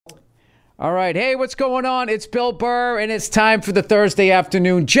All right. Hey, what's going on? It's Bill Burr, and it's time for the Thursday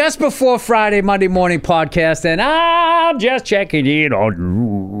afternoon, just before Friday, Monday morning podcast, and I'm just checking in on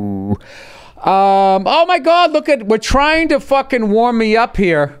you. Oh, my God, we're trying to fucking warm me up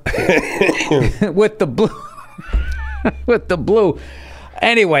here with the blue. With the blue.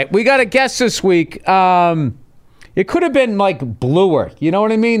 Anyway, we got a guest this week. It could have been like bluer. You know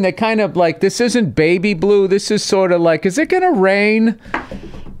what I mean? They kind of like, this isn't baby blue. This is sort of like, is it going to rain?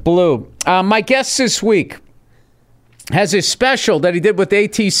 Blue. My guest this week has a special that he did with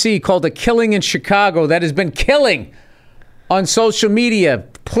ATC called A Killing in Chicago that has been killing on social media.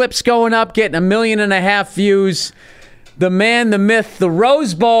 Clips going up, getting 1.5 million views. The man, the myth, the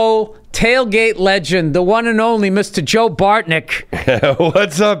Rose Bowl tailgate legend, the one and only Mr. Joe Bartnick.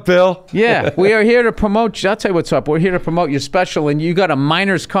 What's up, Bill? Yeah, we are here to promote. I'll tell you what's up. We're here to promote your special, and you got a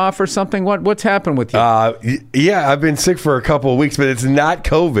miner's cough or something. What's happened with you? Yeah, I've been sick for a couple of weeks, but it's not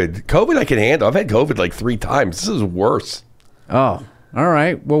COVID. COVID I can handle. I've had COVID like 3 times. This is worse. Oh, all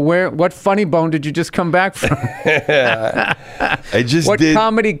right. Well, what funny bone did you just come back from? I just what did.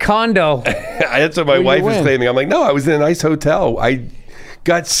 Comedy condo? That's what my wife is claiming. I'm like, no, I was in a nice hotel. I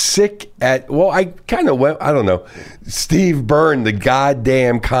got sick I kind of went, I don't know. Steve Byrne, the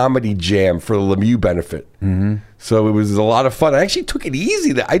goddamn comedy jam for the Lemieux benefit. Mm-hmm. So it was a lot of fun. I actually took it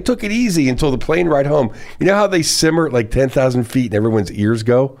easy. I took it easy until the plane ride home. You know how they simmer at like 10,000 feet and everyone's ears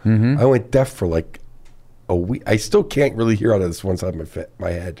go? Mm-hmm. I went deaf for like a week. I still can't really hear out of this one side of my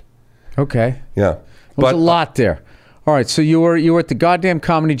head. Okay. Yeah. There's a lot there. All right, so you were at the goddamn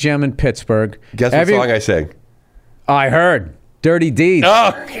comedy jam in Pittsburgh. Guess what song I sang? I heard. Dirty Deeds.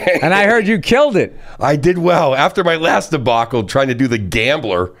 Oh, okay. And I heard you killed it. I did well. After my last debacle trying to do the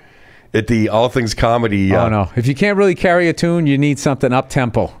Gambler at the All Things Comedy. Oh, no. If you can't really carry a tune, you need something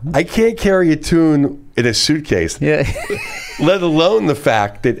up-tempo. I can't carry a tune in a suitcase. Yeah. Let alone the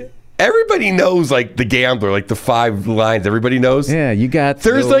fact that everybody knows, like, the Gambler, like the 5 lines everybody knows. Yeah, you got...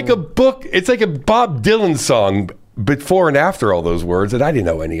 There's like a book. It's like a Bob Dylan song before and after all those words, and I didn't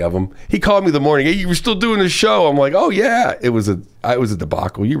know any of them. He called me the morning. Hey, you were still doing the show. I'm like, oh yeah, it was a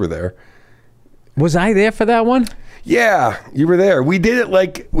debacle. You were there. Was I there for that one? Yeah, you were there. We did it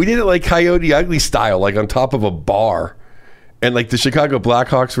like Coyote Ugly style, like on top of a bar, and like the Chicago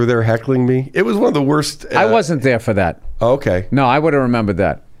Blackhawks were there heckling me. It was one of the worst. I wasn't there for that. Oh, okay. No, I would have remembered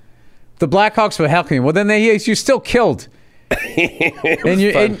that. The Blackhawks were heckling. Well, then you still killed.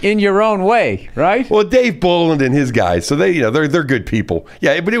 in your own way, right? Well, Dave Boland and his guys, so they're good people.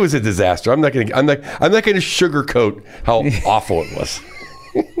 Yeah, but it was a disaster. I'm not going to sugarcoat how awful it was.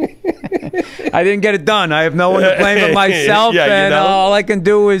 I didn't get it done. I have no one to blame but myself, and all I can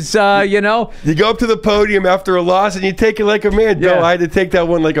do is, You go up to the podium after a loss and you take it like a man. Yeah. No, I had to take that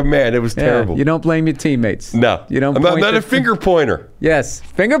one like a man. It was terrible. You don't blame your teammates. No, you don't. I'm not a finger pointer. Yes,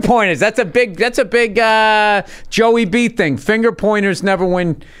 finger pointers. That's a big Joey B thing. Finger pointers never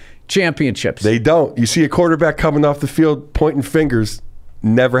win championships. They don't. You see a quarterback coming off the field pointing fingers,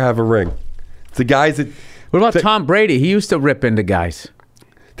 never have a ring. It's the guys that. What about Tom Brady? He used to rip into guys.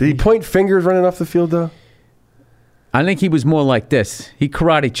 Did he point fingers running off the field, though? I think he was more like this. He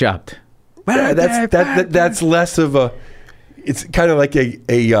karate chopped. Yeah, that's less of a. It's kind of like a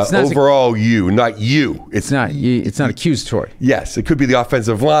overall not you. It's not accusatory. Yes, it could be the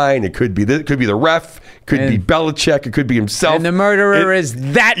offensive line. It could be the ref. It could be Belichick. It could be himself. And the murderer is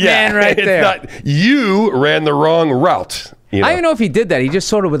that man right there. Not, you ran the wrong route. I don't even know if he did that. He just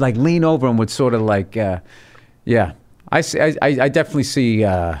sort of would like lean over and would sort of like, yeah. I definitely see.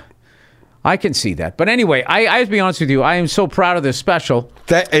 I can see that. But anyway, I have to be honest with you. I am so proud of this special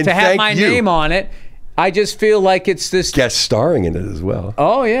to have my name on it. I just feel like it's this guest starring in it as well.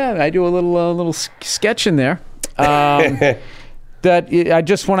 Oh yeah, I do a little sketch in there. That I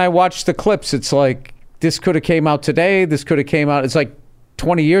just when I watch the clips, it's like this could have came out today. This could have came out. It's like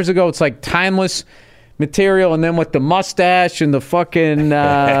 20 years ago. It's like timeless material. And then with the mustache and the fucking.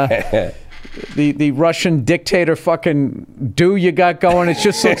 The Russian dictator fucking you got going. It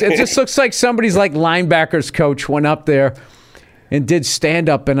just looks like somebody's like linebackers coach went up there and did stand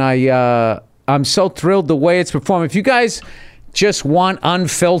up, and I'm so thrilled the way it's performed. If you guys just want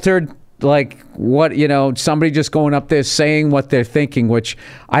unfiltered, like what somebody just going up there saying what they're thinking, which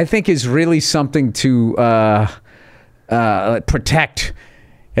I think is really something to protect.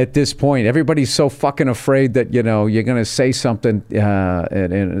 At this point, everybody's so fucking afraid that you're going to say something.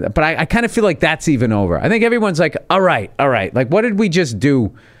 But I kind of feel like that's even over. I think everyone's like, all right. Like, what did we just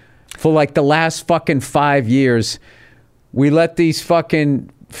do for like the last fucking 5 years? We let these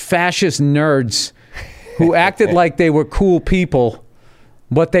fucking fascist nerds who acted like they were cool people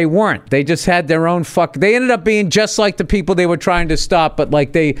But they weren't. They just had their own They ended up being just like the people they were trying to stop, but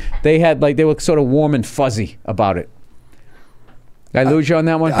like they were sort of warm and fuzzy about it. Did I lose you on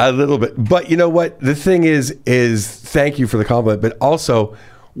that one? A little bit. But you know what? The thing is thank you for the compliment, but also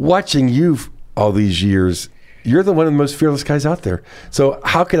watching you all these years, you're one of the most fearless guys out there. So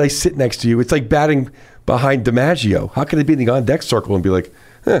how could I sit next to you? It's like batting behind DiMaggio. How could I be in the on-deck circle and be like,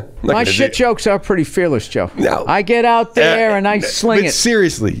 my shit jokes are pretty fearless, Joe. No. I get out there and I sling it.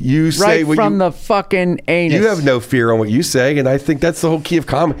 Seriously, you say right from the fucking anus. You have no fear on what you say, and I think that's the whole key of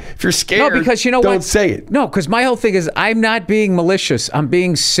comedy. If you're scared, because you know don't what? say it. No, because my whole thing is I'm not being malicious. I'm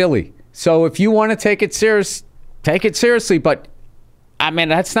being silly. So if you want to take it serious, take it seriously. But I mean,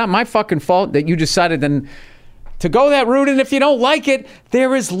 that's not my fucking fault that you decided then to go that route. And if you don't like it,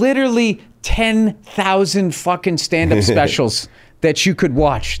 there is literally 10,000 fucking stand-up specials that you could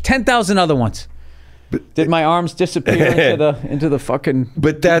watch. 10,000 other ones. But, did my arms disappear into the fucking...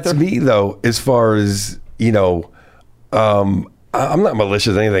 But that's ether? Me, though, as far as, you know, I'm not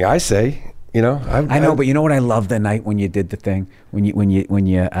malicious anything I say, you know. I know, but you know what I love the night when you did the thing? When you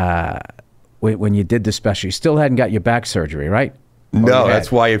did the special, you still hadn't got your back surgery, right? No,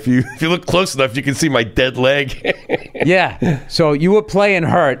 that's why if you look close enough, you can see my dead leg. Yeah. So you were playing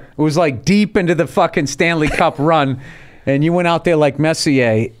hurt. It was like deep into the fucking Stanley Cup run. And you went out there like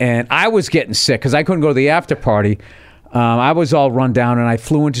Messier, and I was getting sick because I couldn't go to the after party. I was all run down, and I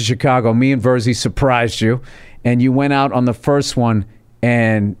flew into Chicago. Me and Verzi surprised you, and you went out on the first one,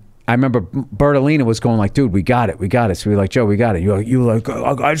 and I remember Bertolina was going like, dude, we got it. So we were like, Joe, we got it. You were like,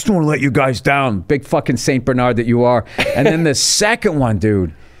 I just don't want to let you guys down. Big fucking St. Bernard that you are. And then the second one,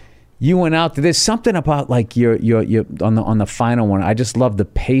 dude, you went out there. There's something about like your on the final one. I just love the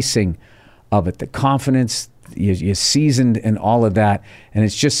pacing of it, the confidence. You're seasoned and all of that, and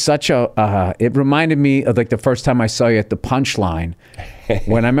it's just such a it reminded me of like the first time I saw you at the Punchline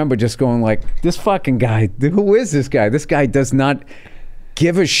when I remember just going like, this fucking guy, who is this guy? This guy does not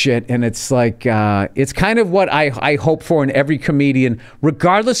give a shit. And it's like it's kind of what I hope for in every comedian,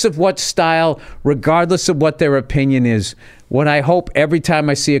 regardless of what style, regardless of what their opinion is. What I hope every time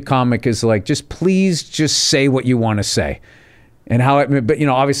I see a comic is like, please just say what you want to say. And how it, but you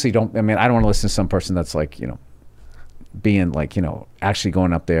know, obviously I don't want to listen to some person that's like, you know, being like, you know, actually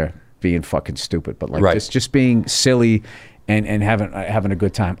going up there being fucking stupid, but like just being silly and having a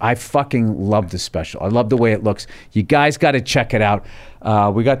good time. I fucking love the special. I love the way it looks. You guys got to check it out.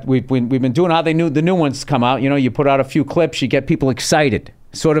 We've been doing how the new ones come out. You know, you put out a few clips, you get people excited,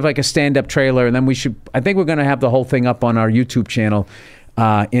 sort of like a stand-up trailer, and then I think we're going to have the whole thing up on our YouTube channel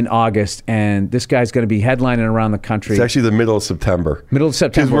in August, and this guy's going to be headlining around the country. It's actually the middle of September.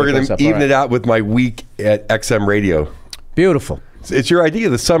 Because we're going to even it out with my week at XM Radio. Beautiful. It's your idea,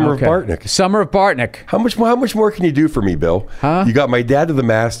 the Summer of Bartnick. Summer of Bartnick. How much more can you do for me, Bill? Huh? You got my dad to the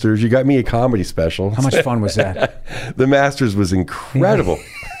Masters. You got me a comedy special. How much fun was that? The Masters was incredible.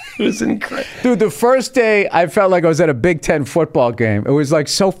 It was incredible. Dude, the first day, I felt like I was at a Big Ten football game. It was like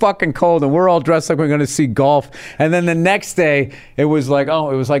so fucking cold, and we're all dressed like we're going to see golf. And then the next day, it was like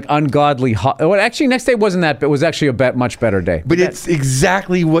ungodly hot. Well, actually, next day wasn't that, but it was actually a much better day. But it's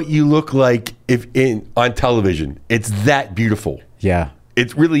exactly what you look like on television. It's that beautiful. Yeah.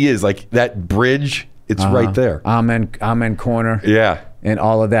 It really is. Like that bridge, it's right there. Amen corner. Yeah. And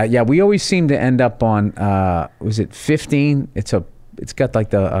all of that. Yeah, we always seem to end up on, was it 15? It's got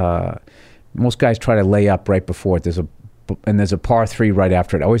like most guys try to lay up right before it. There's a par 3 right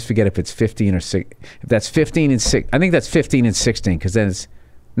after it. I always forget if it's 15 or 6. If that's 15 and 6, I think that's 15 and 16 because then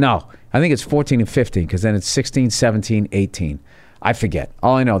I think it's 14 and 15 because then it's 16, 17, 18. I forget.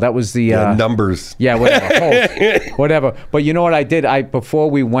 All I know, that was the numbers. Yeah, whatever. But you know what I did? Before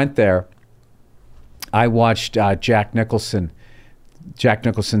we went there, I watched Jack Nicholson.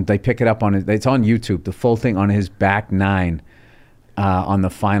 They pick it up it's on YouTube, the full thing on his back 9. On the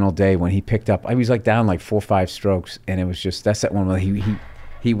final day when he picked up, I was like down like 4 or 5 strokes, and it was just that's that one where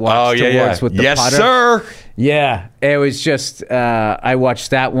he walked towards with the putter. Yes, sir. Yeah, it was just I watched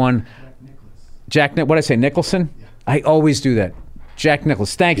that one. What did I say, Nicholson? Yeah. I always do that. Jack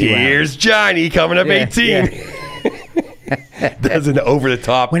Nicholson. Thank you. Here's Johnny coming up 18. Yeah. Does an over the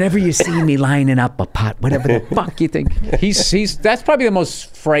top. Whenever you see me lining up a pot, whatever the fuck you think, he's that's probably the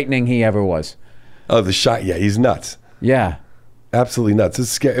most frightening he ever was. Oh, the shot. Yeah, he's nuts. Yeah. Absolutely nuts. It's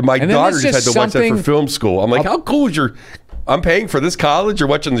scary. My daughter just had to watch that for film school. I'm like, how cool is I'm paying for this college. You're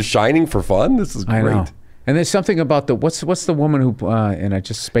watching The Shining for fun? This is great. I know. And there's something about what's the woman who, and I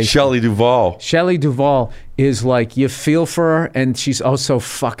just spaced Shelley Duvall. Shelley Duvall is like, you feel for her, and she's also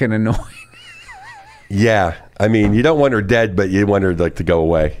fucking annoying. Yeah. I mean, you don't want her dead, but you want her like to go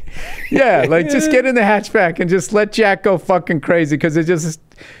away. Yeah, like just get in the hatchback and just let Jack go fucking crazy because it just.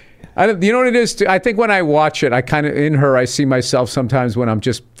 You know what it is? I think when I watch it, I kind of, in her, I see myself sometimes when I'm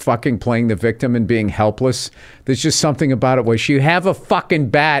just fucking playing the victim and being helpless. There's just something about it where she have a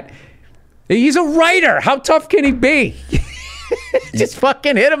fucking bat. He's a writer. How tough can he be? Just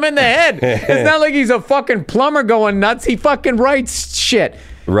fucking hit him in the head. It's not like he's a fucking plumber going nuts. He fucking writes shit.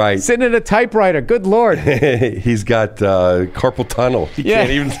 Right. Sitting at a typewriter. Good Lord. He's got carpal tunnel. He can't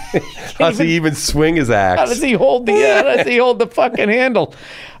even, how does he even swing his axe? How does he hold the fucking handle?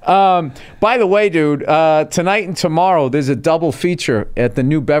 By the way, dude, tonight and tomorrow, there's a double feature at the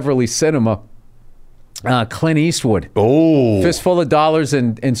New Beverly Cinema. Clint Eastwood. Oh. Fistful of Dollars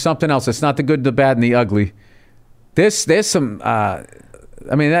and something else. It's not the good, the bad, and the ugly. There's some...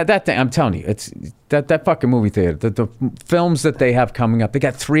 I mean, that thing, I'm telling you, it's that fucking movie theater. The films that they have coming up, they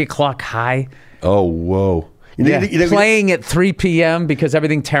got 3 o'clock high. Oh, whoa. Playing at 3 p.m. because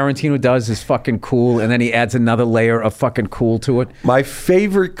everything Tarantino does is fucking cool, and then he adds another layer of fucking cool to it. My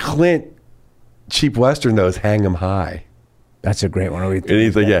favorite Clint cheap Western, though, is Hang 'em High. That's a great one. And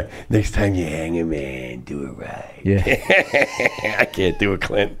he's like, yeah, next time you hang him, man, do it right. Yeah. I can't do it,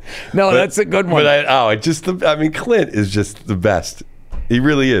 Clint. No, that's a good one. But Clint is just the best. He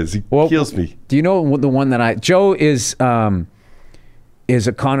really is. He kills me. Do you know the one that Joe is a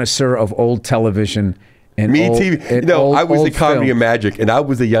connoisseur of old television and TV. I was the Comedy of Magic, and I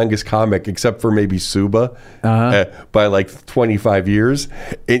was the youngest comic, except for maybe Suba, by like 25 years.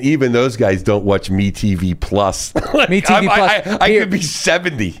 And even those guys don't watch MeTV Plus. MeTV Plus. I could be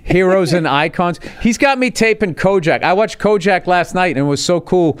 70. Heroes and Icons. He's got me taping Kojak. I watched Kojak last night, and it was so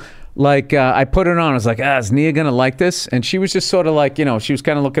cool. Like, I put it on. I was like, is Nia going to like this? And she was just sort of like, she was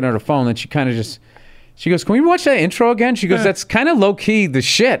kind of looking at her phone, and she kind of just... She goes, can we watch that intro again? She goes, that's kind of low-key the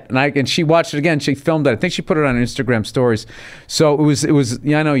shit. And she watched it again. She filmed it. I think she put it on Instagram stories. So it was.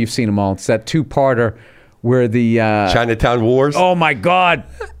 Yeah, I know you've seen them all. It's that two-parter where the... Chinatown Wars? Oh, my God.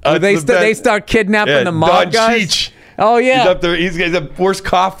 They start kidnapping the mob guys. Cheech. Oh, yeah. He's up there. He's got a worse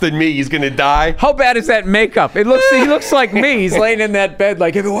cough than me. He's going to die. How bad is that makeup? He looks like me. He's laying in that bed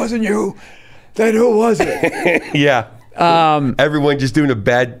like, if it wasn't you, then who was it? Yeah. Everyone just doing a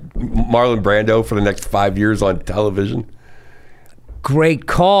bad Marlon Brando for the next 5 years on television. Great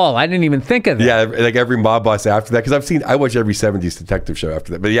call. I didn't even think of that. Yeah, like every mob boss after that, because I watch every 70s detective show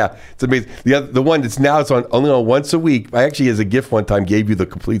after that. But yeah, it's amazing. The one that's now it's only on once a week. I actually, as a gift one time, gave you the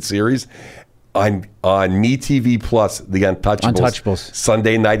complete series on MeTV Plus, The Untouchables.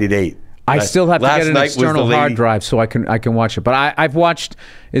 Sunday night at 8. I still have to get an external hard drive so I can watch it. But I've watched,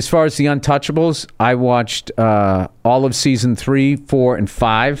 as far as The Untouchables, I watched all of season 3, 4, and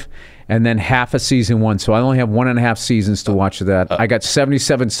 5, and then half of season 1. So I only have 1.5 seasons to watch of that. I got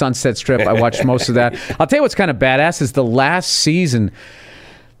 77 Sunset Strip. I watched most of that. I'll tell you what's kind of badass is the last season,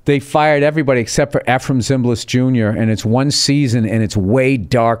 they fired everybody except for Ephraim Zimbalist Jr., and it's one season, and it's way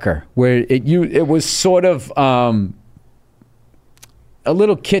darker, where it was sort of... a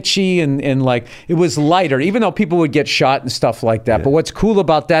little kitschy and like it was lighter, even though people would get shot and stuff like that. Yeah. But what's cool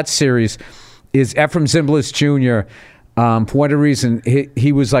about that series is Ephraim Zimbalist Jr., for whatever reason,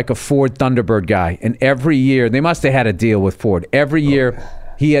 he was like a Ford Thunderbird guy. And every year, they must have had a deal with Ford. Every year,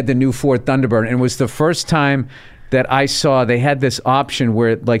 he had the new Ford Thunderbird. And it was the first time that I saw they had this option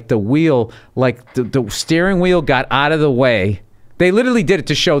where like the wheel, like the steering wheel got out of the way. They literally did it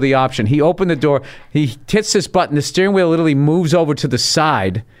to show the option. He opened the door. He hits this button. The steering wheel literally moves over to the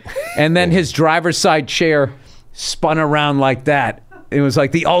side. And then his driver's side chair spun around like that. It was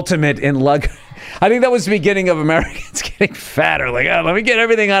like the ultimate in luxury. I think that was the beginning of Americans getting fatter. Like, let me get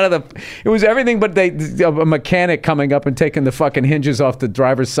everything out of the... It was everything but a mechanic coming up and taking the fucking hinges off the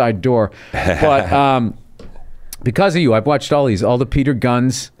driver's side door. But because of you, I've watched all the Peter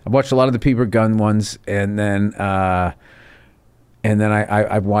Guns. I've watched a lot of the Peter Gunn ones. And then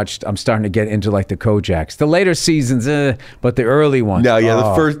I've watched. I'm starting to get into like the Kojaks, the later seasons, but the early ones. No, yeah,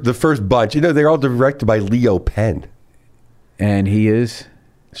 the first bunch. They're all directed by Leo Penn, and he is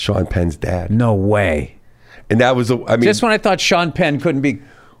Sean Penn's dad. No way. And that was, just when I thought Sean Penn couldn't be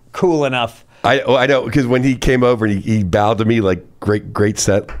cool enough. I know, because when he came over and he bowed to me like great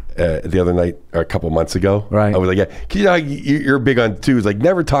set the other night or a couple months ago. Right. I was like, yeah, 'cause you're big on too. It's like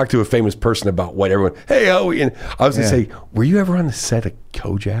never talk to a famous person about what everyone. Hey, and I was gonna say, were you ever on the set of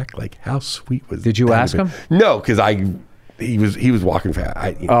Kojak? Like, how sweet was? Did you ask him? No, because he was walking fast.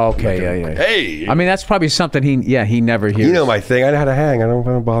 Okay, yeah. Hey, I mean that's probably something he never hears. You know my thing. I know how to hang. I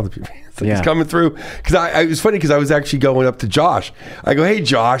don't bother people. He's coming through because it was funny because I was actually going up to Josh. I go, hey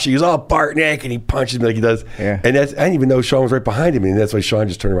Josh. He goes, oh Bartnick, and he punches me like he does. Yeah. And I didn't even know Sean was right behind him, and that's why Sean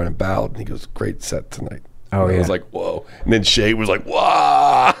just turned around and bowed. And he goes, great set tonight. Oh, I was like, whoa. And then Shay was like,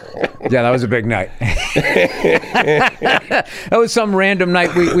 whoa. Yeah, that was a big night. That was some random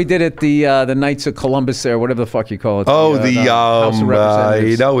night. We did it the Knights of Columbus there, whatever the fuck you call it. Oh, the House of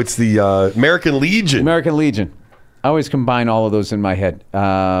Representatives. it's the American Legion. American Legion. I always combine all of those in my head.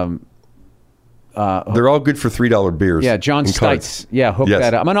 They're all good for $3 beers. Yeah, John Stites. Yeah, hook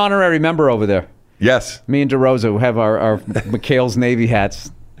that up. I'm an honorary member over there. Yes. Me and DeRosa who have our McHale's Navy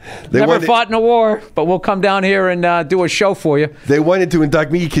hats. Never fought in a war, but we'll come down here and do a show for you. They wanted to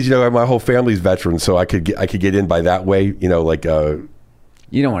induct me because my whole family's veterans, so I could get in by that way. You don't want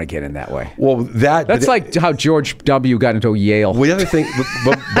to get in that way. Well, that's like how George W. got into Yale. Well, the other thing,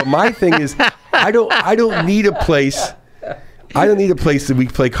 but my thing is, I don't need a place. I don't need a place that we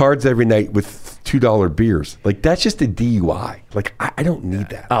play cards every night with $2 beers. Like that's just a DUI. Like I don't need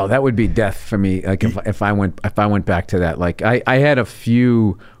that. Oh, that would be death for me. Like if I went back to that. Like I had a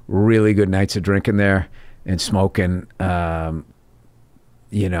few really good nights of drinking there and smoking. So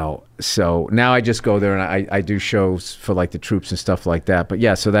now I just go there and I do shows for like the troops and stuff like that. But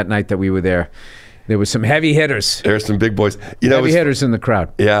yeah, so that night that we were there was some heavy hitters. There's some big boys. Heavy hitters in the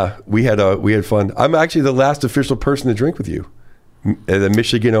crowd. Yeah, we had fun. I'm actually the last official person to drink with you at the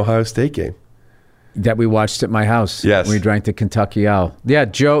Michigan-Ohio State game. That we watched at my house. Yes. We drank the Kentucky Owl. Yeah,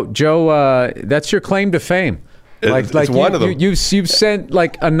 Joe, that's your claim to fame. It's one of them. You've sent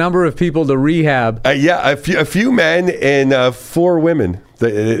like a number of people to rehab. Yeah, a few men and 4 women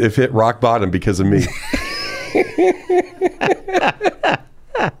that have hit rock bottom because of me.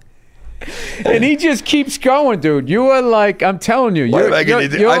 And he just keeps going, dude. You are like, I'm telling you. What am I going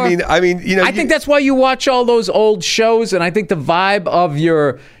to do? I think that's why you watch all those old shows, and I think the vibe of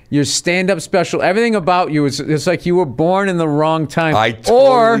your stand-up special, everything about you it's like you were born in the wrong time. I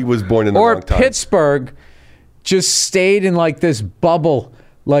totally was born in the wrong time. Or Pittsburgh just stayed in like this bubble,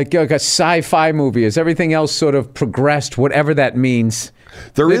 like a sci-fi movie, as everything else sort of progressed, whatever that means.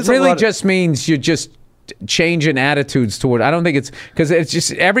 It really just means you're just changing attitudes toward. I don't think it's because it's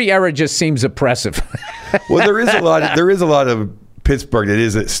just every era just seems oppressive. Well, there is a lot of Pittsburgh that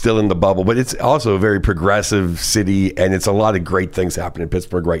is still in the bubble, but it's also a very progressive city, and it's a lot of great things happening in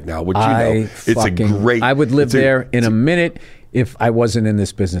Pittsburgh right now. Which I would live there in a minute if I wasn't in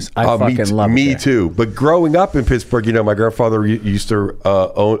this business. I fucking love it. Me too. But growing up in Pittsburgh, my grandfather used to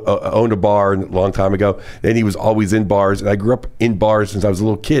own a bar a long time ago, and he was always in bars. And I grew up in bars since I was a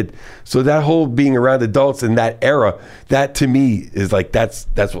little kid. So that whole being around adults in that era, that to me is like that's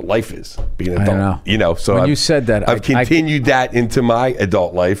what life is, being an adult. I know. So when you said that, I've continued that into my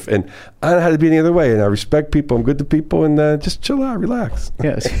adult life, and I don't know how to be any other way. And I respect people. I'm good to people, and just chill out, relax.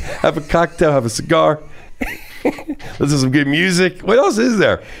 Yes. Have a cocktail, have a cigar. Listen to some good music. What else is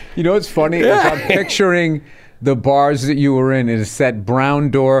there? You know what's funny? Yeah. Is I'm picturing the bars that you were in. It's that brown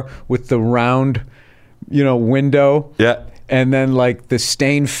door with the round, window. Yeah. And then like the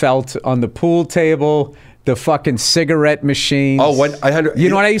stain felt on the pool table, the fucking cigarette machines. Oh, what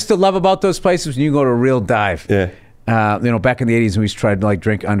I used to love about those places? When you go to a real dive. Yeah. Back in the 80s when we used to try to like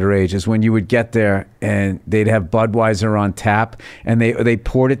drink underage, is when you would get there and they'd have Budweiser on tap and they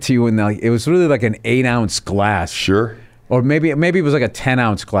poured it to you in it was really like an 8-ounce glass. Sure. Or maybe it was like a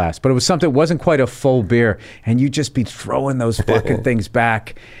 10-ounce glass, but it was something, it wasn't quite a full beer, and you'd just be throwing those fucking things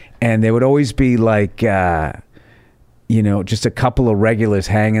back, and there would always be like just a couple of regulars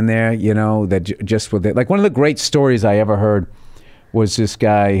hanging there, that just with it. Like one of the great stories I ever heard was this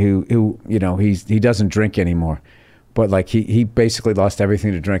guy who he doesn't drink anymore. But like he basically lost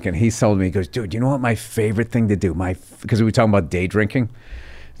everything to drink, and he told me, he goes, dude, you know what my favorite thing to do? Because we were talking about day drinking,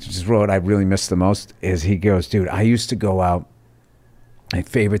 which is what I really miss the most, is he goes, dude, I used to go out, my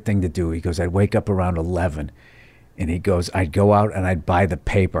favorite thing to do, he goes, I'd wake up around 11, and he goes, I'd go out and I'd buy the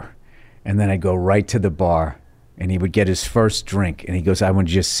paper, and then I'd go right to the bar, and he would get his first drink, and he goes, I would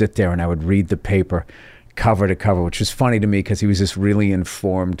just sit there and I would read the paper cover to cover, which was funny to me because he was this really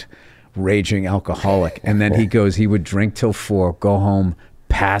informed, raging alcoholic. And then he goes, he would drink till 4, go home,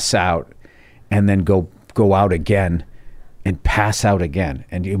 pass out, and then go out again and pass out again.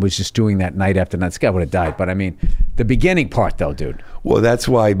 And it was just doing that night after night. This guy would have died. But I mean, the beginning part though, dude. Well, that's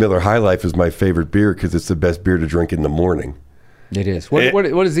why Miller High Life is my favorite beer, because it's the best beer to drink in the morning. It is. What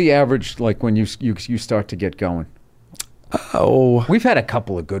is the average like when you start to get going? Oh, we've had a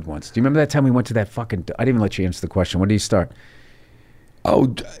couple of good ones. Do you remember that time we went to that fucking? I didn't even let you answer the question. When do you start?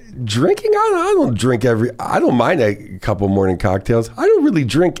 Oh, drinking? I don't drink I don't mind a couple morning cocktails. I don't really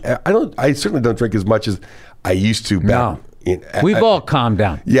drink. I certainly don't drink as much as I used to back. No. We've all calmed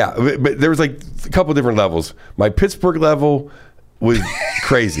down. Yeah, but there was like a couple different levels. My Pittsburgh level was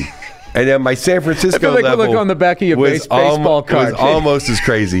crazy. And then my San Francisco level look on the back of your baseball card. Was almost as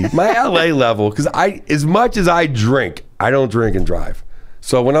crazy. My LA level, because as much as I drink, I don't drink and drive.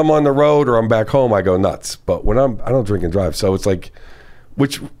 So when I'm on the road or I'm back home, I go nuts. But when I don't drink and drive. So it's like,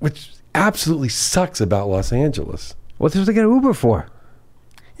 which absolutely sucks about Los Angeles. What does they get Uber for?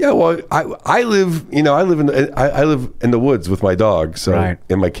 Yeah, well, I live in the woods with my dog, so right.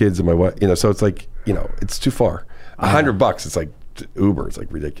 And my kids and my wife, so it's like, it's too far. $100, it's like Uber, it's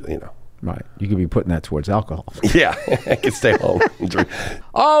like ridiculous, Right, you could be putting that towards alcohol. Yeah, I can stay home and drink.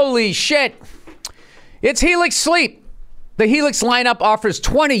 Holy shit! It's Helix Sleep. The Helix lineup offers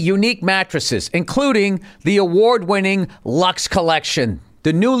 20 unique mattresses, including the award-winning Luxe Collection.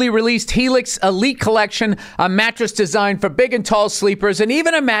 The newly released Helix Elite Collection, a mattress designed for big and tall sleepers, and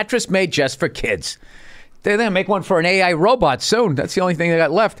even a mattress made just for kids. They're going to make one for an AI robot soon. That's the only thing they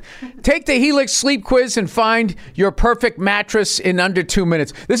got left. Take the Helix Sleep Quiz and find your perfect mattress in under 2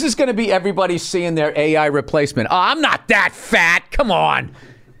 minutes. This is going to be everybody seeing their AI replacement. Oh, I'm not that fat. Come on.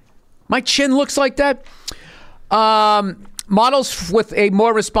 My chin looks like that. Models with a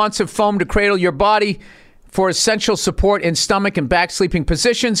more responsive foam to cradle your body for essential support in stomach and back sleeping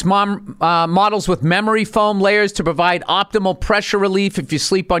positions. Models with memory foam layers to provide optimal pressure relief if you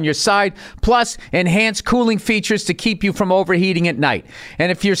sleep on your side. Plus, enhanced cooling features to keep you from overheating at night.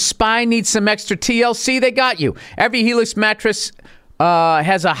 And if your spine needs some extra TLC, they got you. Every Helix mattress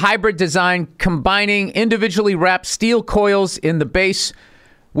has a hybrid design combining individually wrapped steel coils in the base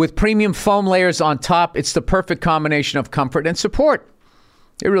with premium foam layers on top. It's the perfect combination of comfort and support.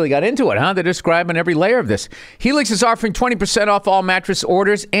 They really got into it, huh? They're describing every layer of this. Helix is offering 20% off all mattress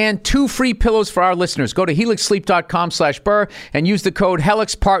orders and 2 free pillows for our listeners. Go to helixsleep.com/Burr and use the code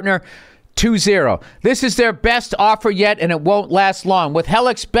HelixPartner20. This is their best offer yet, and it won't last long. With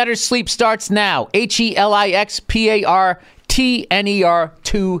Helix, better sleep starts now.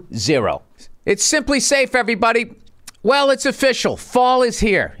 HelixPartner20. It's Simply Safe, everybody. Well, it's official. Fall is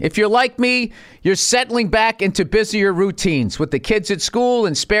here. If you're like me, you're settling back into busier routines. With the kids at school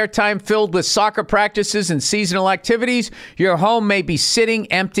and spare time filled with soccer practices and seasonal activities, your home may be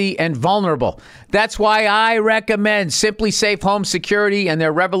sitting empty and vulnerable. That's why I recommend Simply Safe Home Security and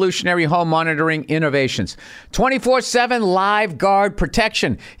their revolutionary home monitoring innovations. 24/7 live guard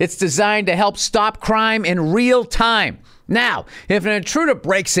protection. It's designed to help stop crime in real time. Now, if an intruder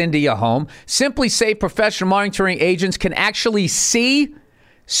breaks into your home, Simply Safe professional monitoring agents can actually see,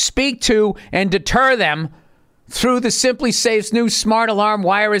 speak to, and deter them through the Simply Safe's new smart alarm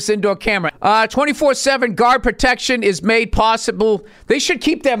wireless indoor camera. 24/7 guard protection is made possible. They should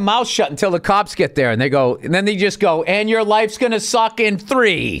keep their mouth shut until the cops get there, and then they just go, and your life's gonna suck in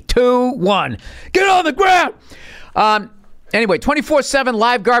 3, 2, 1. Get on the ground. Anyway, 24/7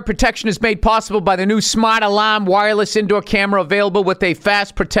 live guard protection is made possible by the new Smart Alarm wireless indoor camera available with a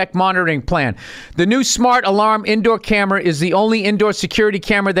Fast Protect monitoring plan. The new Smart Alarm indoor camera is the only indoor security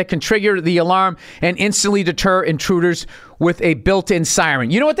camera that can trigger the alarm and instantly deter intruders with a built-in siren.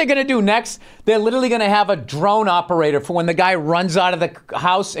 You know what they're going to do next? They're literally going to have a drone operator for when the guy runs out of the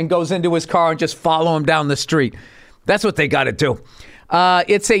house and goes into his car and just follow him down the street. That's what they got to do.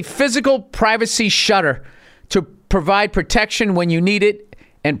 It's a physical privacy shutter to provide protection when you need it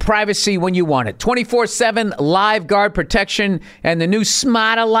and privacy when you want it. 24/7 live guard protection and the new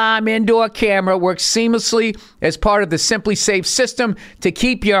Smart Alarm indoor camera works seamlessly as part of the Simply Safe system to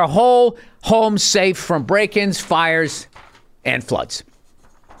keep your whole home safe from break-ins, fires, and floods.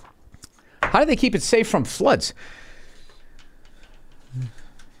 How do they keep it safe from floods?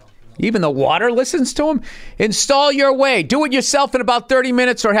 Even the water listens to them? Install your way. Do it yourself in about 30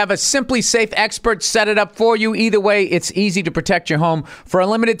 minutes or have a Simply Safe expert set it up for you. Either way, it's easy to protect your home. For a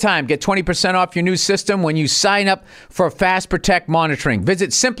limited time, get 20% off your new system when you sign up for Fast Protect monitoring.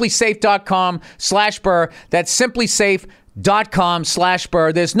 Visit simplysafe.com/Burr. That's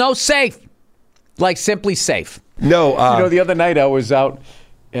simplysafe.com/Burr. There's no safe like Simply Safe. No. The other night I was out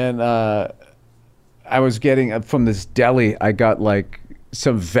and I was getting from this deli, I got like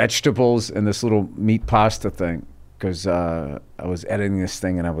some vegetables and this little meat pasta thing because I was editing this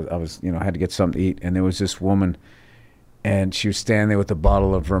thing and I was had to get something to eat, and there was this woman and she was standing there with a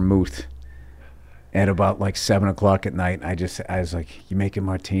bottle of vermouth at about like 7 o'clock at night. I was like, "You making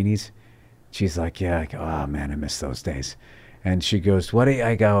martinis?" She's like, "Yeah." I go, "Oh man, I miss those days." And she goes, "What do you?"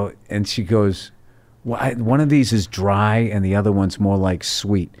 I go, and she goes, "Well, one of these is dry and the other one's more like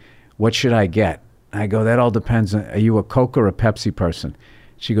sweet. What should I get?" I go, "That all depends on, are you a Coke or a Pepsi person?"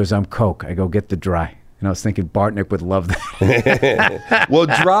 She goes, "I'm Coke." I go, "Get the dry." And I was thinking Bartnick would love that. Well,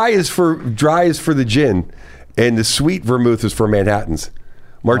 dry is for the gin, and the sweet vermouth is for Manhattans.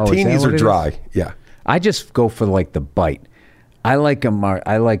 Martinis are dry. Yeah. I just go for like the bite. I like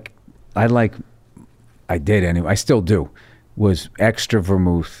I did anyway. I still do. Was extra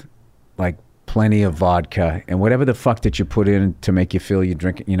vermouth, like plenty of vodka, and whatever the fuck that you put in to make you feel you're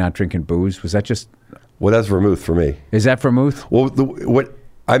not drinking booze. Was that just? Well, that's vermouth for me. Is that vermouth? Well,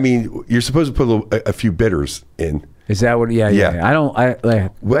 you're supposed to put a few bitters in. Is that what? Yeah. I don't.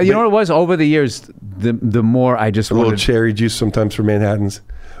 You know what it was over the years. The more I just a little cherry juice sometimes for Manhattans.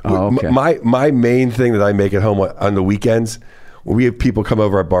 Oh, okay. My main thing that I make at home on the weekends, when we have people come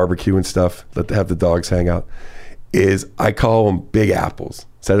over at barbecue and stuff, have the dogs hang out, is I call them Big Apples.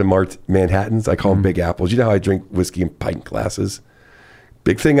 Instead of Manhattans, I call them Big Apples. You know how I drink whiskey in pint glasses?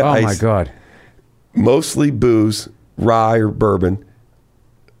 Big thing of ice. Oh, my God. Mostly booze, rye or bourbon,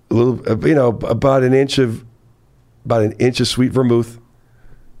 a little, about an inch of sweet vermouth.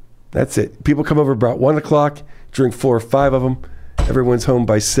 That's it. People come over about 1 o'clock, drink 4 or 5 of them. Everyone's home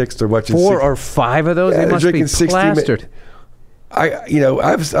by 6. They're watching 4 or 5 of those. Yeah, they must be plastered. I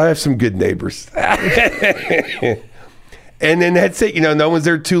have some good neighbors. And then that's it. No one's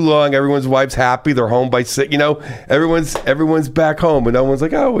there too long. Everyone's wife's happy. They're home by 6. Everyone's back home, and no one's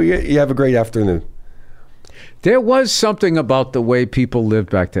like, oh, well, you have a great afternoon. There was something about the way people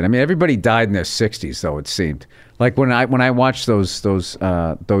lived back then. I mean, everybody died in their 60s, though, it seemed. Like when I watch those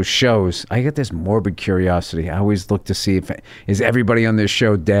shows, I get this morbid curiosity. I always look to see is everybody on this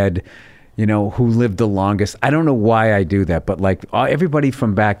show dead? Who lived the longest? I don't know why I do that, but like everybody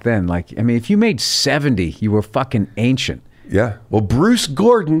from back then, if you made 70, you were fucking ancient. Yeah. Well, Bruce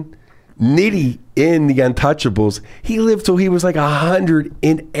Gordon, Nitty in The Untouchables, he lived till he was like 100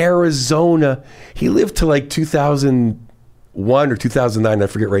 in Arizona. He lived till like 2001 or 2009, I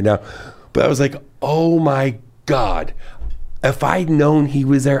forget right now. But I was like, oh my God, if I'd known he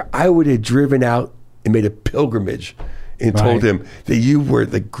was there, I would have driven out and made a pilgrimage and told him that you were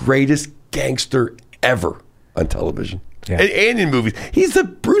the greatest gangster ever on television and in movies. He's the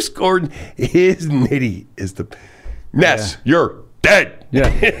Bruce Gordon. His Nitty is the Ness. Yeah. You're dead.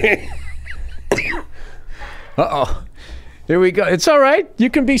 Yeah. Uh-oh. Here we go. It's all right. You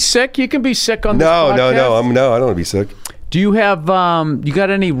can be sick. You can be sick on this podcast. No, I don't want to be sick. Do you have you got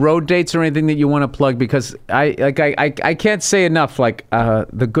any road dates or anything that you want to plug? Because I can't say enough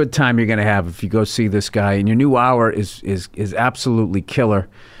the good time you're gonna have if you go see this guy, and your new hour is absolutely killer.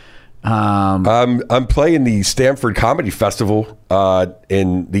 I'm playing the Stamford Comedy Festival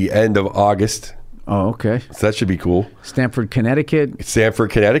in the end of August. Oh, okay. So that should be cool. Stamford, Connecticut.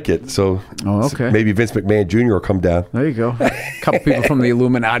 So okay. Maybe Vince McMahon Jr. will come down. There you go. A couple people from the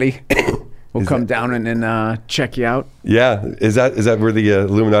Illuminati will come down and check you out. Yeah. Is that where the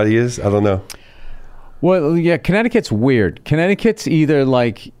Illuminati is? I don't know. Well, yeah, Connecticut's weird. Connecticut's either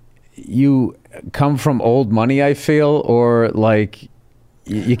like you come from old money, I feel, or like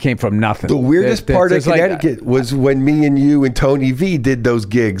you came from nothing. The weirdest part of Connecticut was when me and you and Tony V did those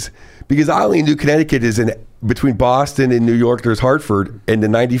gigs, because I only knew Connecticut is between Boston and New York. There's Hartford, and the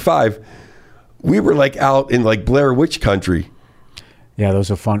 95. We were like out in like Blair Witch country. Yeah,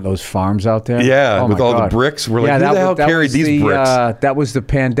 those are fun. Those farms out there. Yeah, with all the bricks. We're like, who the hell carried these bricks? That was the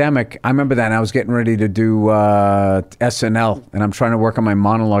pandemic. I remember that. And I was getting ready to do SNL, and I'm trying to work on my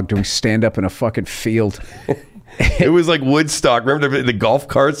monologue, doing stand up in a fucking field. It was like Woodstock. Remember the golf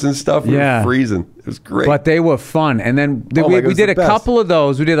carts and stuff? We were freezing. It was great. But they were fun. And then we did a couple of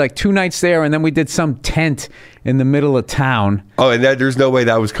those. We did like 2 nights there, and then we did some tent in the middle of town. Oh, and there's no way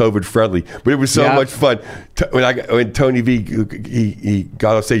that was COVID friendly. But it was so much fun. When Tony V, he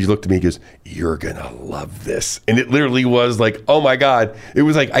got off stage, he looked at me, he goes, "You're going to love this." And it literally was like, oh my God. It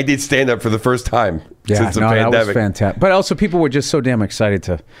was like I did stand up for the first time since the pandemic. That was fantastic. But also people were just so damn excited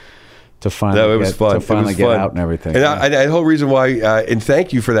to finally get out and everything. And the whole reason why, and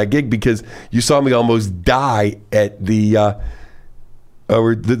thank you for that gig, because you saw me almost die at the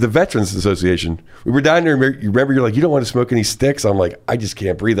Veterans Association. We were down there, and you remember, you're like, you don't want to smoke any sticks? I'm like, I just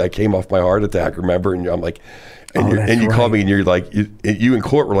can't breathe. I came off my heart attack, remember? And I'm like, you called me, and you're like, you in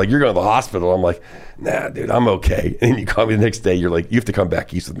court were like, you're going to the hospital. I'm like, nah, dude, I'm okay. And then you call me the next day, you're like, you have to come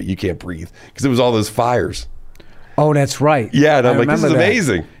back east with me. You can't breathe. Because it was all those fires. Oh, that's right. Yeah, and I'm like, this is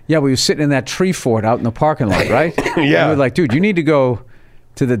amazing. Yeah, we were sitting in that tree fort out in the parking lot, right? Yeah. And we were like, dude, you need to go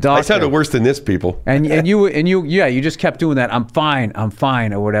to the doctor. I sounded worse than this, people. And you just kept doing that. I'm fine,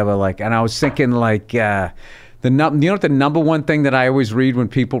 or whatever. Like, and I was thinking, like, you know what the number one thing that I always read when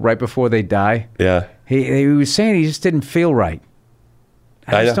people right before they die? Yeah. He was saying he just didn't feel right.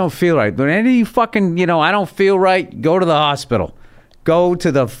 I just don't feel right. But any fucking, I don't feel right. Go to the hospital. Go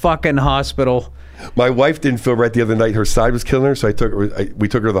to the fucking hospital. My wife didn't feel right the other night. Her side was killing her, so we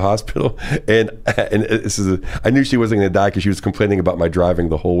took her to the hospital. And I knew she wasn't going to die because she was complaining about my driving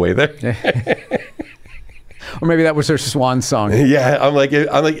the whole way there. Or maybe that was her swan song. Yeah, I'm like,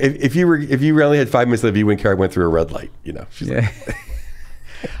 if you only had 5 minutes left, you wouldn't care. I went through a red light. She's like,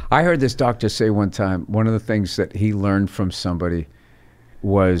 I heard this doctor say one time, one of the things that he learned from somebody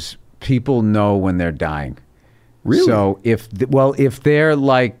was people know when they're dying. Really? So if they're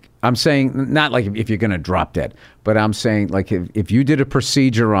like, I'm saying, not like if you're going to drop dead, but I'm saying like if you did a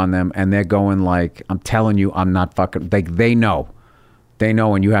procedure on them and they're going like, I'm telling you, I'm not fucking, like they know,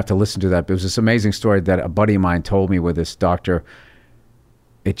 and you have to listen to that. It was this amazing story that a buddy of mine told me where this doctor,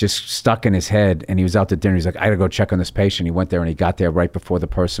 it just stuck in his head and he was out to dinner. He's like, I gotta go check on this patient. He went there and he got there right before the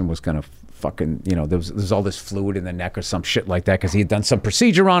person was going to fucking, there's all this fluid in the neck or some shit like that because he had done some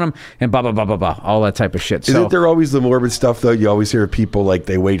procedure on him and blah, blah, blah, blah, blah, all that type of shit. Isn't there always the morbid stuff, though? You always hear people like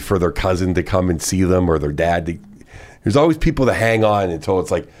they wait for their cousin to come and see them or their dad. There's always people that hang on until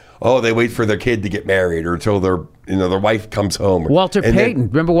it's like, oh, they wait for their kid to get married or until their wife comes home. Walter Payton.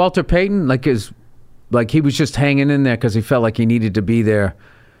 Remember Walter Payton? Like he was just hanging in there because he felt like he needed to be there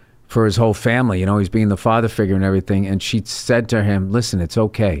for his whole family. He's being the father figure and everything. And she said to him, listen, it's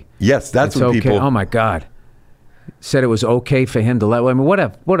okay. Yes, that's what okay. people... Oh, my God. Said it was okay for him to let... I mean, what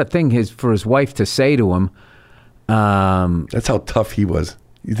a thing for his wife to say to him. That's how tough he was.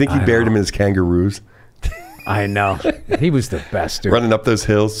 You think he buried him in his kangaroos? I know. He was the best, dude. Running up those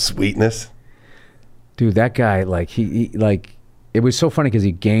hills, sweetness. Dude, that guy, like, it was so funny because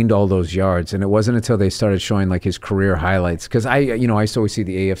he gained all those yards, and it wasn't until they started showing, like, his career highlights. Because I used to always see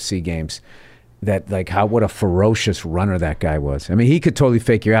the AFC games, that, like, what a ferocious runner that guy was. I mean, he could totally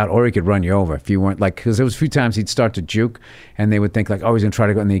fake you out, or he could run you over if you weren't, like, because there was a few times he'd start to juke, and they would think, like, oh, he's going to try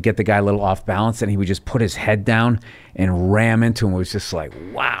to go, and they'd get the guy a little off balance, and he would just put his head down and ram into him. It was just like,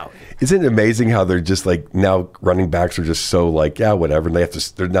 wow. Isn't it amazing how they're just like, now running backs are just so like, yeah, whatever. And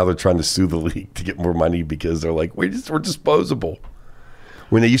they're trying to sue the league to get more money because they're like, we're disposable.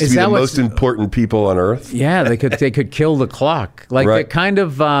 When they used to be the most important people on earth. Yeah, they could kill the clock. Like right. They kind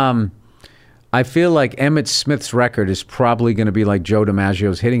of, I feel like Emmitt Smith's record is probably going to be like Joe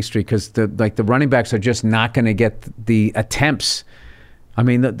DiMaggio's hitting streak because the running backs are just not going to get the attempts. I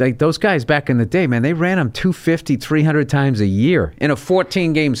mean, those guys back in the day, man, they ran them 250, 300 times a year in a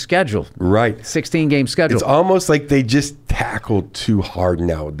 14-game schedule. Right. 16-game schedule. It's almost like they just tackle too hard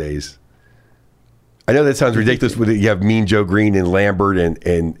nowadays. I know that sounds ridiculous when you have Mean Joe Green and Lambert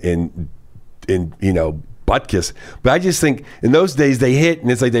and Butkus, but I just think in those days they hit and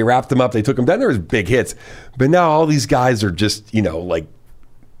it's like they wrapped them up, they took them down. There was big hits, but now all these guys are just like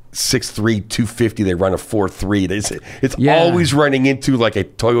 6'3", 250. They run a 4.3. It's always running into like a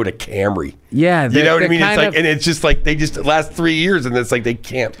Toyota Camry. Yeah, you know what I mean. It's like, and it's just like they just last 3 years, and it's like they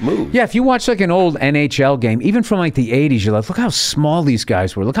can't move. Yeah, if you watch like an old NHL game, even from like the '80s, you're like, look how small these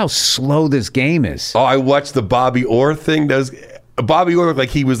guys were. Look how slow this game is. Oh, I watched the Bobby Orr thing. Bobby Orr looked like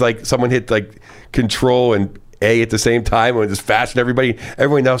he was like someone hit like Control and A at the same time and just fast and everybody.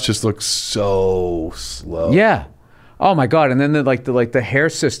 Everyone else just looks so slow. Yeah. Oh my God! And then the hair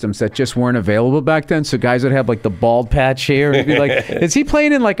systems that just weren't available back then. So guys would have like the bald patch hair and be like, "Is he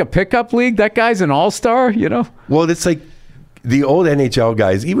playing in like a pickup league? That guy's an all-star," Well, it's like the old NHL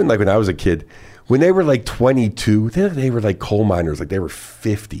guys. Even like when I was a kid, when they were like 22, they were like coal miners. Like they were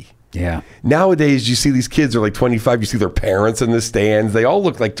 50. Yeah. Nowadays, you see these kids are like 25. You see their parents in the stands. They all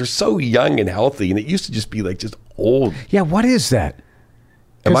look like they're so young and healthy. And it used to just be like just old. Yeah. What is that?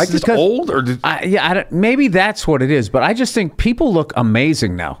 Am I just old, or maybe that's what it is? But I just think people look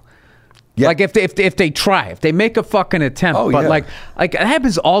amazing now. Yeah. Like if they try, if they make a fucking attempt. Oh, but yeah. like it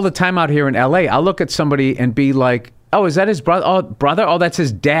happens all the time out here in LA. I'll look at somebody and be like, "Oh, is that his brother? Oh, brother? Oh, that's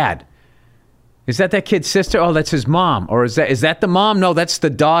his dad. Is that kid's sister? Oh, that's his mom. Or is that the mom? No, that's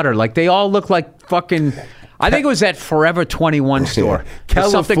the daughter." Like they all look like fucking. I think it was that Forever 21 store. There's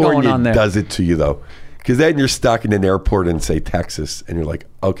something going on there. Does it to you though? Because then you're stuck in an airport in, say, Texas, and you're like,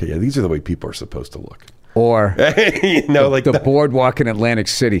 okay, yeah, these are the way people are supposed to look. Or like the boardwalk in Atlantic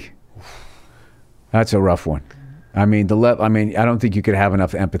City. That's a rough one. I mean, I don't think you could have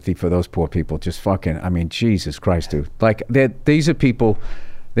enough empathy for those poor people. Just fucking, I mean, Jesus Christ, dude. Like, these are people,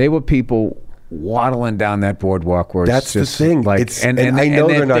 they were people waddling down that boardwalk where that's it's just the thing. Like, and I know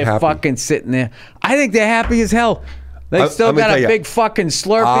they're not happy. They're fucking sitting there. I think they're happy as hell. They still got a big fucking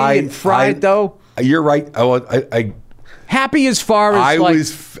Slurpee and fried dough. You're right. Happy as far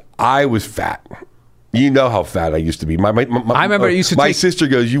as I was fat. You know how fat I used to be. I remember it used to my sister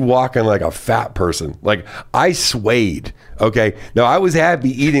goes, "You walking like a fat person." Like I swayed. Okay, now I was happy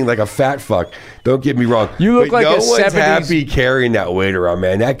eating like a fat fuck. Don't get me wrong. You look like no a 70s. One's happy carrying that weight around,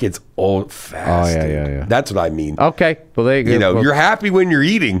 man. That gets old fast. Oh yeah. That's what I mean. Okay, well there you go. You're happy when you're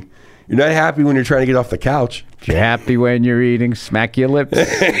eating. You're not happy when you're trying to get off the couch. You're happy when you're eating. Smack your lips.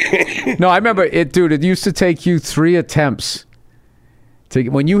 No, I remember it, dude. It used to take you 3 attempts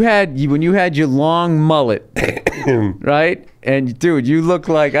when you had your long mullet, right? And dude, you look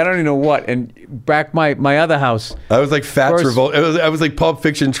like I don't even know what. And back my other house, I was like fat Travolta. I was like Pulp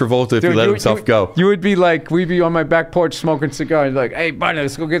Fiction Travolta if he let himself go. You would be like, we'd be on my back porch smoking cigars. Like, hey, buddy,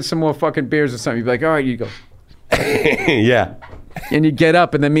 let's go get some more fucking beers or something. You'd be like, all right, you go. Yeah. And you get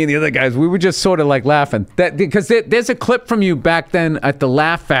up, and then me and the other guys, we were just sort of like laughing. Because there's a clip from you back then at the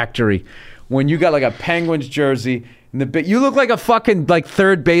Laugh Factory when you got like a Penguins jersey. You look like a fucking like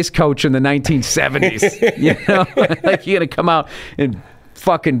third base coach in the 1970s. You know, like you're gonna come out and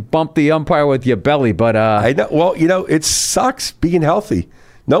fucking bump the umpire with your belly. But I know. Well, it sucks being healthy.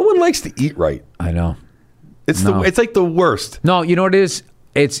 No one likes to eat right. I know. It's like the worst. No, you know what it is?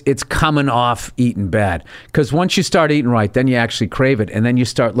 It's coming off eating bad. Because once you start eating right, then you actually crave it, and then you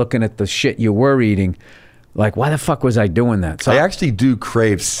start looking at the shit you were eating. Like, why the fuck was I doing that? So I actually do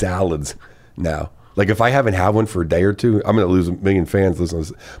crave salads now. Like, if I haven't had one for a day or two, I'm going to lose 1 million fans listening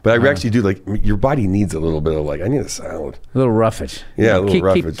to this. But I actually do, like, your body needs a little bit of, like, I need a salad. A little roughage. Yeah, a little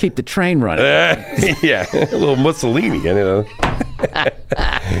roughage. Keep the train running. Yeah, a little Mussolini,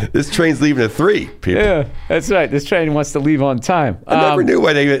 This train's leaving at 3, people. Yeah, that's right. This train wants to leave on time. I never knew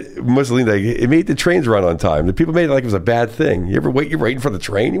why Mussolini, it made the trains run on time. The people made it like it was a bad thing. You're waiting for the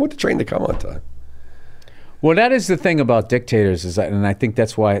train? You want the train to come on time. Well, that is the thing about dictators, and I think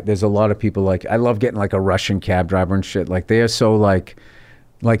that's why there's a lot of people like, I love getting like a Russian cab driver and shit. Like they are so like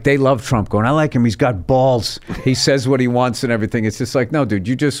they love Trump going, I like him. He's got balls. He says what he wants and everything. It's just like, no, dude,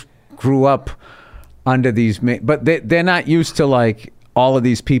 you just grew up under these, but they're not used to like all of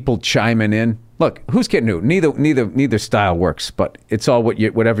these people chiming in. Look, who's kidding who? Neither style works, but it's all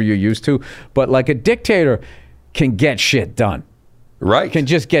whatever you're used to. But like a dictator can get shit done. Right. Can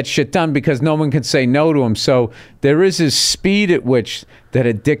just get shit done because no one can say no to him. So there is this speed at which that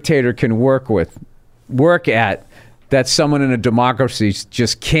a dictator can work at that someone in a democracy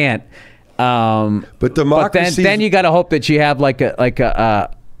just can't. But democracy. But then you got to hope that you have like I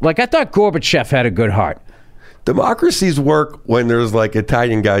thought Gorbachev had a good heart. Democracies work when there's like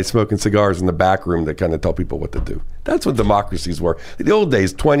Italian guys smoking cigars in the back room that kind of tell people what to do. That's what democracies were. In the old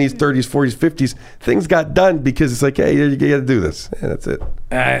days, 20s, 30s, 40s, 50s, things got done because it's like, hey, you got to do this. And that's it.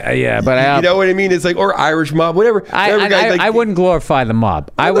 Yeah, but you know what I mean? It's like, or Irish mob, whatever. I wouldn't glorify the mob.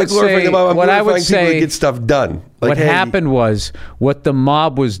 I would say what I would say get stuff done. Like, what happened was what the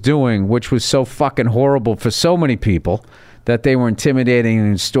mob was doing, which was so fucking horrible for so many people. That they were intimidating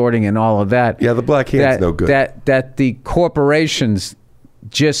and extorting and all of that. Yeah, the black hand's no good. That the corporations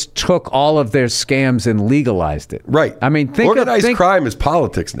just took all of their scams and legalized it. Right. I mean, organized crime is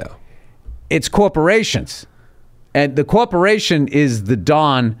politics now. It's corporations. And the corporation is the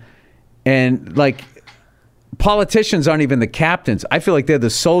Don. And like politicians aren't even the captains. I feel like they're the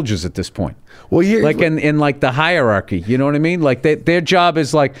soldiers at this point. Well, like in like the hierarchy, you know what I mean? Like their job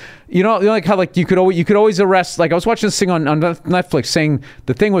is like, like how like you could always arrest. Like I was watching this thing on Netflix saying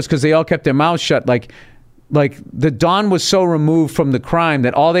the thing was because they all kept their mouths shut. Like the Don was so removed from the crime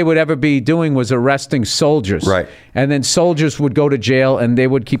that all they would ever be doing was arresting soldiers. Right. And then soldiers would go to jail and they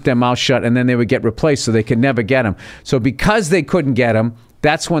would keep their mouths shut and then they would get replaced so they could never get them. So because they couldn't get them,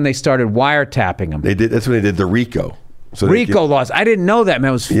 that's when they started wiretapping them. That's when they did the RICO. So RICO laws. I didn't know that, man.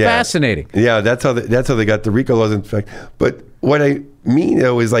 It was fascinating. Yeah, that's how they got the RICO laws in fact. But what I mean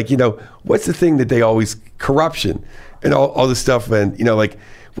though is like, what's the thing that they always corruption and all this stuff and like,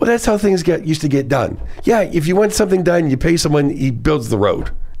 well, that's how things used to get done. Yeah, if you want something done, you pay someone, he builds the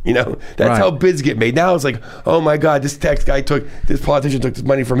road. That's how bids get made. Now it's like, oh my God, this politician took this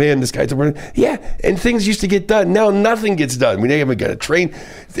money from him, this guy took money. Yeah, and things used to get done. Now nothing gets done. We haven't got a train.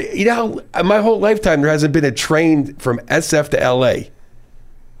 My whole lifetime there hasn't been a train from SF to LA.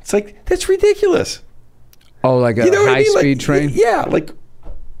 It's like, that's ridiculous. Oh, like a high-speed train? Yeah,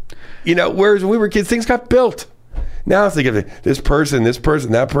 whereas when we were kids, things got built. Now it's like this person,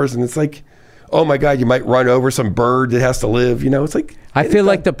 that person. It's like, oh my God, you might run over some bird that has to live. It's like. I feel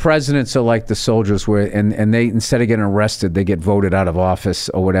like the presidents are like the soldiers and they, instead of getting arrested, they get voted out of office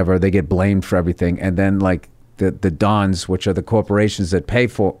or whatever. They get blamed for everything. And then like the Dons, which are the corporations that pay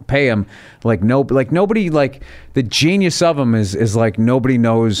them, nobody, like the genius of them is like nobody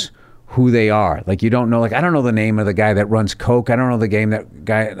knows who they are. Like you don't know, like I don't know the name of the guy that runs Coke. I don't know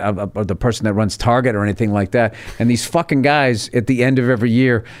the person that runs Target or anything like that. And these fucking guys at the end of every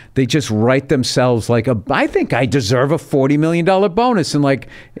year, they just write themselves like I think I deserve a $40 million bonus and like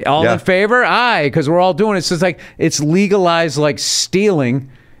all in favor? Aye, because we're all doing it. So it's like it's legalized like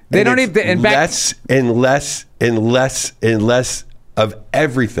stealing. They don't even less of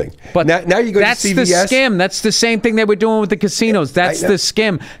everything. But now you go to CVS. That's the skim. That's the same thing they were doing with the casinos. That's the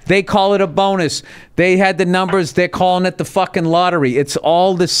skim. They call it a bonus. They had the numbers. They're calling it the fucking lottery. It's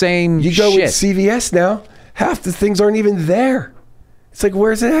all the same You go with CVS now, half the things aren't even there. It's like,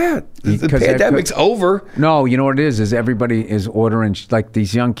 where's it at? The pandemic's over. No, you know what it is everybody is ordering, like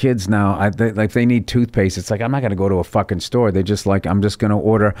these young kids now, they need toothpaste. It's like, I'm not going to go to a fucking store. They're just like, I'm just going to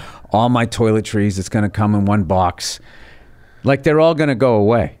order all my toiletries. It's going to come in one box. Like, they're all going to go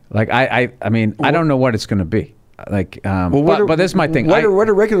away. Like, I mean, I don't know what it's going to be. Like, but this is my thing. What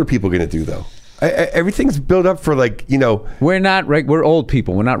are regular people going to do, though? Everything's built up for, like, you know. We're old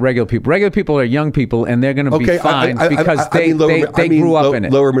people. We're not regular people. Regular people are young people, and they're going to be fine because they grew up in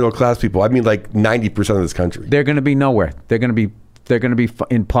it. Lower middle class people. I mean, like 90% of this country. They're going to be nowhere. They're going to be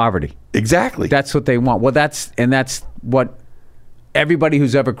in poverty. Exactly. That's what they want. Well, that's what everybody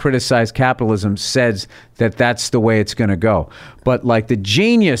who's ever criticized capitalism says, that's the way it's going to go. But like the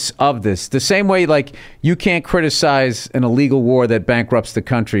genius of this, the same way like you can't criticize an illegal war that bankrupts the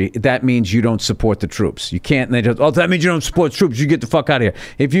country, that means you don't support the troops. You can't. And they just, that means you don't support troops. You get the fuck out of here.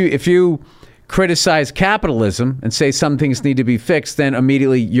 If you criticize capitalism and say some things need to be fixed, then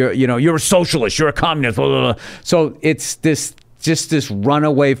immediately you're a socialist, you're a communist. Blah, blah, blah. So it's this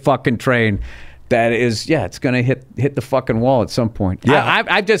runaway fucking train. That is, it's going to hit the fucking wall at some point. Yeah,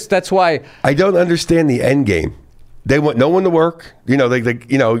 I just, that's why I don't understand the end game. They want no one to work. You know,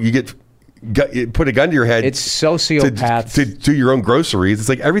 you put a gun to your head. It's sociopaths to do your own groceries. It's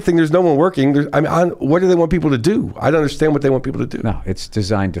like everything. There's no one working. What do they want people to do? I don't understand what they want people to do. No, it's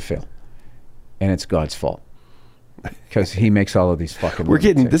designed to fail, and it's God's fault. Because he makes all of these fucking.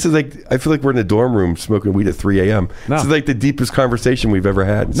 This is like, I feel like we're in a dorm room smoking weed at 3 a.m. No. This is like the deepest conversation we've ever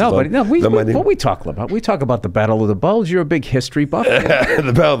had. What we talk about? We talk about the Battle of the Bulge. You're a big history buff.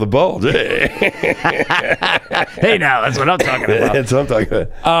 The Battle of the Bulge. Hey, now that's what I'm talking about. That's what I'm talking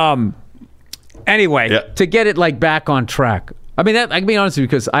about. Anyway, to get it like back on track. I mean, I can be honest with you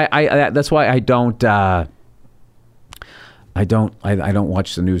because I that's why I don't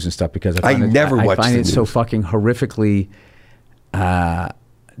watch the news and stuff because I find it so fucking horrifically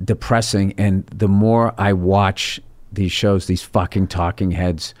depressing. And the more I watch these shows, these fucking talking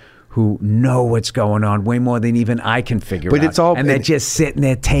heads who know what's going on way more than even I can figure out. And they're just sitting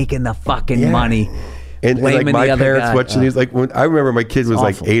there taking the fucking money. And like my parents watching these, like when I remember my kid was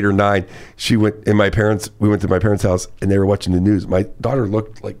like 8 or 9. We went to my parents' house and they were watching the news. My daughter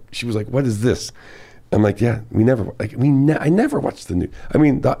looked like, she was like, "What is this?" I'm like, I never watched the news. I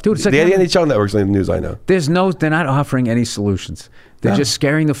mean, dude, it's like the NHL network's on the news. I know. They're not offering any solutions. They're just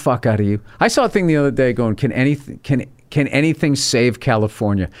scaring the fuck out of you. I saw a thing the other day going, can anything save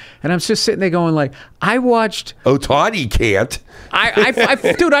California? And I'm just sitting there going like, I watched. Ohtani can't.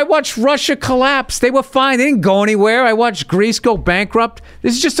 Dude, I watched Russia collapse. They were fine. They didn't go anywhere. I watched Greece go bankrupt.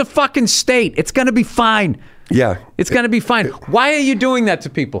 This is just a fucking state. It's gonna be fine. Yeah, it's gonna be fine. Why are you doing that to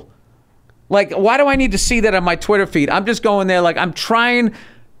people? Like, why do I need to see that on my Twitter feed? I'm just going there like I'm trying.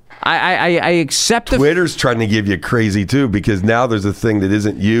 I accept Twitter's trying to give you crazy too because now there's a thing that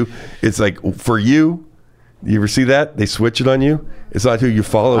isn't you. It's like for you. You ever see that? They switch it on you. It's not who you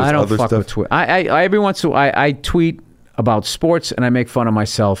follow. It's I don't other fuck stuff. with Twitter. I every once in a while I tweet about sports and I make fun of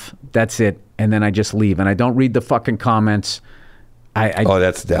myself. That's it. And then I just leave and I don't read the fucking comments.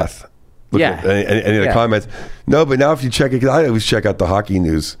 That's death. Look at any of the comments. No, but now if you check it, because I always check out the hockey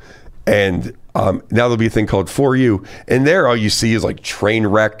news. And now there'll be a thing called For You. And there all you see is like train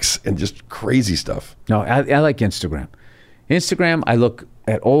wrecks and just crazy stuff. No, I like Instagram. Instagram, I look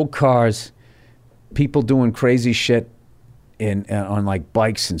at old cars, people doing crazy shit on like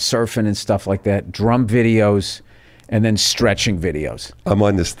bikes and surfing and stuff like that, drum videos, and then stretching videos. I'm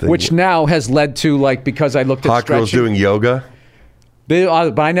on this thing. Which now has led to like, because I looked at hot girls doing yoga.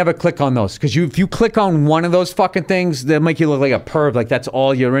 But I never click on those because if you click on one of those fucking things, they'll make you look like a perv. Like that's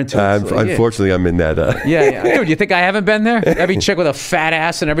all you're into. Unfortunately, I'm in that. Dude, you think I haven't been there? Every chick with a fat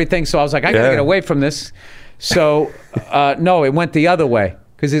ass and everything. So I was like, I gotta get away from this. So no, it went the other way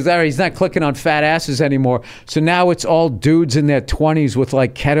because he's not clicking on fat asses anymore. So now it's all dudes in their 20s with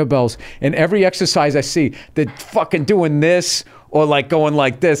like kettlebells, and every exercise I see, they're fucking doing this. Or like going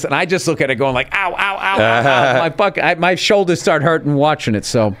like this, and I just look at it going like, ow, ow, ow, ow, ow. My shoulders start hurting watching it.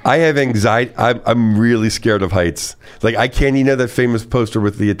 So I have anxiety. I'm really scared of heights. Like I can't. You know that famous poster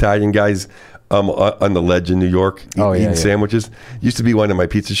with the Italian guys on the ledge in New York eating sandwiches? Used to be one in my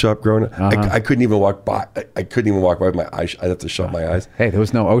pizza shop growing up. I couldn't even walk by. I couldn't even walk by with my eyes. I'd have to shut my eyes. Hey, there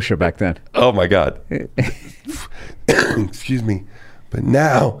was no OSHA back then. Oh my God. Excuse me. But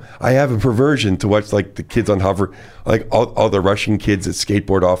now I have a perversion to watch like the kids on hover, like all the Russian kids that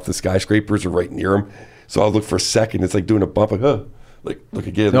skateboard off the skyscrapers are right near them. So I'll look for a second. It's like doing a bump. Like, Look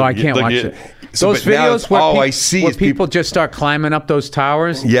again. No, look I can't look watch again. it. So, Those but now videos where, I see where is people just start climbing up those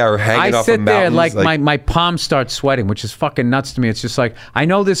towers. Yeah, or hanging off of I sit there mountains, like my palms start sweating, which is fucking nuts to me. It's just like, I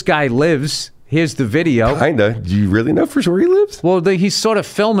know this guy lives. Here's the video. Kinda. Do you really know for sure he lives? Well, he's sort of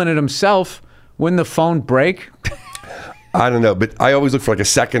filming it himself. Wouldn't the phone break? I don't know, but I always look for like a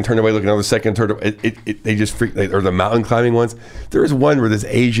second, turn away, look another second, turn away. They just freak, or the mountain climbing ones. There is one where this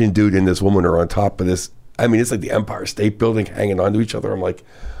Asian dude and this woman are on top of this. I mean, it's like the Empire State Building hanging onto each other. I'm like,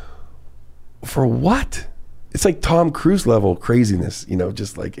 for what? It's like Tom Cruise level craziness,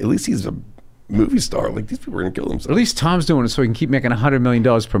 just like, at least he's a movie star. Like, these people are going to kill themselves. At least Tom's doing it so he can keep making $100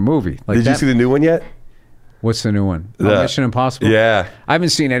 million per movie. Like, did you see the new one yet? What's the new one? Mission Impossible? Yeah. I haven't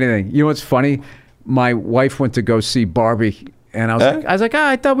seen anything. You know what's funny? My wife went to go see Barbie, and I was like,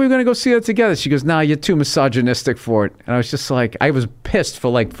 I thought we were going to go see it together. She goes, nah, you're too misogynistic for it. And I was just like, I was pissed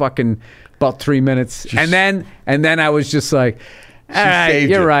for like fucking about 3 minutes. And then I was just like, all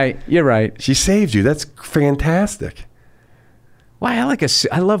right, you're right. She saved you. That's fantastic. Why?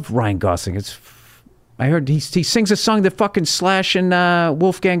 I love Ryan Gosling. I heard he sings a song that fucking Slash and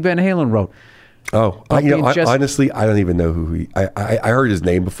Wolfgang Van Halen wrote. Oh, honestly, I don't even know who he. I heard his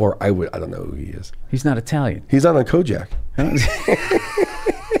name before. I don't know who he is. He's not Italian. He's not on Kojak.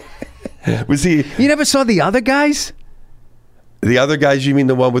 Was he? You never saw The Other Guys? The Other Guys? You mean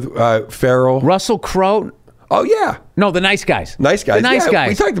the one with Farrell, Russell Crowe? Oh yeah. No, The Nice Guys. Nice Guys. The Nice Guys.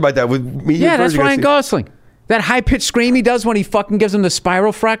 We talked about that with me. Yeah, that's Ryan Gosling. That high pitched scream he does when he fucking gives him the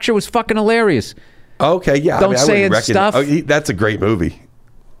spiral fracture was fucking hilarious. Okay, yeah. Don't say it stuff. That's a great movie.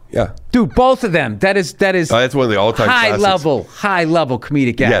 Yeah, dude, both of them. That is. Oh, that's one of the all-time high classics. level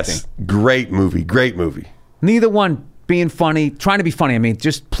comedic acting. Yes, great movie. Neither one being funny, trying to be funny. I mean,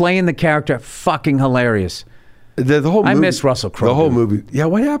 just playing the character, fucking hilarious. The whole movie, I miss Russell Crowe. The whole movie. Yeah,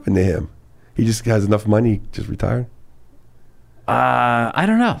 what happened to him? He just has enough money, just retired. I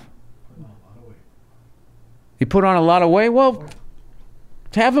don't know. He put on a lot of weight. Well,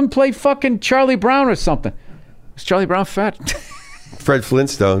 have him play fucking Charlie Brown or something. Is Charlie Brown fat? Fred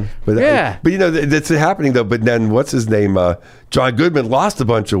Flintstone. But, yeah. But that's happening though. But then what's his name? John Goodman lost a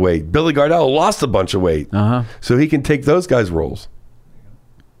bunch of weight. Billy Gardell lost a bunch of weight. Uh-huh. So he can take those guys' roles.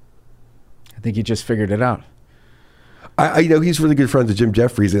 I think he just figured it out. He's really good friends with Jim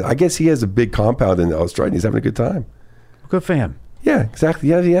Jeffries. And I guess he has a big compound in Australia. He's having a good time. Good for him. Yeah, exactly.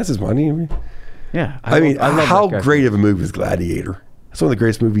 Yeah, he has his money. Yeah. I love how great of a movie is Gladiator? That's one of the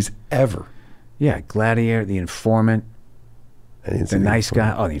greatest movies ever. Yeah, Gladiator, The Informant. The Nice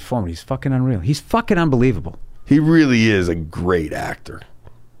Guy. Oh, The Informant. He's fucking unreal. He's fucking unbelievable. He really is a great actor.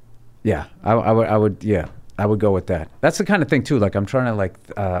 Yeah, I would go with that. That's the kind of thing too. Like I'm trying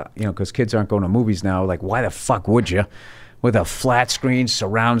to because kids aren't going to movies now. Like why the fuck would you? With a flat screen,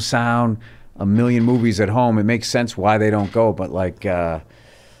 surround sound, a million movies at home, it makes sense why they don't go. But like, I'm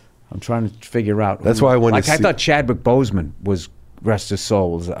trying to figure out. That's why I wanted. I thought Chadwick Boseman was. Rest his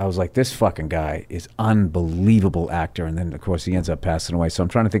soul. I was like, this fucking guy is unbelievable actor. And then, of course, he ends up passing away. So I'm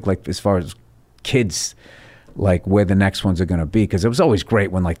trying to think, like, as far as kids, like, where the next ones are going to be. Because it was always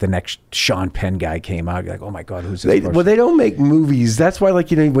great when, like, the next Sean Penn guy came out. You're like, oh, my God, who's this person? Well, they don't make movies. That's why, like,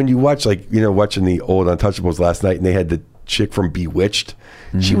 when you watch, like, watching the old Untouchables last night, and they had the chick from Bewitched.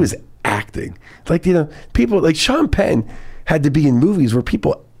 Mm-hmm. She was acting. Like, people, like, Sean Penn had to be in movies where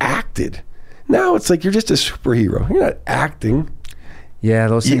people acted. Now it's like, you're just a superhero. You're not acting. Yeah,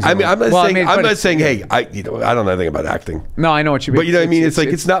 those things. I'm not saying. Hey, I don't know anything about acting. No, I know what you mean. But you know what I mean.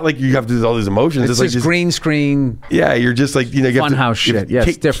 It's not like you have to do all these emotions. It's like just green screen. Yeah, you're just like you have funhouse shit. Yeah,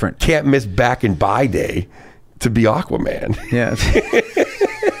 it's different. Can't miss Back and By Day to be Aquaman. Yeah.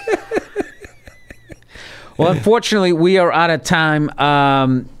 Well, unfortunately, we are out of time.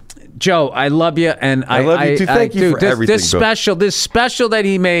 Joe, I love you, and I love you too. Thank you for everything. This special that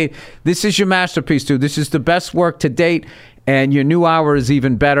he made. This is your masterpiece, dude. This is the best work to date. And your new hour is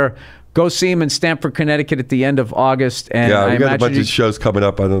even better. Go see him in Stamford, Connecticut at the end of August. And yeah, we got a bunch of shows coming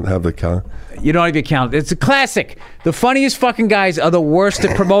up. I don't have the count. You don't even count. It's a classic. The funniest fucking guys are the worst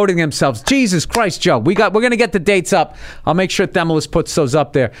at promoting themselves. Jesus Christ, Joe. We're going to get the dates up. I'll make sure Themelis puts those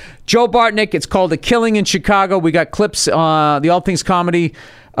up there. Joe Bartnick, it's called The Killing in Chicago. We got clips on the All Things Comedy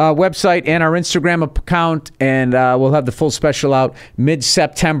website and our Instagram account, and we'll have the full special out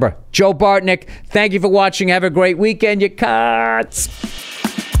mid-September. Joe Bartnick, thank you for watching. Have a great weekend, you cats.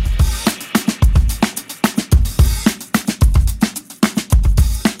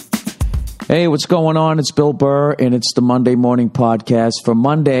 Hey, what's going on? It's Bill Burr, and it's the Monday Morning Podcast for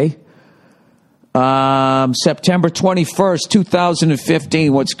Monday, September 21st,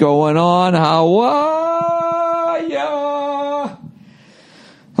 2015. What's going on? How are ya?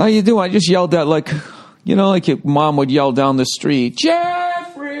 How you doing? I just yelled that like You know, like your mom would yell down the street,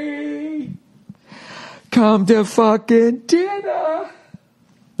 Jeffrey, come to fucking dinner.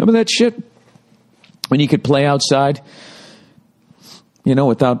 Remember that shit? When you could play outside, you know,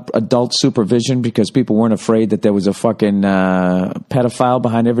 without adult supervision because people weren't afraid that there was a fucking pedophile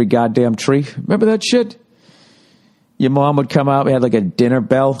behind every goddamn tree. Remember that shit? Your mom would come out, we had like a dinner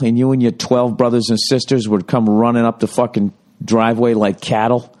bell, and you and your 12 brothers and sisters would come running up the fucking driveway like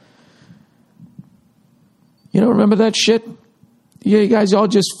cattle. You don't remember that shit? Yeah, you guys all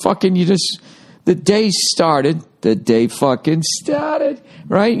just fucking, the day fucking started,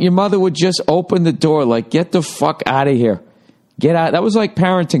 right? Your mother would just open the door like, get the fuck out of here. Get out. That was like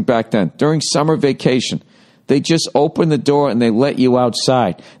parenting back then, during summer vacation. They just opened the door and they let you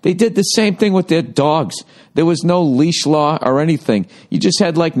outside. They did the same thing with their dogs. There was no leash law or anything. You just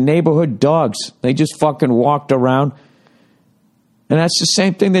had like neighborhood dogs. They just fucking walked around. And that's the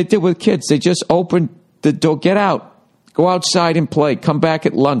same thing they did with kids. They just opened the door, get out, go outside and play, come back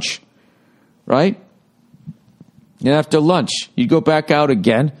at lunch, right? And after lunch, you go back out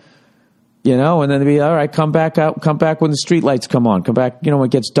again, you know, and then they'd be, all right, come back out, come back when the street lights come on, come back, you know, when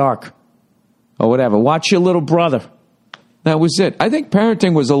it gets dark or whatever. Watch your little brother. That was it. I think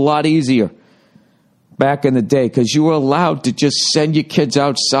parenting was a lot easier back in the day because you were allowed to just send your kids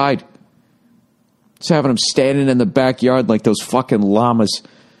outside. Just having them standing in the backyard like those fucking llamas.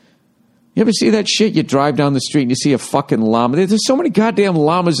 You ever see that shit? You drive down the street and you see a fucking llama. There's so many goddamn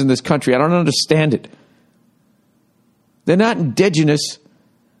llamas in this country. I don't understand it. They're not indigenous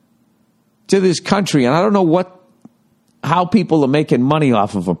to this country, and I don't know how people are making money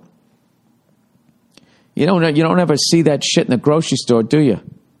off of them. You don't ever see that shit in the grocery store, do you?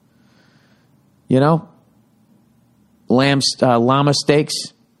 You know, llama steaks,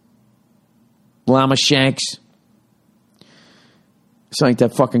 llama shanks. It's like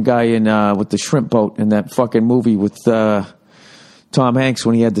that fucking guy in with the shrimp boat in that fucking movie with Tom Hanks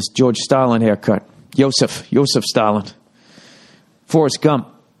when he had this George Stalin haircut. Joseph Stalin. Forrest Gump.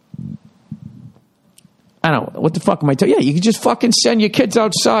 I don't know. What the fuck am I telling you? Yeah, you can just fucking send your kids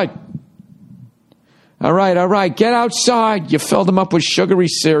outside. All right. Get outside. You filled them up with sugary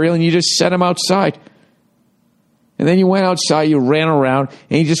cereal and you just sent them outside. And then you went outside, you ran around,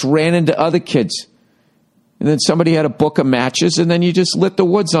 and you just ran into other kids. And then somebody had a book of matches, and then you just lit the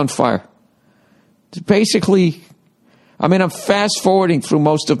woods on fire. It's basically, I mean, I'm fast forwarding through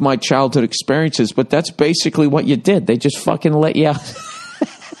most of my childhood experiences, but that's basically what you did. They just fucking let you out.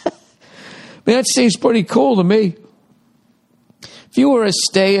 That seems pretty cool to me. If you were a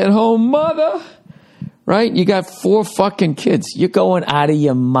stay-at-home mother, right? You got 4 fucking kids. You're going out of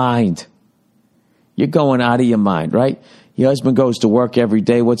your mind. You're going out of your mind, right? Your husband goes to work every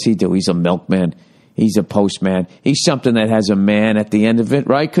day. What's he do? He's a milkman. He's a postman. He's something that has a man at the end of it,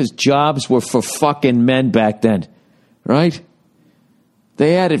 right? Because jobs were for fucking men back then, right?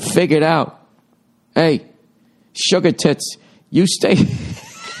 They had it figured out. Hey, sugar tits, you stay...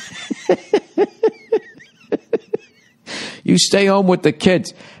 You stay home with the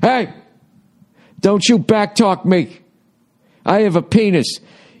kids. Hey, don't you backtalk me. I have a penis.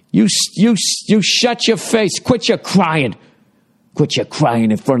 You shut your face. Quit your crying. Quit your crying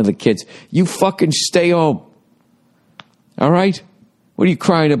in front of the kids. You fucking stay home. All right? What are you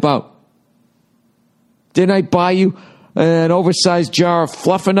crying about? Didn't I buy you an oversized jar of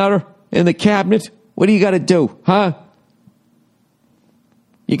Fluffernutter in the cabinet? What do you got to do, huh?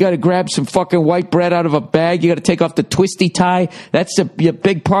 You got to grab some fucking white bread out of a bag. You got to take off the twisty tie. That's your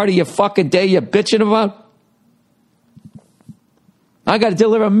big part of your fucking day you're bitching about. I got to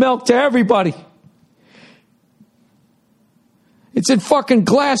deliver milk to everybody. It's in fucking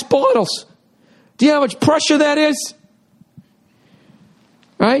glass bottles. Do you know how much pressure that is?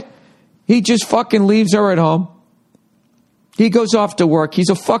 Right? He just fucking leaves her at home. He goes off to work. He's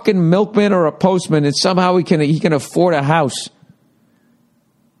a fucking milkman or a postman, and somehow he can afford a house.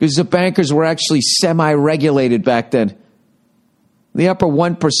 Because the bankers were actually semi-regulated back then. The upper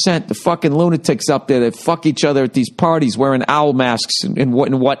 1%, the fucking lunatics up there that fuck each other at these parties wearing owl masks and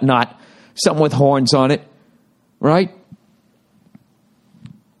whatnot. Something with horns on it. Right?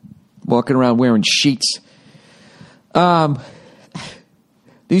 Walking around wearing sheets.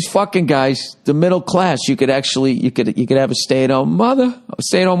 These fucking guys, the middle class, you could have a stay-at-home mother, a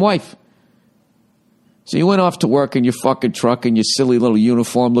stay-at-home wife. So you went off to work in your fucking truck in your silly little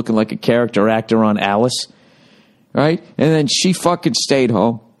uniform looking like a character actor on Alice, right? And then she fucking stayed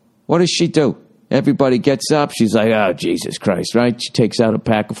home. What does she do? Everybody gets up. She's like, oh, Jesus Christ, right? She takes out a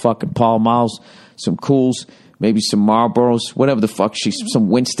pack of fucking Pall Malls, some Cools, maybe some Marlboros, whatever the fuck some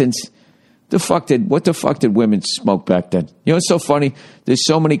Winstons. What the fuck did women smoke back then? You know what's so funny? There's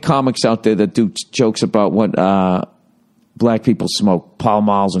so many comics out there that do jokes about what black people smoke, Pall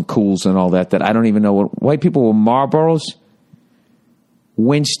Malls and Cools and all that I don't even know what. White people were Marlboros,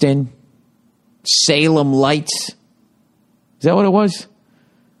 Winston, Salem Lights. Is that what it was?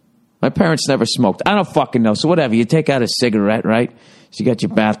 My parents never smoked. I don't fucking know. So whatever. You take out a cigarette, right? So you got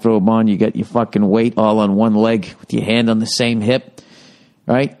your bathrobe on. You got your fucking weight all on one leg with your hand on the same hip,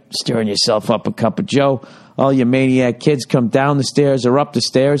 right? Stirring yourself up a cup of Joe. All your maniac kids come down the stairs or up the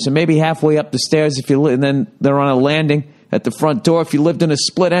stairs, and maybe halfway up the stairs if you and then they're on a landing at the front door if you lived in a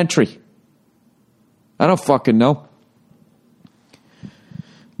split entry. I don't fucking know. I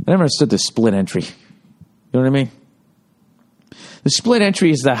never understood the split entry. You know what I mean? The split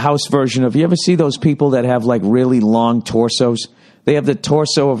entry is the house version of, you ever see those people that have like really long torsos? They have the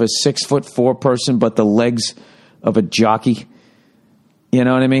torso of a 6'4" person, but the legs of a jockey. You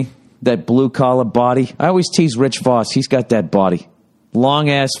know what I mean? That blue collar body. I always tease Rich Voss. He's got that body. Long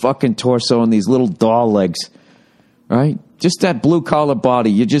ass fucking torso and these little doll legs. Right? Just that blue collar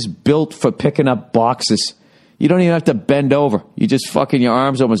body. You're just built for picking up boxes. You don't even have to bend over. You just fucking, your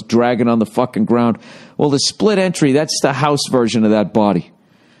arms almost dragging on the fucking ground. Well, the split entry, that's the house version of that body.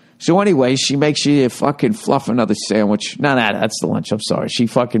 So anyway, she makes you fucking fluff another sandwich. No, that's the lunch. I'm sorry. She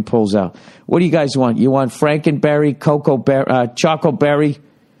fucking pulls out. What do you guys want? You want Frankenberry, Choco Berry?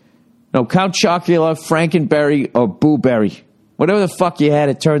 No, Count Chocula, Frankenberry, or Boo Berry. Whatever the fuck you had,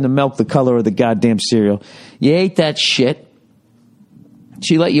 it turned the milk the color of the goddamn cereal. You ate that shit.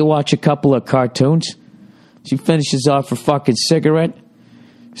 She let you watch a couple of cartoons. She finishes off her fucking cigarette,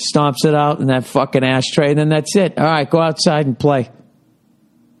 stomps it out in that fucking ashtray, and then that's it. All right, go outside and play.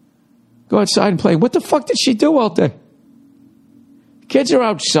 Go outside and play. What the fuck did she do all day? Kids are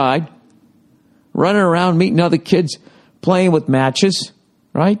outside, running around, meeting other kids, playing with matches,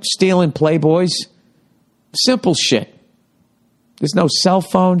 right? Stealing Playboys. Simple shit. There's no cell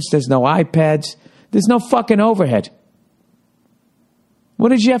phones. There's no iPads. There's no fucking overhead. What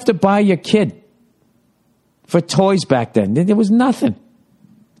did you have to buy your kid for toys back then? There was nothing.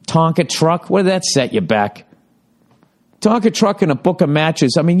 Tonka truck, what did that set you back? Tonka truck and a book of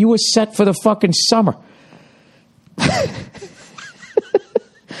matches. I mean, you were set for the fucking summer.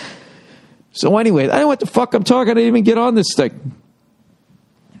 So anyway, I don't know what the fuck I'm talking. I didn't even get on this thing.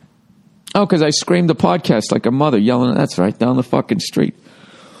 Oh, because I screamed the podcast like a mother yelling, that's right, down the fucking street.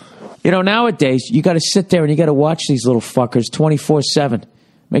 You know, nowadays, you got to sit there and you got to watch these little fuckers 24/7.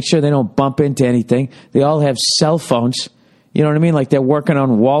 Make sure they don't bump into anything. They all have cell phones. You know what I mean? Like they're working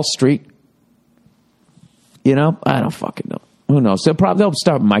on Wall Street. You know? I don't fucking know. Who knows? They'll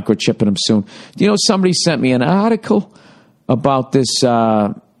start microchipping them soon. You know, somebody sent me an article about this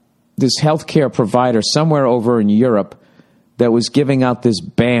this healthcare provider somewhere over in Europe that was giving out this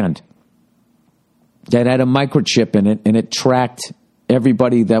band that had a microchip in it, and it tracked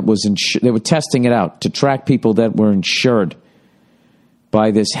everybody that was insured. They were testing it out to track people that were insured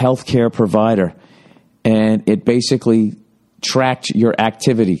by this healthcare provider, and it basically tracked your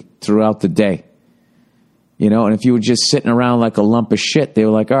activity throughout the day. You know, and if you were just sitting around like a lump of shit, they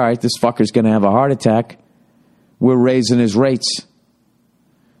were like, all right, this fucker's going to have a heart attack. We're raising his rates.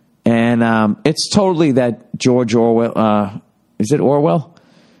 And it's totally that George Orwell. Is it Orwell?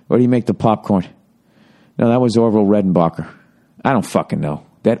 Or do you make the popcorn? No, that was Orville Redenbacher. I don't fucking know.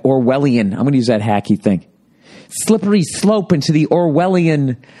 That Orwellian. I'm going to use that hacky thing. Slippery slope into the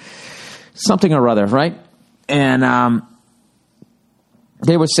Orwellian something or other, right? And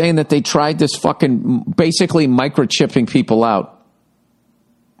they were saying that they tried this fucking basically microchipping people out.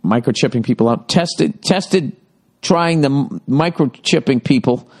 Tested trying the microchipping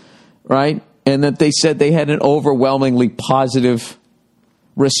people, right? And that they said they had an overwhelmingly positive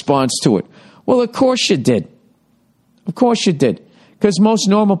response to it. Well, of course you did. Of course you did. Because most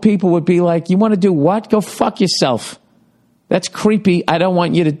normal people would be like, you want to do what? Go fuck yourself. That's creepy. I don't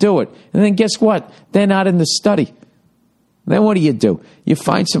want you to do it. And then guess what? They're not in the study. Then what do? You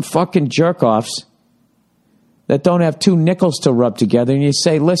find some fucking jerk-offs that don't have two nickels to rub together, and you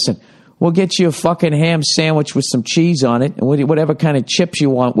say, listen, we'll get you a fucking ham sandwich with some cheese on it, and whatever kind of chips you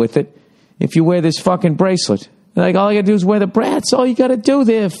want with it, if you wear this fucking bracelet. And like, all you got to do is wear the bracelet. That's all you got to do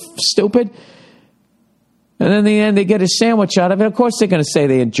there, stupid. And then in the end, they get a sandwich out of it. Of course they're going to say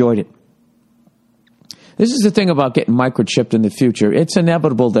they enjoyed it. This is the thing about getting microchipped in the future. It's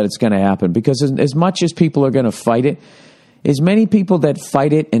inevitable that it's going to happen, because as much as people are going to fight it, as many people that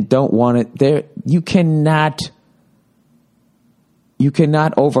fight it and don't want it, you cannot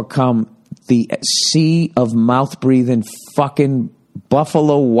overcome the sea of mouth-breathing fucking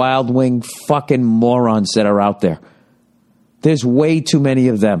Buffalo Wild Wing fucking morons that are out there. There's way too many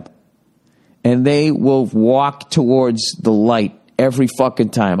of them. and they will walk towards the light every fucking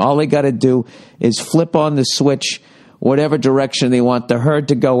time. All they got to do is flip on the switch, whatever direction they want the herd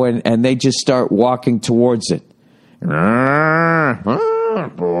to go in, and they just start walking towards it.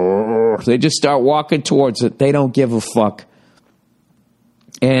 They just start walking towards it. They don't give a fuck.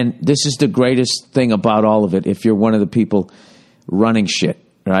 And this is the greatest thing about all of it, if you're one of the people running shit,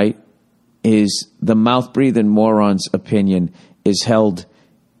 right, is the mouth-breathing moron's opinion is held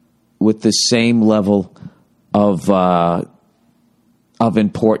with the same level of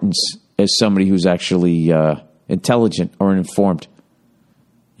importance as somebody who's actually intelligent or informed.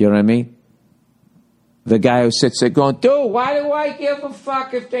 You know what I mean? The guy who sits there going, dude, why do I give a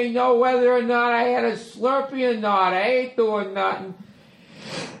fuck if they know whether or not I had a Slurpee or not? I ain't doing nothing.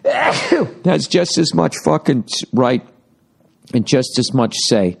 That's just as much fucking right and just as much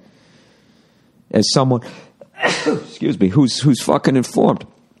say as someone, excuse me, who's fucking informed.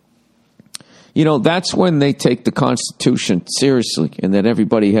 You know, that's when they take the Constitution seriously and that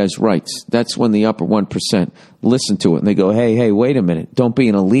everybody has rights. That's when the upper 1% listen to it and they go, hey, wait a minute. Don't be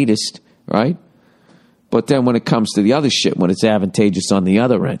an elitist, right? But then when it comes to the other shit, when it's advantageous on the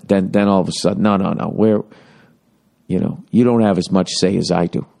other end, then all of a sudden, no. You don't have as much say as I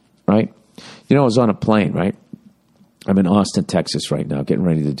do, right? You know, I was on a plane, right? I'm in Austin, Texas right now, getting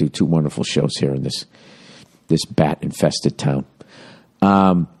ready to do 2 wonderful shows here in this bat-infested town.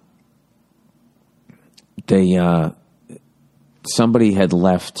 Somebody had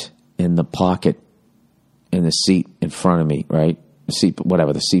left in the pocket in the seat in front of me, right? The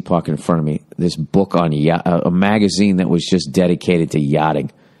seat pocket in front of me, this book on a magazine that was just dedicated to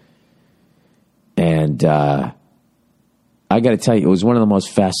yachting. And I got to tell you, it was one of the most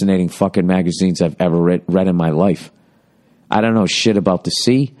fascinating fucking magazines I've ever read in my life. I don't know shit about the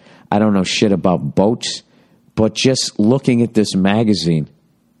sea. I don't know shit about boats. But just looking at this magazine,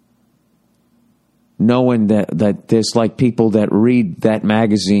 knowing that there's like people that read that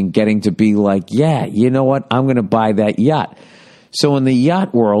magazine getting to be like, yeah, you know what? I'm going to buy that yacht. So in the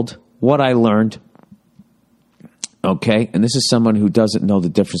yacht world, what I learned, okay, and this is someone who doesn't know the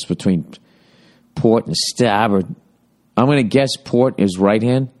difference between port and starboard. I'm going to guess port is right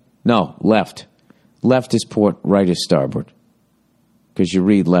hand. No, left. Left is port, right is starboard. Because you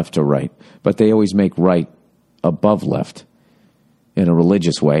read left or right. But they always make right above left in a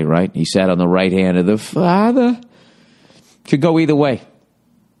religious way, right? He sat on the right hand of the Father. Could go either way.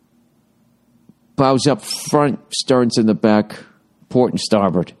 Bows up front, stern's in the back, port and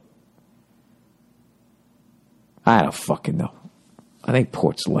starboard. I don't fucking know. I think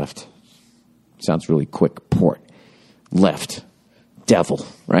port's left. Sounds really quick. Port. Left. Devil,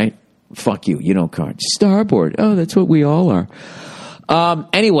 right? Fuck you. You don't card. Starboard. Oh, that's what we all are.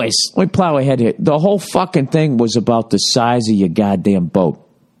 Anyways, let me plow ahead here. The whole fucking thing was about the size of your goddamn boat.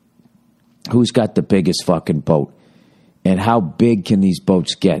 Who's got the biggest fucking boat? And how big can these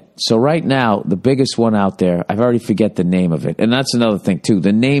boats get? So right now, the biggest one out there, I've already forget the name of it. And that's another thing, too.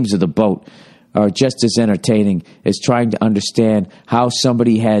 The names of the boat are just as entertaining as trying to understand how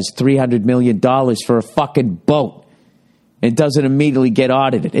somebody has $300 million for a fucking boat and doesn't immediately get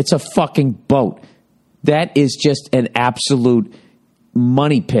audited. It's a fucking boat. That is just an absolute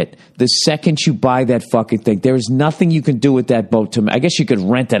money pit. The second you buy that fucking thing, there is nothing you can do with that boat. I guess you could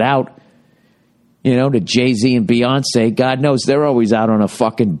rent it out, you know, to Jay-Z and Beyonce. God knows they're always out on a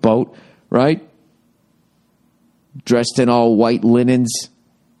fucking boat, right? Dressed in all white linens.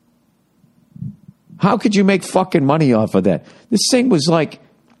 How could you make fucking money off of that? This thing was like,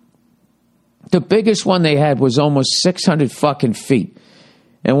 the biggest one they had was almost 600 fucking feet.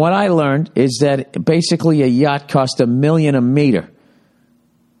 And what I learned is that basically a yacht cost $1 million a meter.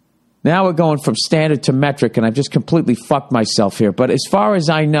 Now we're going from standard to metric, and I've just completely fucked myself here. But as far as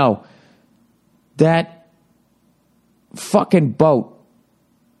I know, that fucking boat,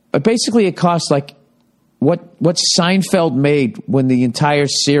 basically it costs like what Seinfeld made when the entire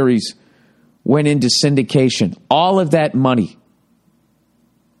series went into syndication. All of that money.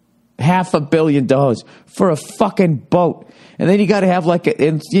 $500 million for a fucking boat. And then you got to have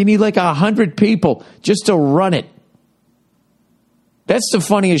you need like 100 people just to run it. That's the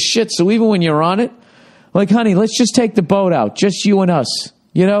funniest shit. So even when you're on it, like, honey, let's just take the boat out. Just you and us.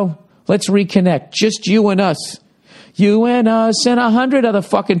 You know? Let's reconnect. Just you and us. You and us and 100 other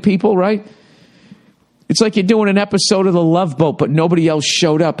fucking people, right? It's like you're doing an episode of The Love Boat, but nobody else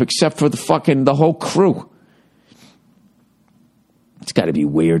showed up except for the whole crew. It's got to be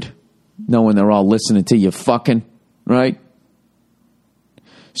weird. Knowing they're all listening to you fucking, right?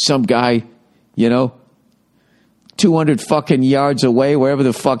 Some guy, 200 fucking yards away, wherever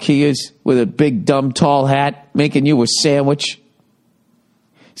the fuck he is, with a big, dumb, tall hat, making you a sandwich.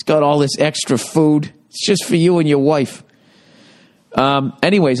 He's got all this extra food. It's just for you and your wife.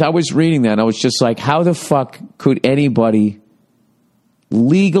 Anyways, I was reading that. And I was just like, how the fuck could anybody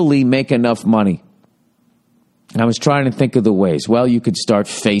legally make enough money? I was trying to think of the ways. Well, you could start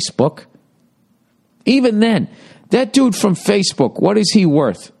Facebook. Even then, that dude from Facebook, what is he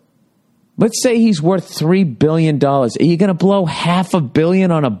worth? Let's say he's worth $3 billion. Are you going to blow $500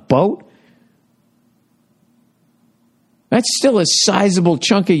 million on a boat? That's still a sizable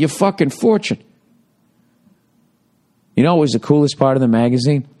chunk of your fucking fortune. You know what was the coolest part of the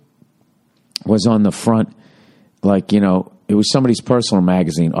magazine? Was on the front, like, you know, it was somebody's personal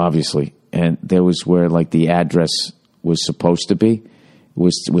magazine, obviously, and there was where, like, the address was supposed to be,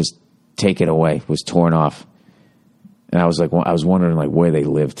 was taken away, was torn off. And I was like, I was wondering, like, where they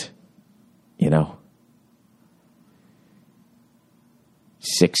lived, you know?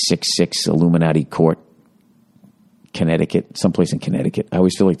 666 Illuminati Court, Connecticut, someplace in Connecticut. I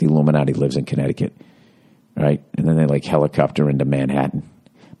always feel like the Illuminati lives in Connecticut, right? And then they, like, helicopter into Manhattan.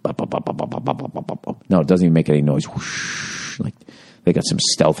 No, it doesn't even make any noise. Whoosh. Like, they got some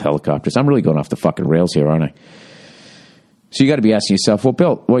stealth helicopters. I'm really going off the fucking rails here, aren't I? So you got to be asking yourself, well,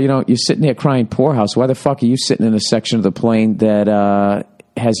 Bill, well, you know, you're sitting there crying poorhouse. Why the fuck are you sitting in a section of the plane that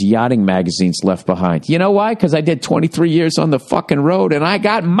has yachting magazines left behind? You know why? Because I did 23 years on the fucking road, and I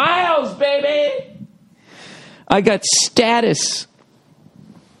got miles, baby. I got status.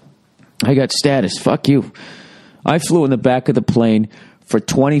 Fuck you. I flew in the back of the plane for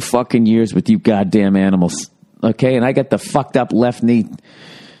 20 fucking years with you goddamn animals. Okay? And I got the fucked up left knee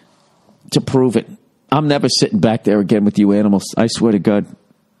to prove it. I'm never sitting back there again with you animals. I swear to God.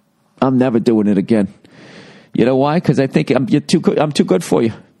 I'm never doing it again. You know why? Because I think I'm too good for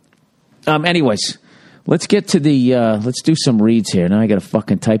you. Anyways, let's get to the, let's do some reads here. Now I got to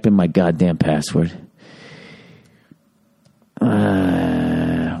fucking type in my goddamn password.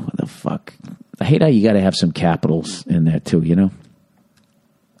 What the fuck? I hate how you got to have some capitals in there too, you know?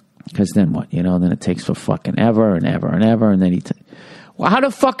 Because then what? You know, then it takes for fucking ever and ever and ever, and then well, how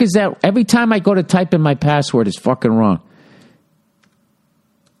the fuck is that? Every time I go to type in my password, it's fucking wrong.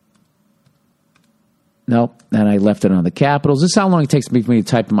 Nope. And I left it on the capitals. This is how long it takes me for me to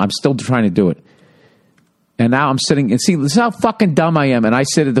type them. I'm still trying to do it. And now I'm sitting, and see, this is how fucking dumb I am, and I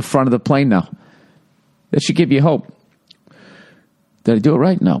sit at the front of the plane now. That should give you hope. Did I do it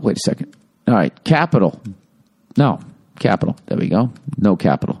right? No, wait a second. All right, capital. No, capital. There we go. No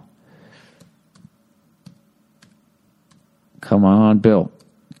capital. Come on, Bill.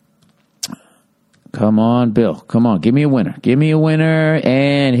 Come on, Bill. Come on, give me a winner. Give me a winner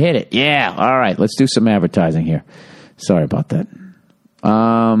and hit it. Yeah, all right, let's do some advertising here. Sorry about that.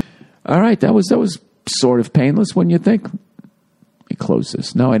 All right, that was sort of painless, wouldn't you think? Let me close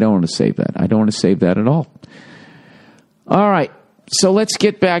this. No, I don't want to save that. I don't want to save that at all. All right. So let's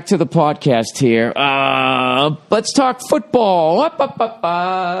get back to the podcast here. Let's talk football. What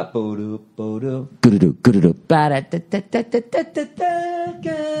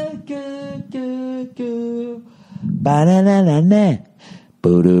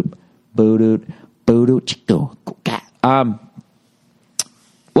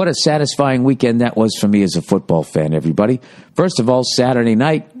a satisfying weekend that was for me as a football fan, everybody. First of all, Saturday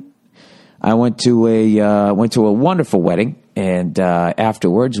night, I went to a wonderful wedding. And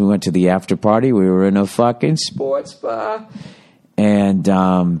afterwards, we went to the after party. We were in a fucking sports bar, and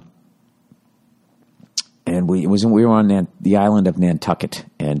we were on the island of Nantucket,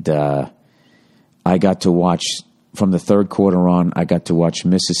 and I got to watch from the third quarter on. I got to watch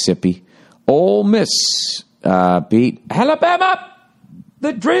Mississippi, Ole Miss, beat Alabama.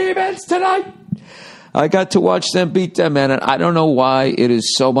 The Dream ends tonight. I got to watch them beat them, man, and I don't know why it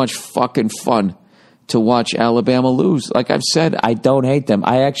is so much fucking fun to watch Alabama lose. Like I've said, I don't hate them.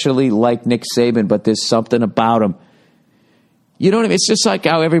 I actually like Nick Saban, but there's something about him. You know what I mean? It's just like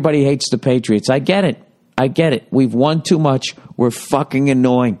how everybody hates the Patriots. I get it. We've won too much. We're fucking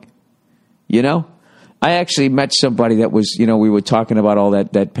annoying. You know? I actually met somebody that was, you know, we were talking about all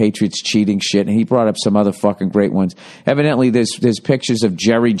that Patriots cheating shit, and he brought up some other fucking great ones. Evidently, there's pictures of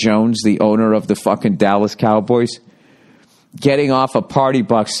Jerry Jones, the owner of the fucking Dallas Cowboys, getting off a party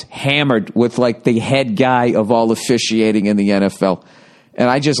bus hammered with like the head guy of all officiating in the NFL. And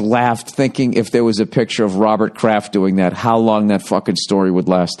I just laughed thinking if there was a picture of Robert Kraft doing that, how long that fucking story would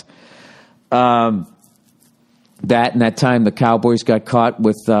last. That and that time the Cowboys got caught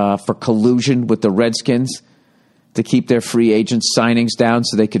with for collusion with the Redskins to keep their free agent signings down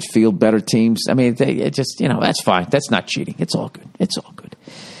so they could field better teams. I mean, it just, you know, that's fine. That's not cheating. It's all good.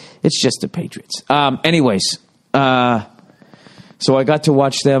 It's just the Patriots. Anyways, so I got to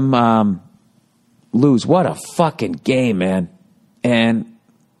watch them lose. What a fucking game, man. And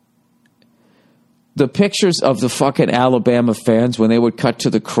the pictures of the fucking Alabama fans when they would cut to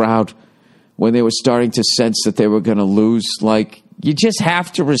the crowd, when they were starting to sense that they were going to lose, like, you just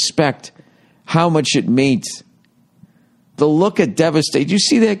have to respect how much it means. The look of devastation. Did you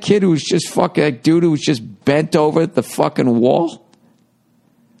see that kid who was just fucking, that dude who was just bent over at the fucking wall?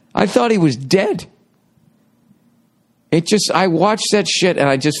 I thought he was dead. I watched that shit and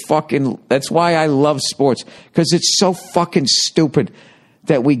I just fucking, that's why I love sports. Because it's so fucking stupid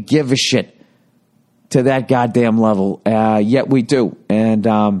that we give a shit to that goddamn level. Yet we do. And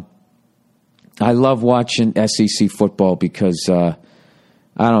I love watching SEC football because, I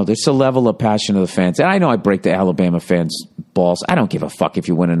don't know, there's a level of passion of the fans. And I know I break the Alabama fans' balls. I don't give a fuck if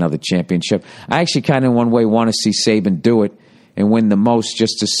you win another championship. I actually kind of in one way want to see Saban do it and win the most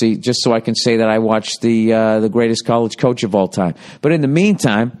just so I can say that I watched the greatest college coach of all time. But in the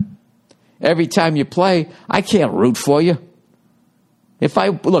meantime, every time you play, I can't root for you. If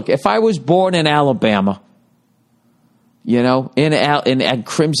I was born in Alabama, you know, in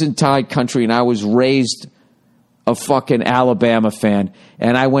Crimson Tide country, and I was raised a fucking Alabama fan,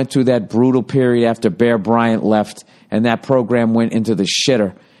 and I went through that brutal period after Bear Bryant left, and that program went into the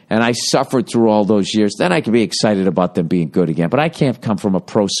shitter, and I suffered through all those years, then I could be excited about them being good again. But I can't come from a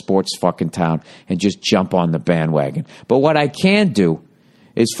pro sports fucking town and just jump on the bandwagon. But what I can do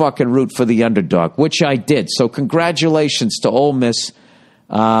is fucking root for the underdog, which I did. So congratulations to Ole Miss.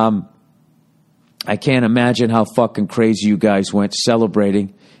 I can't imagine how fucking crazy you guys went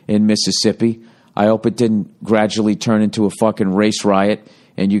celebrating in Mississippi. I hope it didn't gradually turn into a fucking race riot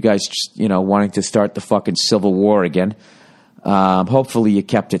and you guys, you know, wanting to start the fucking Civil War again. Hopefully you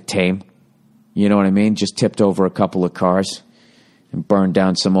kept it tame. You know what I mean? Just tipped over a couple of cars and burned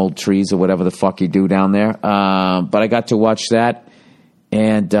down some old trees or whatever the fuck you do down there. But I got to watch that.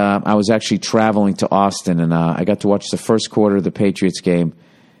 And I was actually traveling to Austin, and I got to watch the first quarter of the Patriots game.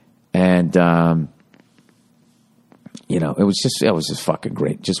 And, you know, it was just fucking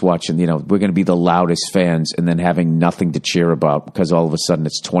great. Just watching, you know, we're going to be the loudest fans and then having nothing to cheer about because all of a sudden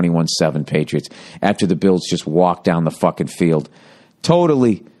it's 21-7 Patriots after the Bills just walked down the fucking field.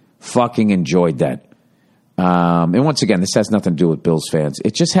 Totally fucking enjoyed that. And once again, this has nothing to do with Bills fans.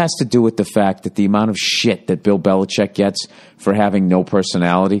 It just has to do with the fact that the amount of shit that Bill Belichick gets for having no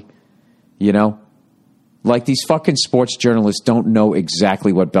personality, you know? Like, these fucking sports journalists don't know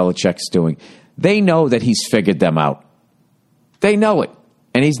exactly what Belichick's doing. They know that he's figured them out. They know it.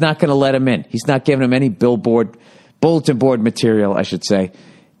 And he's not going to let them in. He's not giving them any bulletin board material, I should say.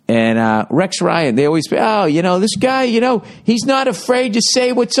 And Rex Ryan, they always say, oh, you know, this guy, you know, he's not afraid to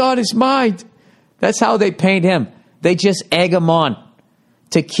say what's on his mind. That's how they paint him. They just egg him on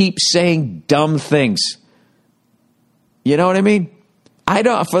to keep saying dumb things. You know what I mean?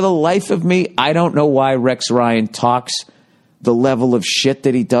 For the life of me, I don't know why Rex Ryan talks the level of shit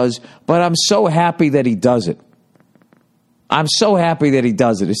that he does, but I'm so happy that he does it. I'm so happy that he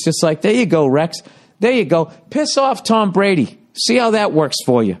does it. It's just like, there you go, Rex. There you go. Piss off Tom Brady. See how that works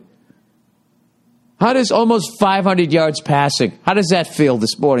for you. How does almost 500 yards passing, how does that feel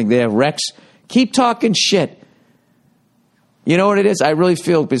this morning there, Rex? Keep talking shit. You know what it is? I really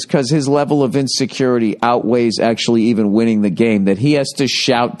feel because his level of insecurity outweighs actually even winning the game, that he has to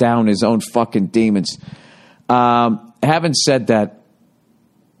shout down his own fucking demons. Having said that,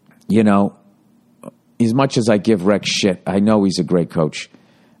 you know, as much as I give Rex shit, I know he's a great coach.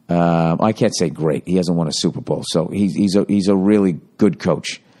 I can't say great. He hasn't won a Super Bowl, so he's a really good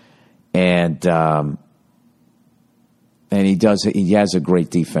coach. And he has a great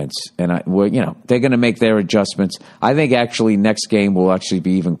defense, and you know, they're going to make their adjustments. I think actually next game will actually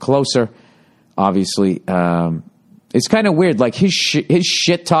be even closer. Obviously, it's kind of weird. Like his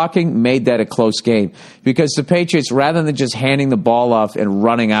shit talking made that a close game because the Patriots, rather than just handing the ball off and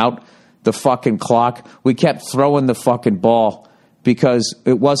running out the fucking clock, we kept throwing the fucking ball because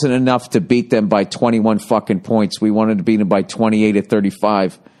it wasn't enough to beat them by 21 fucking points. We wanted to beat them by 28 or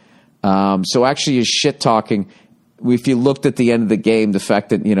 35. So actually, his shit talking. If you looked at the end of the game, the fact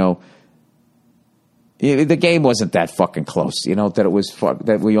that, you know, the game wasn't that fucking close, you know, that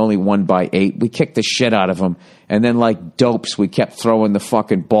we only won by 8. We kicked the shit out of them. And then like dopes, we kept throwing the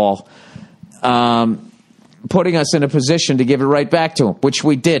fucking ball, putting us in a position to give it right back to them, which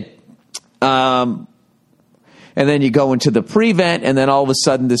we did. And then you go into the prevent, and then all of a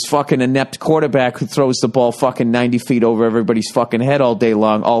sudden this fucking inept quarterback who throws the ball fucking 90 feet over everybody's fucking head all day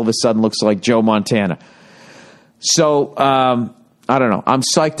long, all of a sudden looks like Joe Montana. So, I don't know. I'm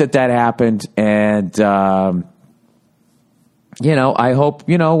psyched that happened. And, you know, I hope,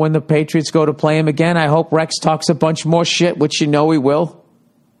 you know, when the Patriots go to play him again, I hope Rex talks a bunch more shit, which you know he will,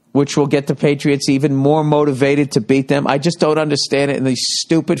 which will get the Patriots even more motivated to beat them. I just don't understand it. And these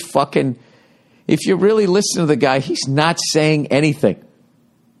stupid fucking If you really listen to the guy, he's not saying anything.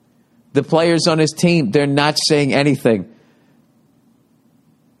 The players on his team, they're not saying anything.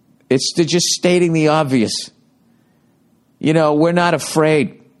 They're just stating the obvious. You know, we're not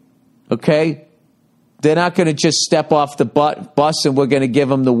afraid, okay? They're not going to just step off the bus and we're going to give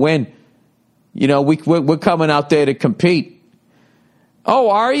them the win. You know, we're coming out there to compete. Oh,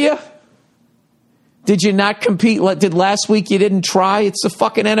 are you? Did you not compete? Did last week you didn't try? It's the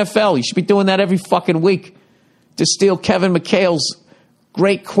fucking NFL. You should be doing that every fucking week. To steal Kevin McHale's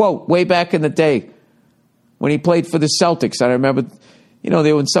great quote way back in the day when he played for the Celtics. I remember, you know,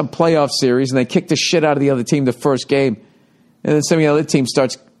 they were in some playoff series and they kicked the shit out of the other team the first game. And then some of the other team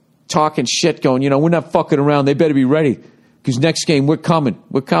starts talking shit, going, you know, we're not fucking around. They better be ready because next game we're coming.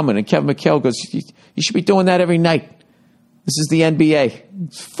 We're coming. And Kevin McHale goes, you should be doing that every night. This is the NBA.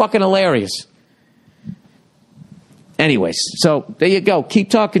 It's fucking hilarious. Anyways, so there you go. Keep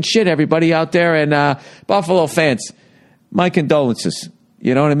talking shit, everybody out there. And Buffalo fans, my condolences.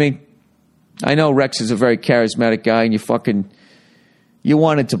 You know what I mean? I know Rex is a very charismatic guy, and you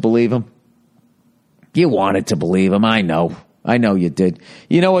wanted to believe him. You wanted to believe him. I know you did.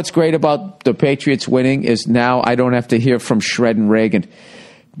 You know what's great about the Patriots winning is now I don't have to hear from Shred and Reagan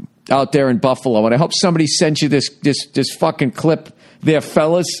out there in Buffalo. And I hope somebody sends you this fucking clip there,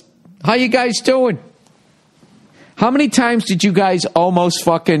 fellas. How you guys doing? How many times did you guys almost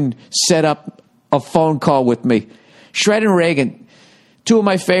fucking set up a phone call with me? Shred and Reagan, two of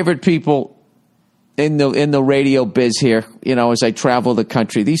my favorite people in the radio biz here, you know, as I travel the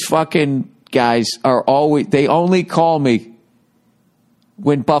country. These fucking guys they only call me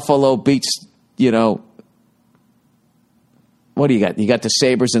when Buffalo beats, you know, what do you got? You got the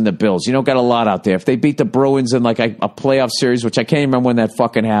Sabres and the Bills. You don't got a lot out there. If they beat the Bruins in like a playoff series, which I can't remember when that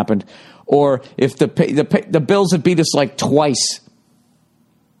fucking happened, or if the Bills had beat us like twice.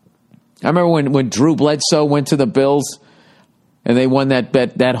 I remember when Drew Bledsoe went to the Bills and they won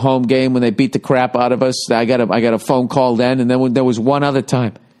that home game when they beat the crap out of us. I got a phone call then, and then there was one other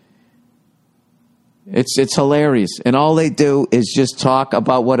time. It's hilarious. And all they do is just talk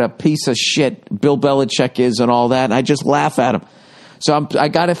about what a piece of shit Bill Belichick is and all that. And I just laugh at him. So I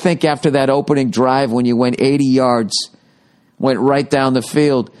got to think after that opening drive when you went 80 yards, went right down the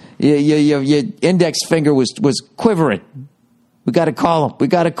field, your index finger was quivering. We got to call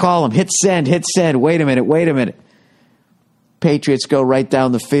him. Hit send. Wait a minute. Patriots go right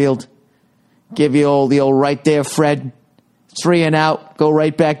down the field. Give you the old right there, Fred. 3 and out. Go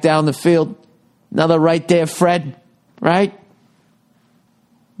right back down the field. Another right there, Fred. Right?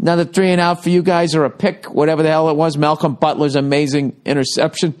 Another 3 and out for you guys, or a pick, whatever the hell it was. Malcolm Butler's amazing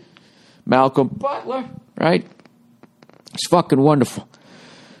interception. Malcolm Butler, right? It's fucking wonderful.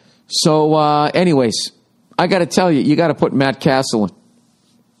 So, anyways, I got to tell you got to put Matt Castle in.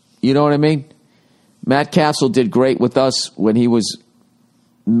 You know what I mean? Matt Castle did great with us when he was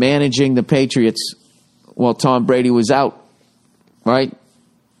managing the Patriots while Tom Brady was out, right?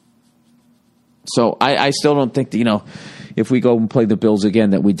 So I still don't think that, you know, if we go and play the Bills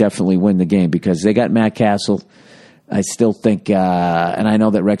again, that we definitely win the game because they got Matt Castle. I still think, and I know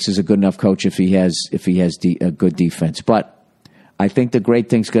that Rex is a good enough coach if he has a good defense. But I think the great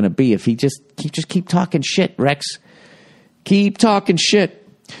thing's going to be if he just keep talking shit, Rex. Keep talking shit.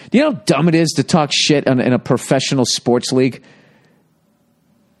 Do you know how dumb it is to talk shit in a professional sports league?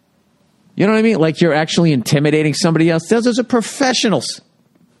 You know what I mean? Like you're actually intimidating somebody else. Those are professionals.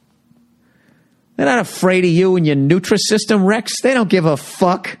 They're not afraid of you and your Nutrisystem, Rex. They don't give a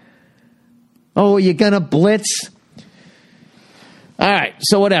fuck. Oh, you're going to blitz? All right,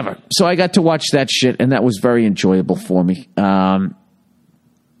 so whatever. So I got to watch that shit, and that was very enjoyable for me. And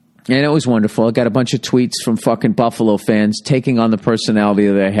it was wonderful. I got a bunch of tweets from fucking Buffalo fans taking on the personality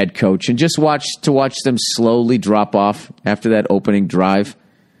of their head coach, and just watch them slowly drop off after that opening drive.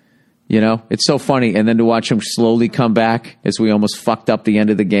 You know, it's so funny. And then to watch them slowly come back as we almost fucked up the end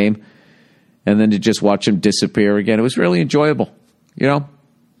of the game, and then to just watch them disappear again. It was really enjoyable. You know,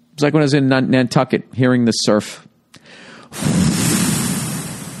 it's like when I was in Nantucket hearing the surf.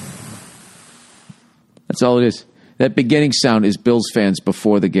 That's all it is. That beginning sound is Bills fans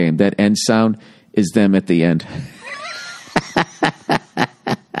before the game. That end sound is them at the end.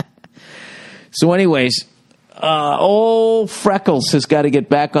 So anyways, old Freckles has got to get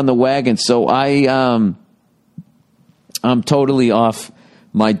back on the wagon. So I'm totally off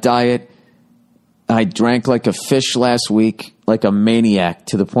my diet. I drank like a fish last week, like a maniac,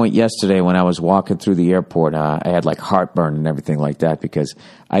 to the point yesterday when I was walking through the airport, I had like heartburn and everything like that because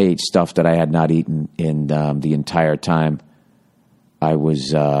I ate stuff that I had not eaten in the entire time I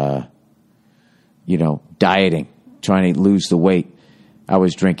was, dieting, trying to lose the weight. I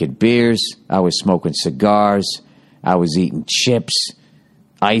was drinking beers. I was smoking cigars. I was eating chips,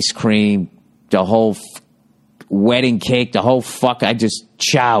 ice cream, the whole wedding cake, the whole fuck. I just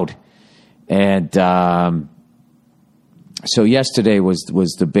chowed. And so yesterday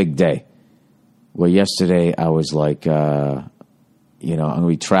was the big day. Well, yesterday I was like, I'm going to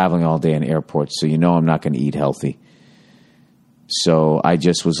be traveling all day in airports, so I'm not going to eat healthy. So I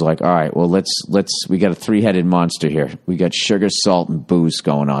just was like, all right, well, we got a three-headed monster here. We got sugar, salt, and booze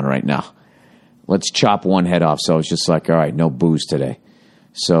going on right now. Let's chop one head off. So I was just like, all right, no booze today.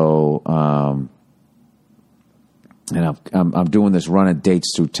 So, and I'm doing this run of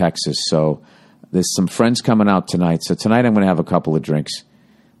dates through Texas. So there's some friends coming out tonight. So tonight I'm going to have a couple of drinks.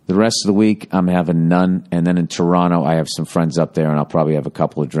 The rest of the week I'm having none. And then in Toronto I have some friends up there and I'll probably have a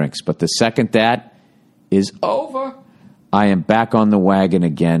couple of drinks. But the second that is over, I am back on the wagon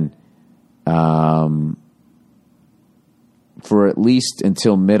again for at least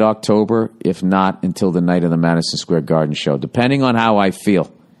until mid-October, if not until the night of the Madison Square Garden show, depending on how I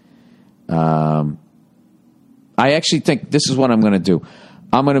feel. I actually think this is what I'm going to do.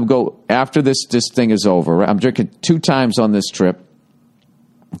 I'm going to go, after this thing is over, I'm drinking 2 times on this trip.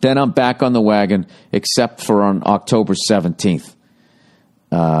 Then I'm back on the wagon, except for on October 17th.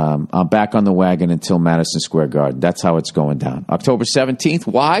 I'm back on the wagon until Madison Square Garden. That's how it's going down. October 17th.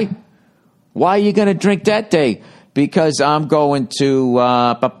 Why? Why are you going to drink that day? Because I'm going to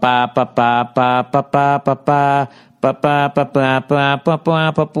I'm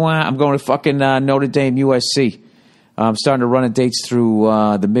going to fucking Notre Dame, USC. I'm starting to run a dates through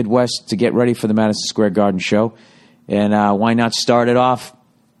the Midwest to get ready for the Madison Square Garden show. And why not start it off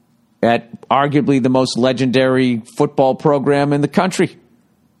at arguably the most legendary football program in the country?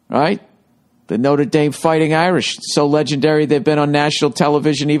 Right? The Notre Dame Fighting Irish. So legendary they've been on national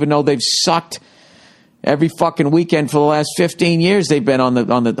television, even though they've sucked every fucking weekend for the last 15 years. They've been on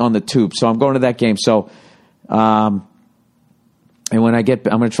the tube. So I'm going to that game. So, and when I get,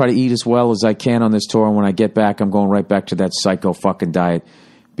 I'm going to try to eat as well as I can on this tour. And when I get back, I'm going right back to that psycho fucking diet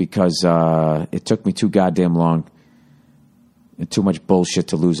because it took me too goddamn long and too much bullshit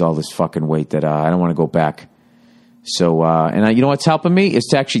to lose all this fucking weight that I don't want to go back. So, and you know what's helping me is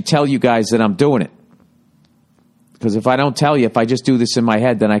to actually tell you guys that I'm doing it. Because if I don't tell you, if I just do this in my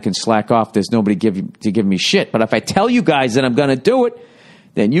head, then I can slack off. There's nobody to give me shit. But if I tell you guys that I'm going to do it,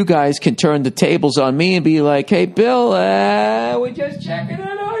 then you guys can turn the tables on me and be like, hey, Bill, we're just checking in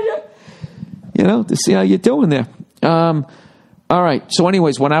on you. To see how you're doing there. All right. So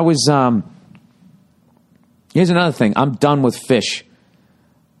anyways, when I was, here's another thing. I'm done with fish.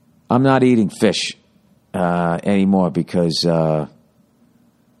 I'm not eating fish anymore because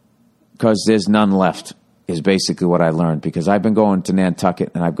there's none left, is basically what I learned. Because I've been going to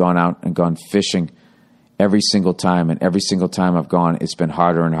Nantucket and I've gone out and gone fishing every single time. And every single time I've gone, it's been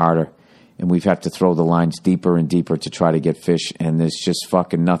harder and harder. And we've had to throw the lines deeper and deeper to try to get fish. And there's just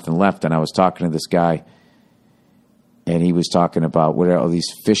fucking nothing left. And I was talking to this guy and he was talking about what are all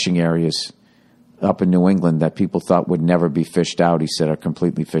these fishing areas up in New England that people thought would never be fished out. He said are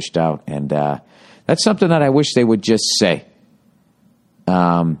completely fished out. And that's something that I wish they would just say.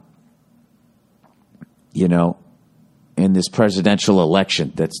 In this presidential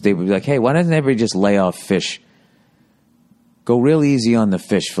election, they would be like, hey, why doesn't everybody just lay off fish? Go real easy on the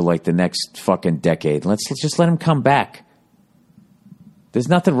fish for like the next fucking decade. Let's just let them come back. There's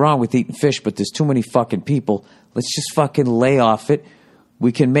nothing wrong with eating fish, but there's too many fucking people. Let's just fucking lay off it.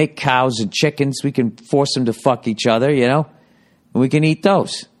 We can make cows and chickens. We can force them to fuck each other, and we can eat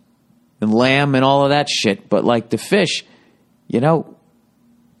those. And lamb and all of that shit. But like the fish,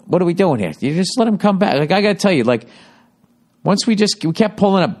 what are we doing here? You just let them come back. Like I got to tell you, like once we kept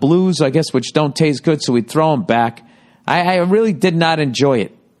pulling up blues, I guess, which don't taste good, so we'd throw them back. I really did not enjoy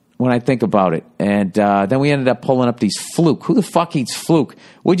it when I think about it. And then we ended up pulling up these fluke. Who the fuck eats fluke?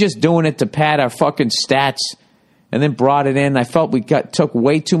 We're just doing it to pad our fucking stats and then brought it in. I felt we took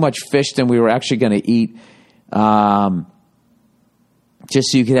way too much fish than we were actually going to eat.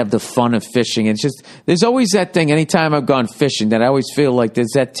 Just so you could have the fun of fishing. And it's just, there's always that thing anytime I've gone fishing that I always feel like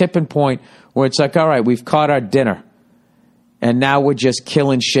there's that tipping point where it's like, all right, we've caught our dinner. And now we're just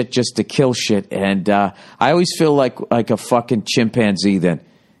killing shit just to kill shit. And I always feel like a fucking chimpanzee then.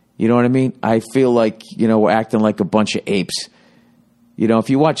 You know what I mean? I feel like, we're acting like a bunch of apes. If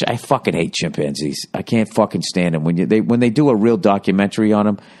you watch, I fucking hate chimpanzees. I can't fucking stand them. When they do a real documentary on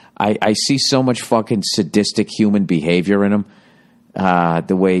them, I see so much fucking sadistic human behavior in them.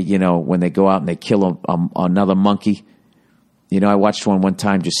 The way, when they go out and they kill another monkey I watched one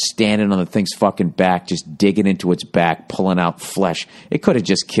time just standing on the thing's fucking back, just digging into its back, pulling out flesh. It could have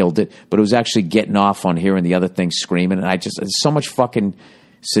just killed it, but it was actually getting off on hearing the other thing screaming. And there's so much fucking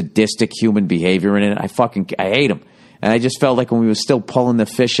sadistic human behavior in it. I hate them. And I just felt like when we were still pulling the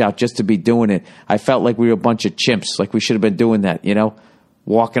fish out just to be doing it, I felt like we were a bunch of chimps, like we should have been doing that,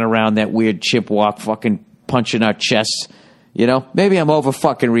 walking around that weird chimp walk, fucking punching our chests. Maybe I'm over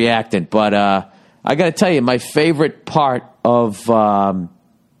fucking reacting, but I got to tell you, my favorite part of the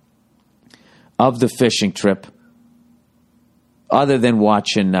fishing trip, other than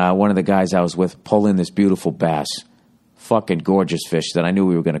watching one of the guys I was with pull in this beautiful bass, fucking gorgeous fish that I knew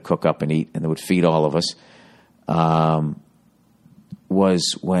we were going to cook up and eat and that would feed all of us,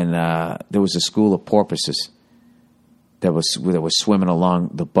 was when there was a school of porpoises that was swimming along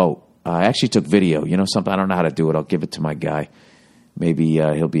the boat. I actually took video. Something, I don't know how to do it. I'll give it to my guy. Maybe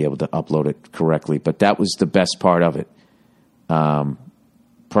he'll be able to upload it correctly. But that was the best part of it,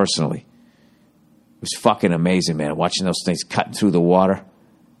 personally. It was fucking amazing, man, watching those things cutting through the water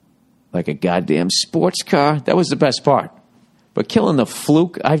like a goddamn sports car. That was the best part. But killing the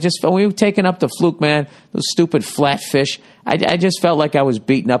fluke, when we were taking up the fluke, man, those stupid flatfish, I just felt like I was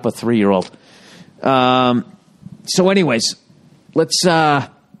beating up a 3-year-old. So anyways, let's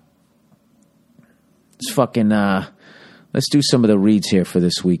do some of the reads here for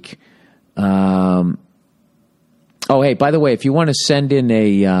this week. Hey, by the way, if you want to send in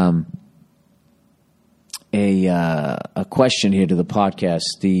a question here to the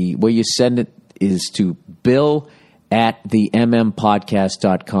podcast, the way you send it is to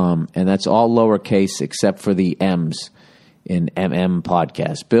bill@themmpodcast.com, and that's all lowercase except for the M's in MM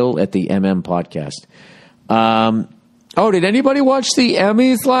Podcast. Bill@themmpodcast. Did anybody watch the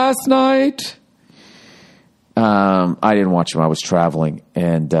Emmys last night? I didn't watch them. I was traveling,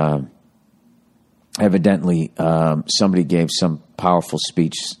 and evidently somebody gave some powerful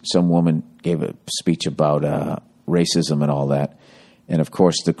speech. Some woman gave a speech about racism and all that. And, of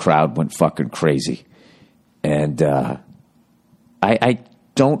course, the crowd went fucking crazy. And I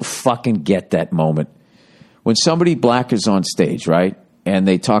don't fucking get that moment. When somebody black is on stage, right, and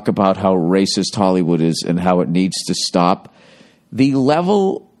they talk about how racist Hollywood is and how it needs to stop, the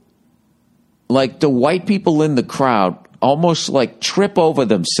level... like the white people in the crowd almost like trip over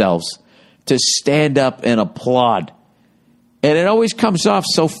themselves to stand up and applaud. And it always comes off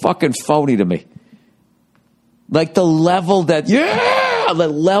so fucking phony to me. Like the level that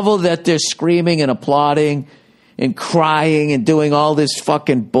they're screaming and applauding and crying and doing all this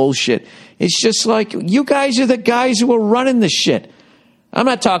fucking bullshit. It's just like, you guys are the guys who are running the shit. I'm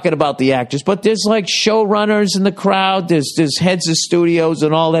not talking about the actors, but there's like showrunners in the crowd. There's heads of studios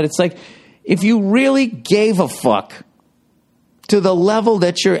and all that. It's like, if you really gave a fuck to the level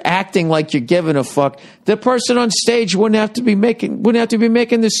that you're acting like you're giving a fuck, the person on stage wouldn't have to be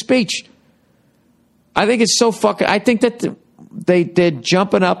making this speech. I think it's so fucking... I think that they're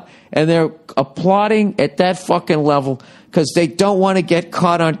jumping up and they're applauding at that fucking level because they don't want to get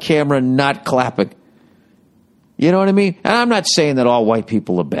caught on camera not clapping. You know what I mean? And I'm not saying that all white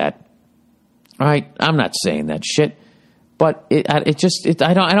people are bad. All right? I'm not saying that shit. But I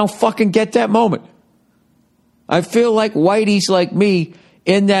don't fucking get that moment. I feel like whiteys like me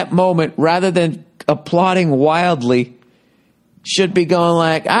in that moment, rather than applauding wildly, should be going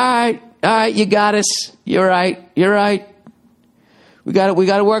like, all right, you got us. You're right. We got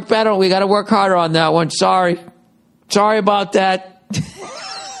to work better. We got to work harder on that one. Sorry about that.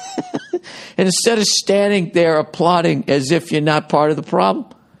 And instead of standing there applauding as if you're not part of the problem.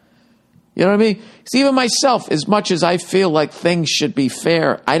 You know what I mean? Because even myself, as much as I feel like things should be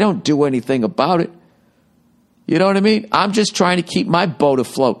fair, I don't do anything about it. You know what I mean? I'm just trying to keep my boat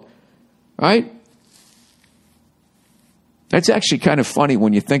afloat. Right? That's actually kind of funny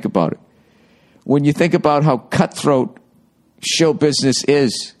when you think about it. When you think about how cutthroat show business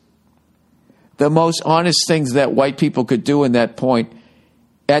is, the most honest things that white people could do at that point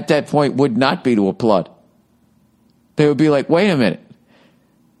would not be to applaud. They would be like, wait a minute.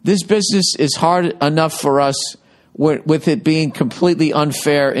 This business is hard enough for us with it being completely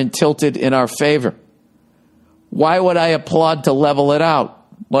unfair and tilted in our favor. Why would I applaud to level it out?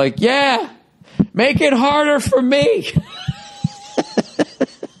 Like, yeah, make it harder for me.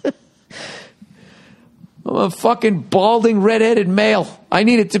 I'm a fucking balding, red-headed male. I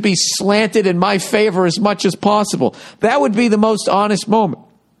need it to be slanted in my favor as much as possible. That would be the most honest moment.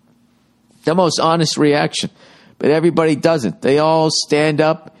 The most honest reaction. But everybody doesn't. They all stand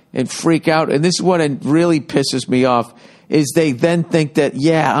up and freak out. And this is what really pisses me off, is they then think that,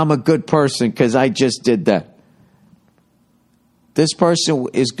 yeah, I'm a good person because I just did that. This person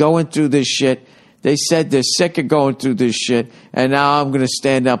is going through this shit. They said they're sick of going through this shit, and now I'm going to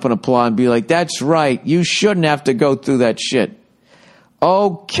stand up and applaud and be like, that's right, you shouldn't have to go through that shit.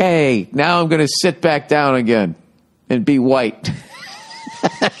 Okay, now I'm going to sit back down again and be white.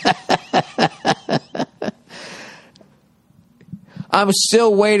 I'm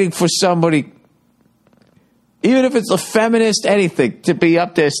still waiting for somebody, even if it's a feminist, anything, to be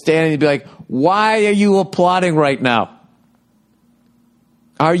up there standing and be like, why are you applauding right now?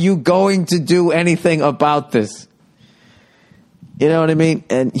 Are you going to do anything about this? You know what I mean?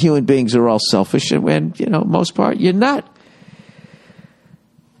 And human beings are all selfish, and when, most part, you're not.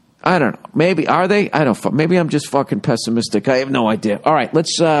 I don't know. Maybe are they? I don't. Maybe I'm just fucking pessimistic. I have no idea. All right,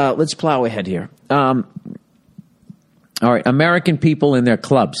 let's plow ahead here. All right, American people in their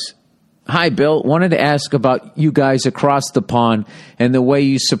clubs. Hi, Bill. Wanted to ask about you guys across the pond and the way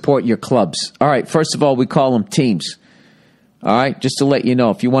you support your clubs. All right, first of all, we call them teams. All right, just to let you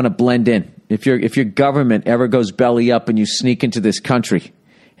know, if you want to blend in, if your government ever goes belly up and you sneak into this country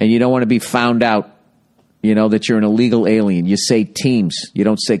and you don't want to be found out, that you're an illegal alien, you say teams, you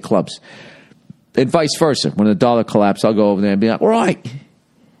don't say clubs. And vice versa. When the dollar collapses, I'll go over there and be like, all right,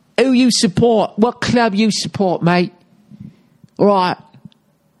 who you support? What club you support, mate? All right.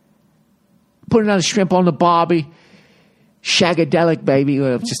 Put another shrimp on the barbie. Shagadelic, baby.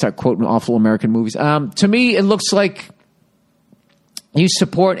 I'll just start quoting awful American movies. To me, it looks like you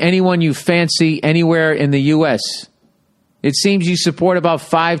support anyone you fancy anywhere in the U.S. It seems you support about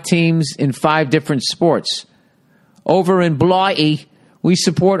 5 teams in 5 different sports. Over in Blighty, we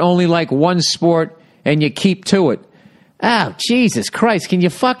support only like one sport, and you keep to it. Oh, Jesus Christ. Can you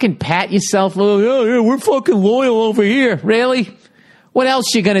fucking pat yourself? Oh, yeah, we're fucking loyal over here. Really? What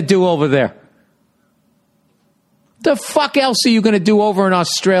else you going to do over there? The fuck else are you going to do over in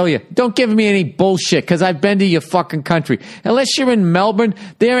Australia? Don't give me any bullshit, because I've been to your fucking country. Unless you're in Melbourne,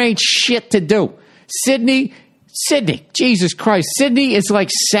 there ain't shit to do. Sydney, Jesus Christ. Sydney is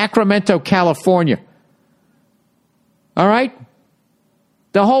like Sacramento, California. All right?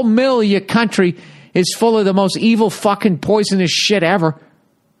 The whole middle of your country is full of the most evil fucking poisonous shit ever.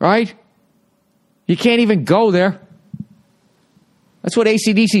 Right? You can't even go there. That's what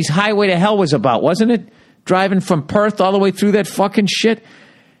AC/DC's Highway to Hell was about, wasn't it? Driving from Perth all the way through that fucking shit.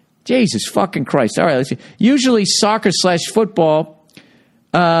 Jesus fucking Christ. All right, let's see. Usually soccer/football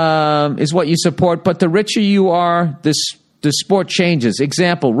is what you support, but the richer you are, the sport changes.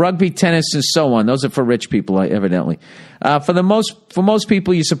 Example, rugby, tennis, and so on. Those are for rich people, evidently. For most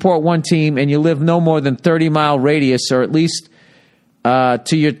people, you support one team and you live no more than 30-mile radius, or at least to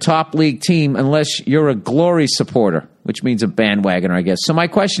your top league team, unless you're a glory supporter, which means a bandwagoner, I guess. So my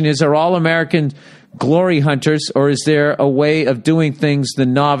question is, are all Americans glory hunters, or is there a way of doing things the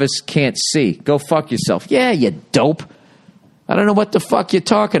novice can't see? Go fuck yourself. Yeah, you dope. I don't know what the fuck you're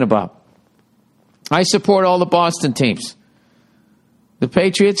talking about. I support all the Boston teams. The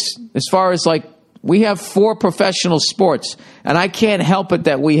Patriots, as far as we have 4 professional sports, and I can't help it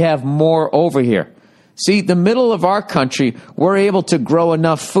that we have more over here. See, the middle of our country, we're able to grow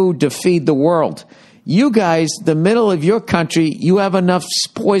enough food to feed the world. You guys, the middle of your country, you have enough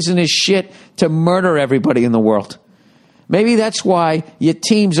poisonous shit to murder everybody in the world. Maybe that's why your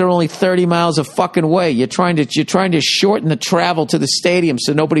teams are only 30 miles a fucking way. You're trying to shorten the travel to the stadium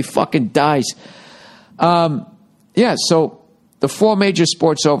so nobody fucking dies. So the 4 major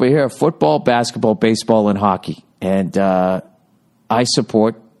sports over here are football, basketball, baseball, and hockey. And I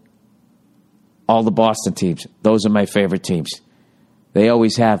support all the Boston teams. Those are my favorite teams. They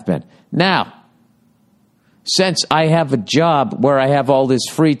always have been. Now, since I have a job where I have all this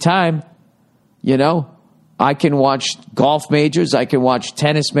free time, I can watch golf majors, I can watch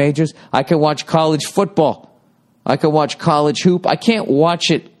tennis majors, I can watch college football, I can watch college hoop. I can't watch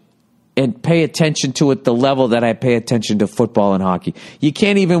it and pay attention to it the level that I pay attention to football and hockey. You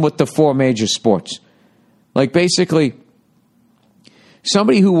can't even with the 4 major sports. Basically,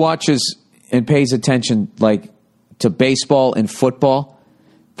 somebody who watches and pays attention to baseball and football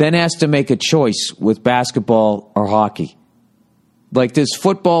then has to make a choice with basketball or hockey. There's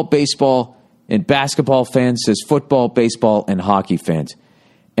football, baseball, and basketball fans. There's football, baseball, and hockey fans.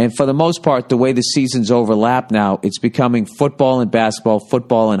 And for the most part, the way the seasons overlap now, it's becoming football and basketball,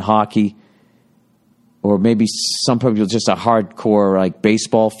 football and hockey, or maybe some people just a hardcore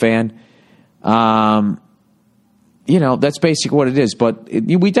baseball fan. That's basically what it is. But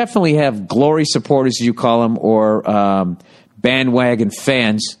we definitely have glory supporters, as you call them, or bandwagon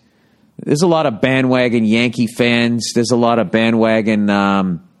fans. There's a lot of bandwagon Yankee fans. There's a lot of bandwagon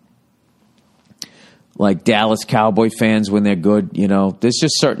Dallas Cowboy fans when they're good. There's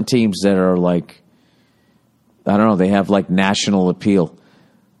just certain teams that are I don't know, they have national appeal.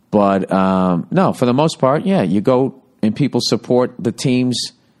 But no, for the most part, yeah, you go and people support the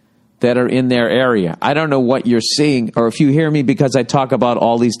teams that are in their area. I don't know what you're seeing, or if you hear me because I talk about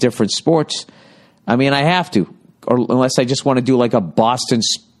all these different sports. I mean, I have to, or unless I just want to do like a Boston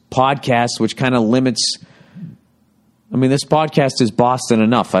podcast, which kind of limits. I mean, this podcast is Boston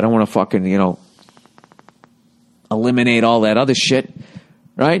enough. I don't want to fucking, eliminate all that other shit,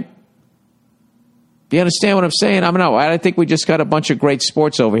 right? You understand what I'm saying? I think we just got a bunch of great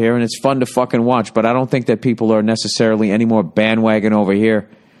sports over here, and it's fun to fucking watch, but I don't think that people are necessarily any more bandwagon over here.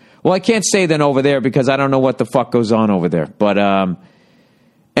 Well, I can't say than over there because I don't know what the fuck goes on over there. But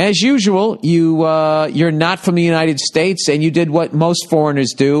as usual, you're not from the United States, and you did what most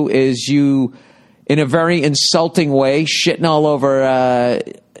foreigners do, is you, in a very insulting way, shitting all over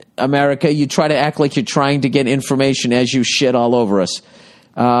America, you try to act like you're trying to get information as you shit all over us.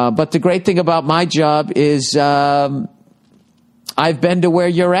 But the great thing about my job is I've been to where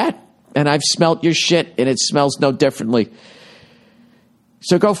you're at, and I've smelt your shit, and it smells no differently.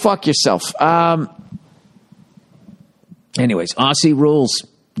 So go fuck yourself. Anyways, Aussie rules.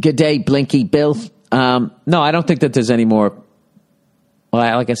 Good day, Blinky Bill. No, I don't think that there's any more.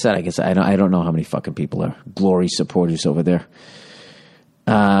 Well, like I said, I guess I don't know how many fucking people are Glory supporters over there.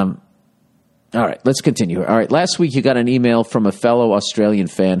 All right, let's continue. All right, last week you got an email from a fellow Australian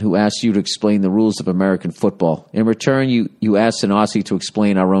fan who asked you to explain the rules of American football. In return, you asked an Aussie to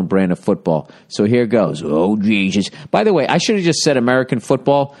explain our own brand of football. So here goes. Oh, Jesus. By the way, I should have just said American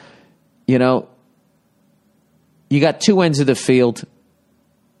football. You got two ends of the field.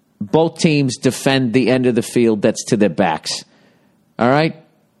 Both teams defend the end of the field that's to their backs. All right?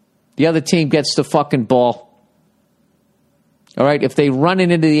 The other team gets the fucking ball. All right? If they run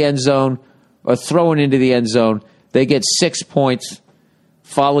it into the end zone or throw it into the end zone, they get 6 points,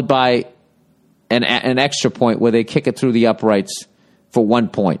 followed by an extra point where they kick it through the uprights for 1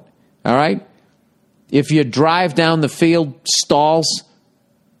 point. All right? If your drive down the field stalls,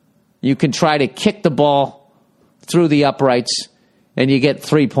 you can try to kick the ball through the uprights, and you get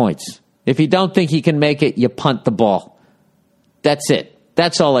 3 points. If you don't think you can make it, you punt the ball. That's it.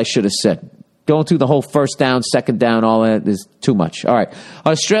 That's all I should have said. Going through the whole first down, second down, all that is too much. All right.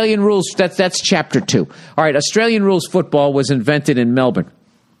 Australian rules, that's chapter 2. All right, Australian rules football was invented in Melbourne,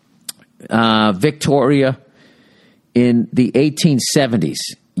 Victoria, in the 1870s.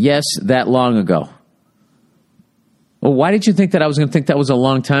 Yes, that long ago. Well, why did you think that I was going to think that was a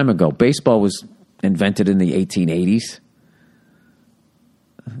long time ago? Baseball was invented in the 1880s.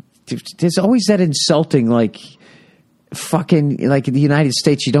 There's always that insulting, fucking, like in the United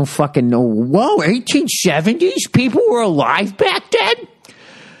States, you don't fucking know. Whoa, 1870s? People were alive back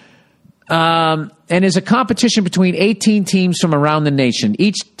then? And is a competition between 18 teams from around the nation.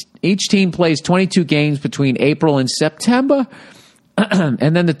 Each team plays 22 games between April and September.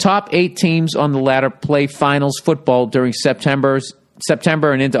 And then the top 8 teams on the ladder play finals football during September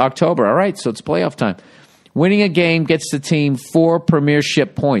and into October. All right, so it's playoff time. Winning a game gets the team 4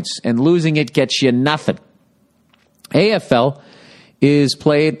 premiership points, and losing it gets you nothing. AFL is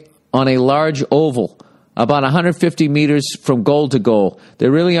played on a large oval, about 150 meters from goal to goal.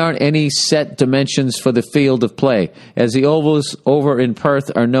 There really aren't any set dimensions for the field of play, as the ovals over in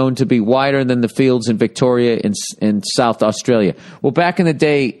Perth are known to be wider than the fields in Victoria and South Australia. Well, back in the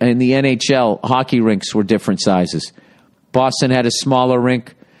day, in the NHL, hockey rinks were different sizes. Boston had a smaller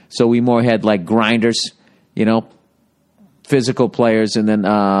rink, so we more had like grinders, physical players, and then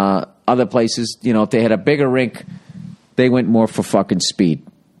other places, if they had a bigger rink, they went more for fucking speed.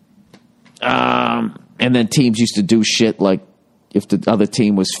 And then teams used to do shit like if the other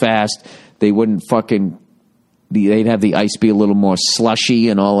team was fast, they wouldn't they'd have the ice be a little more slushy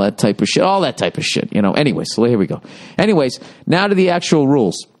and all that type of shit. All that type of shit, Anyways, so here we go. Anyways, now to the actual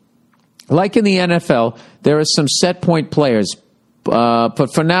rules. Like in the NFL, there are some set point players.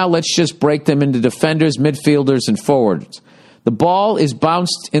 But for now, let's just break them into defenders, midfielders, and forwards. The ball is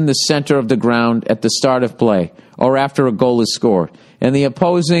bounced in the center of the ground at the start of play or after a goal is scored. And the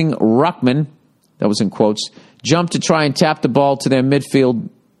opposing ruckman, that was in quotes, jump to try and tap the ball to their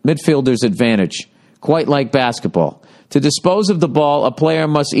midfielder's advantage, quite like basketball. To dispose of the ball, a player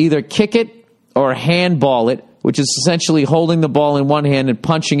must either kick it or handball it, which is essentially holding the ball in one hand and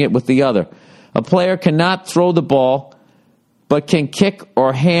punching it with the other. A player cannot throw the ball, but can kick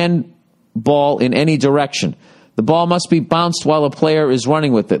or handball in any direction. The ball must be bounced while a player is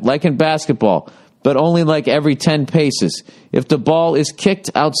running with it, like in basketball, but only like every 10 paces. If the ball is kicked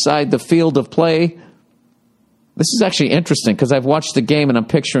outside the field of play, this is actually interesting because I've watched the game and I'm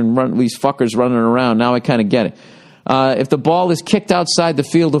picturing these fuckers running around. Now I kind of get it. If the ball is kicked outside the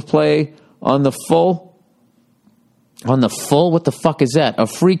field of play on the full, On the full? What the fuck is that? A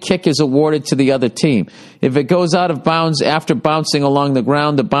free kick is awarded to the other team. If it goes out of bounds after bouncing along the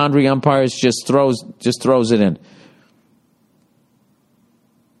ground, the boundary umpire just throws it in.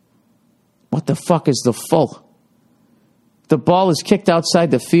 What the fuck is the full? The ball is kicked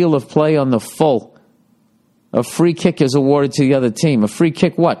outside the field of play on the full. A free kick is awarded to the other team. A free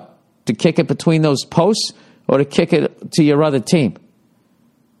kick what? To kick it between those posts or to kick it to your other team?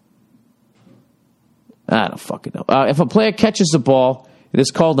 I don't fucking know. If a player catches the ball, it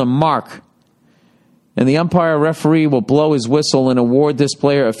is called a mark. And the umpire referee will blow his whistle and award this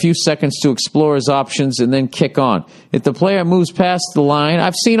player a few seconds to explore his options and then kick on. If the player moves past the line,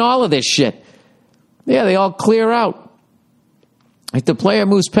 I've seen all of this shit. Yeah, they all clear out. If the player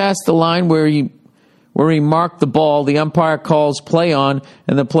moves past the line where he marked the ball, the umpire calls play on,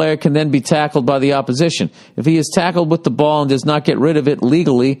 and the player can then be tackled by the opposition. If he is tackled with the ball and does not get rid of it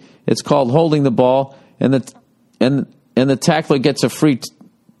legally, it's called holding the ball, and the tackler gets a free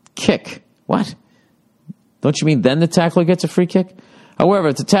kick. What? Don't you mean then the tackler gets a free kick? However,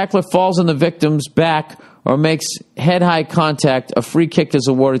 if the tackler falls on the victim's back or makes head-high contact, a free kick is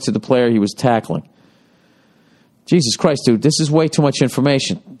awarded to the player he was tackling. Jesus Christ, dude, this is way too much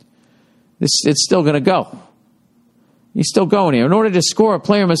information. It's still going to go. He's still going here. In order to score, a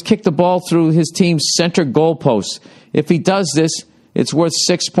player must kick the ball through his team's center goalpost. If he does this, it's worth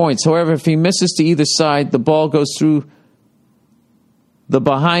 6 points. However, if he misses to either side, the ball goes through the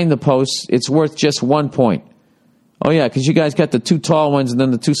behind the post. It's worth just 1 point. Oh, yeah, because you guys got the two tall ones and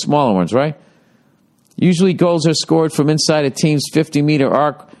then the two smaller ones, right? Usually goals are scored from inside a team's 50-meter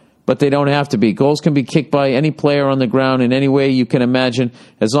arc, but they don't have to be. Goals can be kicked by any player on the ground in any way you can imagine,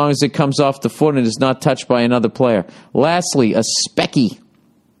 as long as it comes off the foot and is not touched by another player. Lastly, a specky.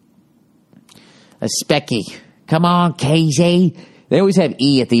 A specky. Come on, KZ. They always have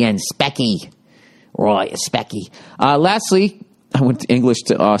E at the end. Specky. Right, a specky. Lastly, I went to English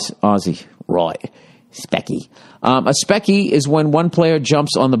to Aussie. Right, specky. A specky is when one player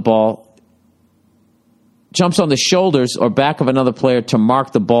jumps on the ball, jumps on the shoulders or back of another player to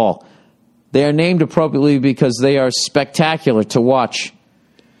mark the ball. They are named appropriately because they are spectacular to watch.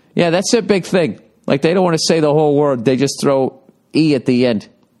 Yeah, that's a big thing. Like, they don't want to say the whole word. They just throw E at the end.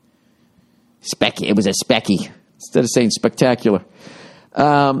 Specky. It was a specky. Instead of saying spectacular.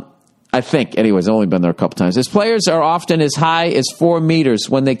 I think. Anyways, I've only been there a couple times. His players are often as high as 4 meters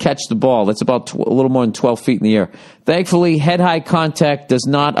when they catch the ball. That's about a little more than 12 feet in the air. Thankfully, head-high contact does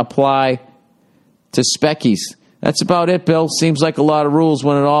not apply to speckies. That's about it, Bill. Seems like a lot of rules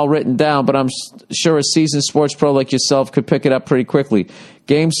when it's all written down, but I'm sure a seasoned sports pro like yourself could pick it up pretty quickly.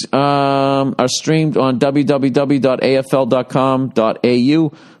 Games are streamed on www.afl.com.au.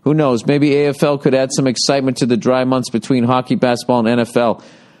 Who knows? Maybe AFL could add some excitement to the dry months between hockey, basketball, and NFL.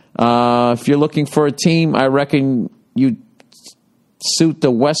 If you're looking for a team, I reckon you suit the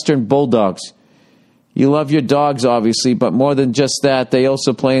Western Bulldogs. You love your dogs, obviously, but more than just that, they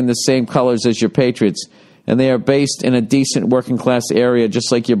also play in the same colors as your Patriots. And they are based in a decent working-class area,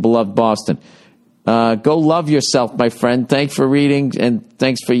 just like your beloved Boston. Go love yourself, my friend. Thanks for reading, and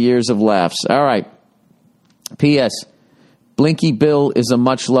thanks for years of laughs. All right. P.S. Blinky Bill is a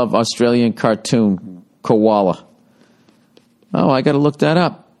much-loved Australian cartoon koala. Oh, I got to look that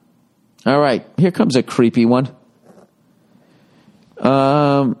up. All right. Here comes a creepy one.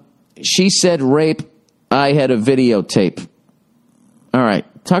 She said rape. I had a videotape. All right.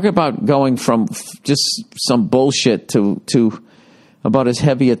 Talk about going from just some bullshit to about as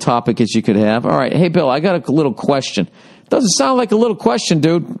heavy a topic as you could have. All right. Hey, Bill, I got a little question. Doesn't sound like a little question,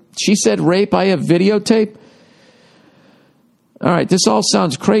 dude. She said rape. I have videotape. All right. This all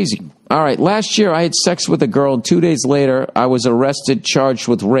sounds crazy. All right. Last year, I had sex with a girl, and 2 days later, I was arrested, charged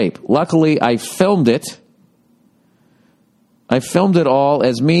with rape. Luckily, I filmed it. I filmed it all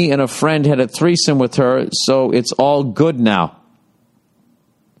as me and a friend had a threesome with her, so it's all good now.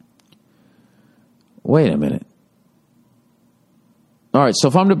 Wait a minute. All right, so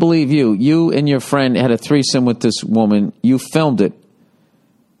if I'm to believe you and your friend had a threesome with this woman, you filmed it.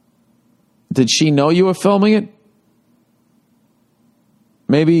 Did she know you were filming it?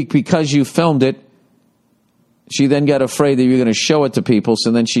 Maybe because you filmed it, she then got afraid that you were going to show it to people,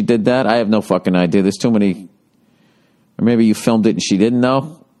 so then she did that? I have no fucking idea. There's too many... Or maybe you filmed it and she didn't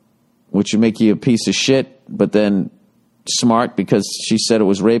know, which would make you a piece of shit, but then smart because she said it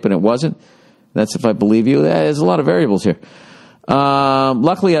was rape and it wasn't. That's if I believe you. There's a lot of variables here.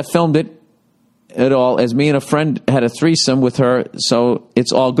 Luckily, I filmed it at all as me and a friend had a threesome with her, so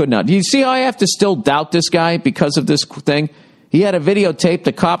it's all good now. Do you see how I have to still doubt this guy because of this thing? He had a videotape.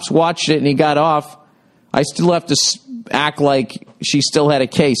 The cops watched it and he got off. I still have to act like she still had a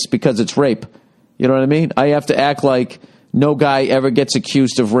case because it's rape. You know what I mean? I have to act like no guy ever gets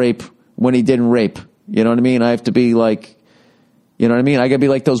accused of rape when he didn't rape. You know what I mean? I have to be like, you know what I mean? I got to be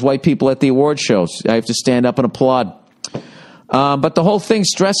like those white people at the award shows. I have to stand up and applaud. But the whole thing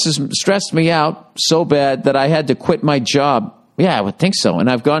stressed me out so bad that I had to quit my job. Yeah, I would think so. And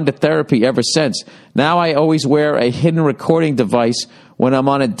I've gone to therapy ever since. Now I always wear a hidden recording device when I'm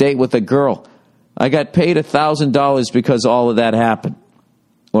on a date with a girl. I got paid $1,000 because all of that happened.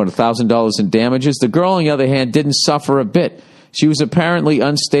 What, $1,000 in damages? The girl, on the other hand, didn't suffer a bit. She was apparently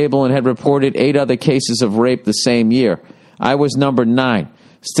unstable and had reported 8 other cases of rape the same year. I was number 9.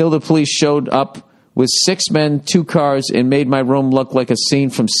 Still, the police showed up with 6 men, 2 cars, and made my room look like a scene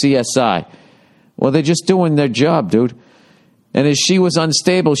from CSI. Well, they're just doing their job, dude. And as she was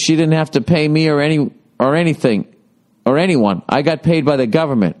unstable, she didn't have to pay me or anything or anyone. I got paid by the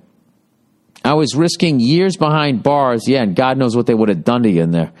government. I was risking years behind bars. Yeah, and God knows what they would have done to you in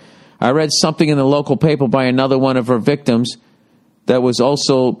there. I read something in the local paper by another one of her victims that was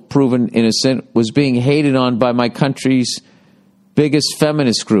also proven innocent, was being hated on by my country's biggest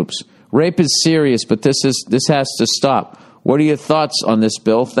feminist groups. Rape is serious, but this has to stop. What are your thoughts on this,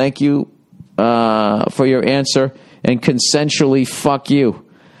 Bill? Thank you for your answer, and consensually fuck you.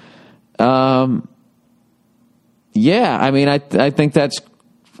 Yeah, I mean, I think that's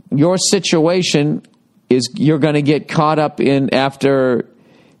your situation. Is you're going to get caught up in after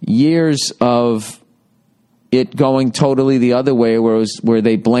years of it going totally the other way, where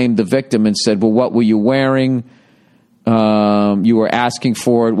they blamed the victim and said, well, what were you wearing? You were asking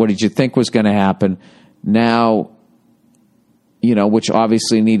for it. What did you think was going to happen? Now, you know, which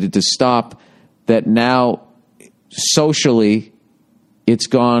obviously needed to stop, that now socially it's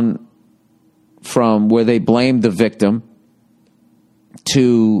gone from where they blamed the victim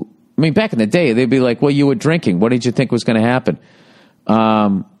to, I mean, back in the day, they'd be like, well, you were drinking. What did you think was going to happen?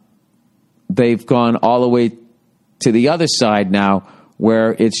 They've gone all the way to the other side now,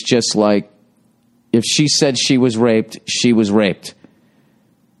 where it's just like, if she said she was raped, she was raped.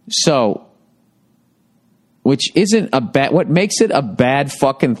 So, which isn't a bad, what makes it a bad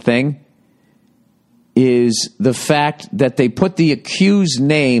fucking thing is the fact that they put the accused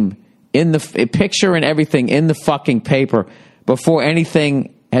name in the picture and everything in the fucking paper before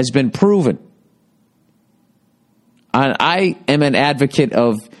anything has been proven. And I am an advocate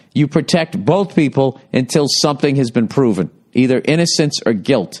of you protect both people until something has been proven, either innocence or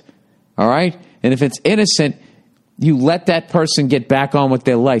guilt. All right? And if it's innocent, you let that person get back on with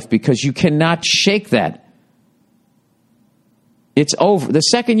their life, because you cannot shake that. It's over. The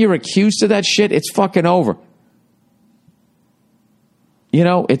second you're accused of that shit, it's fucking over. You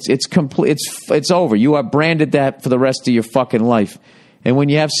know, it's complete. It's over. You are branded that for the rest of your fucking life. And when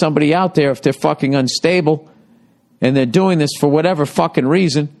you have somebody out there, if they're fucking unstable and they're doing this for whatever fucking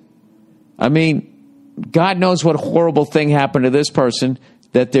reason, I mean, God knows what horrible thing happened to this person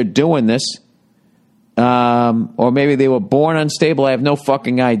that they're doing this. Or maybe they were born unstable. I have no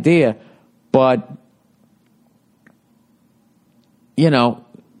fucking idea. But, you know,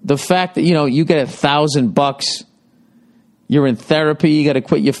 the fact that, you know, you get $1,000, you're in therapy, you got to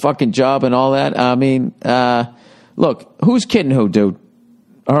quit your fucking job and all that. I mean, look, who's kidding who, dude?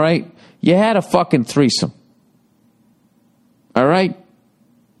 All right? You had a fucking threesome. All right?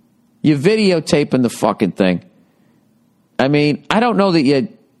 You're videotaping the fucking thing. I mean, I don't know that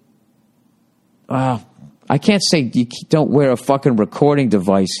you... I can't say you don't wear a fucking recording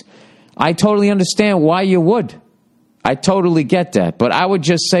device. I totally understand why you would. I totally get that. But I would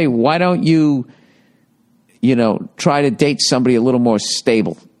just say, why don't you, you know, try to date somebody a little more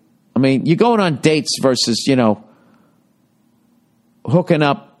stable? I mean, you're going on dates versus, you know, hooking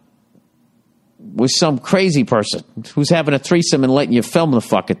up with some crazy person who's having a threesome and letting you film the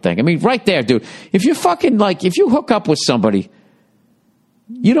fucking thing. I mean, right there, dude. If you fucking, like, if you hook up with somebody,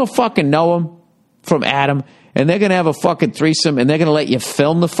 you don't fucking know them from Adam, and they're going to have a fucking threesome, and they're going to let you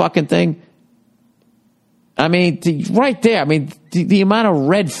film the fucking thing. I mean, right there, I mean, the amount of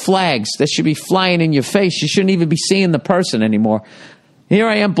red flags that should be flying in your face, you shouldn't even be seeing the person anymore. Here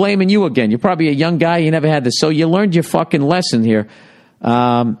I am blaming you again. You're probably a young guy, you never had this, so you learned your fucking lesson here.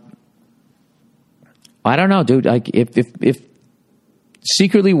 I don't know, dude. Like, if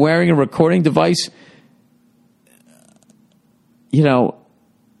secretly wearing a recording device, you know,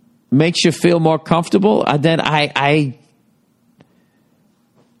 makes you feel more comfortable, then I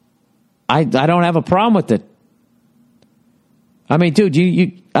don't have a problem with it. I mean, dude,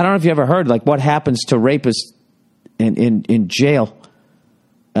 you I don't know if you ever heard, like, what happens to rapists in jail.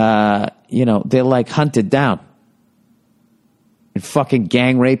 You know, they're like hunted down and fucking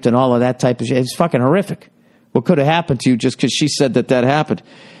gang raped and all of that type of shit. It's fucking horrific. What could have happened to you just because she said that happened?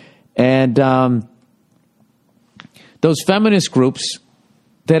 And Those feminist groups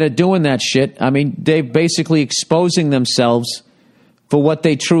that are doing that shit, I mean, they're basically exposing themselves for what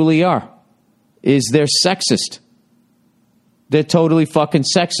they truly are, is they're sexist. They're totally fucking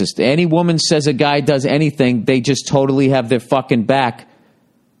sexist. Any woman says a guy does anything, they just totally have their fucking back.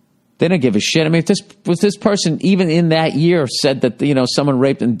 They don't give a shit. I mean, if this person, even in that year, said that, someone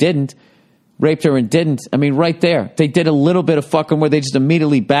raped her and didn't, I mean, right there, they did a little bit of fucking where they just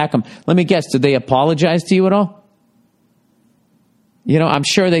immediately back them. Let me guess, did they apologize to you at all? I'm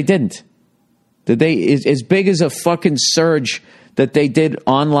sure they didn't. Did they, as big as a fucking surge that they did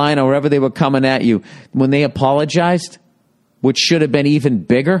online or wherever they were coming at you, when they apologized, which should have been even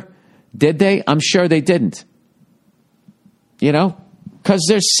bigger, did they? I'm sure they didn't. Because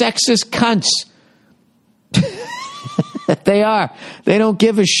they're sexist cunts. They are. They don't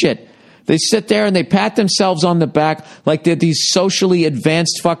give a shit. They sit there and they pat themselves on the back like they're these socially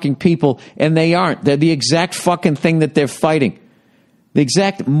advanced fucking people, and they aren't. They're the exact fucking thing that they're fighting. The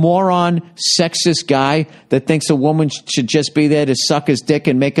exact moron, sexist guy that thinks a woman should just be there to suck his dick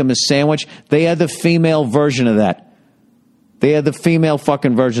and make him a sandwich. They are the female version of that. They are the female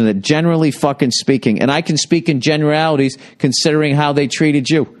fucking version of that, generally fucking speaking. And I can speak in generalities considering how they treated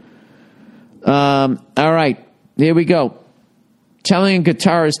you. All right, here we go. Telling a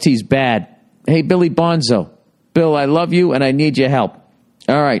guitarist he's bad. Hey, Billy Bonzo. Bill, I love you and I need your help.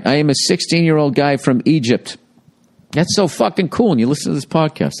 All right, I am a 16-year-old guy from Egypt. That's so fucking cool, and you listen to this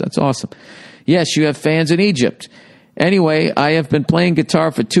podcast. That's awesome. Yes, you have fans in Egypt. Anyway, I have been playing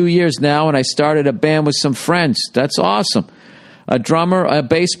guitar for 2 years now, and I started a band with some friends. That's awesome. A drummer, a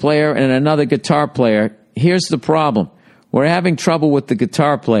bass player, and another guitar player. Here's the problem. We're having trouble with the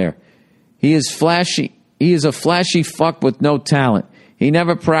guitar player. He is flashy. He is a flashy fuck with no talent. He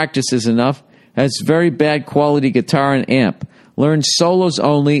never practices enough, has very bad quality guitar and amp, learns solos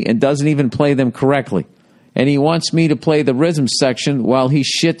only, and doesn't even play them correctly. And he wants me to play the rhythm section while he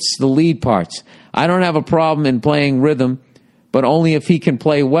shits the lead parts. I don't have a problem in playing rhythm, but only if he can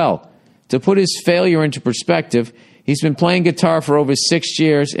play well. To put his failure into perspective, he's been playing guitar for over 6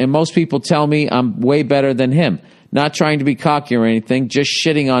 years, and most people tell me I'm way better than him. Not trying to be cocky or anything, just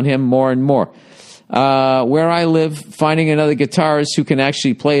shitting on him more and more. Where I live, finding another guitarist who can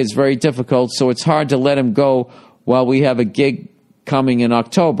actually play is very difficult, so it's hard to let him go while we have a gig coming in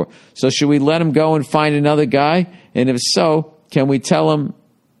October. So should we let him go and find another guy? And if so, can we tell him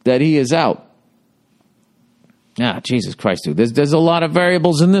that he is out? Jesus Christ, dude. There's a lot of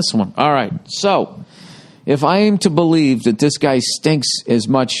variables in this one. All right. So if I am to believe that this guy stinks as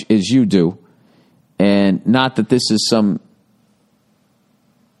much as you do, and not that this is some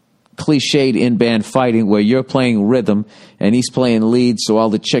cliched in-band fighting where you're playing rhythm and he's playing lead, so all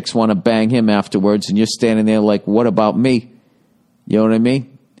the chicks want to bang him afterwards, and you're standing there like, what about me? You know what I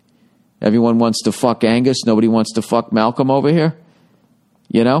mean? Everyone wants to fuck Angus. Nobody wants to fuck Malcolm over here.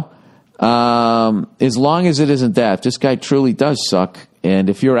 As long as it isn't that, if this guy truly does suck, and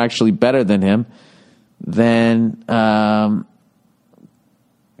if you're actually better than him, then why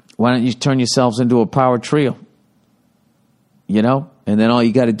don't you turn yourselves into a power trio? And then all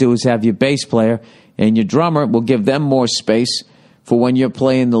you got to do is have your bass player and your drummer. Will give them more space for when you're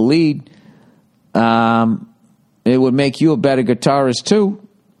playing the lead. It would make you a better guitarist too,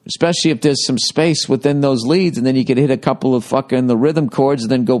 especially if there's some space within those leads, and then you could hit a couple of fucking the rhythm chords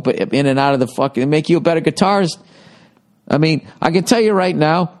and then go in and out of the fucking, and make you a better guitarist. I mean, I can tell you right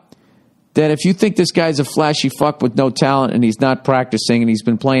now that if you think this guy's a flashy fuck with no talent and he's not practicing and he's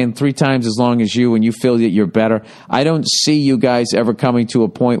been playing 3 times as long as you and you feel that you're better, I don't see you guys ever coming to a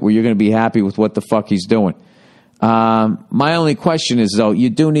point where you're going to be happy with what the fuck he's doing. My only question is, though,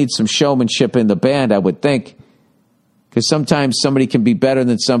 you do need some showmanship in the band, I would think. Because sometimes somebody can be better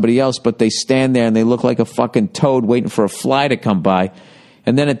than somebody else, but they stand there and they look like a fucking toad waiting for a fly to come by.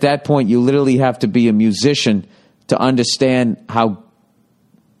 And then at that point, you literally have to be a musician to understand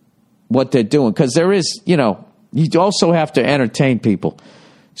what they're doing. Because there is, you also have to entertain people.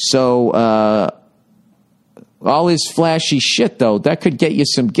 So all his flashy shit, though, that could get you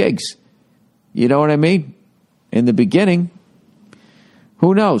some gigs. You know what I mean? In the beginning,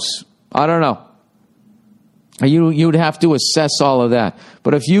 who knows? I don't know. You'd have to assess all of that.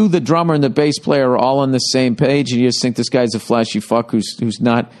 But if you, the drummer, and the bass player are all on the same page, and you just think this guy's a flashy fuck who's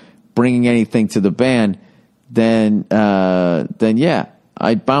not bringing anything to the band, then yeah,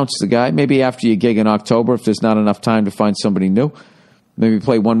 I'd bounce the guy. Maybe after your gig in October, if there's not enough time to find somebody new, maybe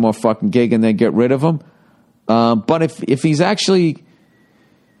play one more fucking gig and then get rid of him. But if he's actually,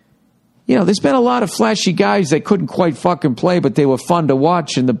 there's been a lot of flashy guys that couldn't quite fucking play, but they were fun to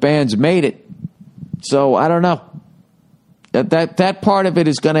watch, and the band's made it. So I don't know. That part of it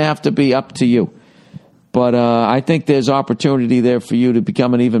is going to have to be up to you. But I think there's opportunity there for you to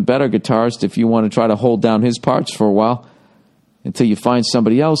become an even better guitarist if you want to try to hold down his parts for a while until you find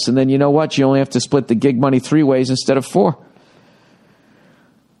somebody else. And then you know what? You only have to split the gig money 3 ways instead of 4.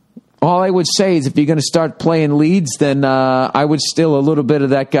 All I would say is if you're going to start playing leads, then I would steal a little bit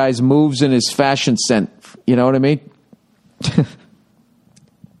of that guy's moves and his fashion sense. You know what I mean?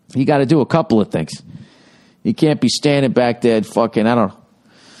 You got to do a couple of things. You can't be standing back there fucking, I don't know.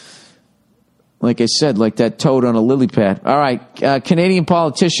 Like I said, like that toad on a lily pad. All right, Canadian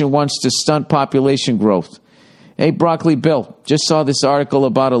politician wants to stunt population growth. Hey, Broccoli Bill, just saw this article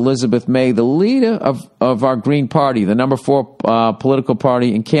about Elizabeth May, the leader of our Green Party, the number 4 political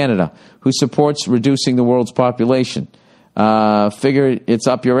party in Canada, who supports reducing the world's population. Figure it's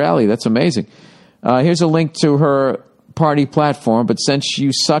up your alley. That's amazing. Here's a link to her party platform, but since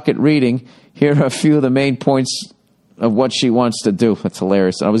you suck at reading, here are a few of the main points of what she wants to do. That's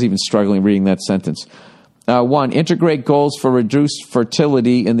hilarious. I was even struggling reading that sentence. 1, integrate goals for reduced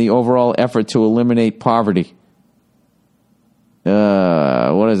fertility in the overall effort to eliminate poverty.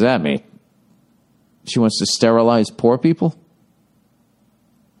 What does that mean? She wants to sterilize poor people?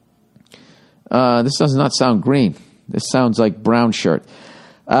 This does not sound green. This sounds like brown shirt.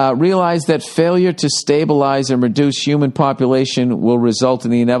 Realize that failure to stabilize and reduce human population will result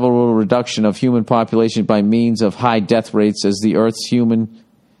in the inevitable reduction of human population by means of high death rates as the Earth's human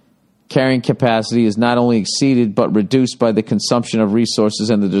carrying capacity is not only exceeded but reduced by the consumption of resources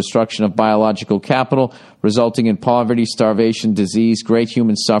and the destruction of biological capital, resulting in poverty, starvation, disease, great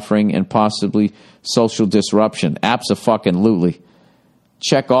human suffering, and possibly social disruption. Abso-fucking-lutely.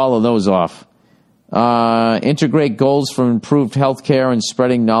 Check all of those off. Integrate goals for improved health care and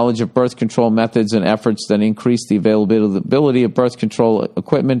spreading knowledge of birth control methods and efforts that increase the availability of birth control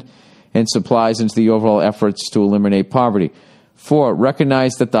equipment and supplies into the overall efforts to eliminate poverty. 4,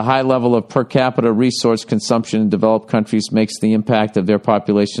 recognize that the high level of per capita resource consumption in developed countries makes the impact of their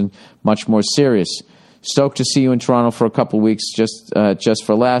population much more serious. Stoked to see you in Toronto for a couple of weeks just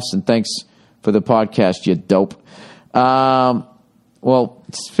for laughs, and thanks for the podcast, you dope. Well,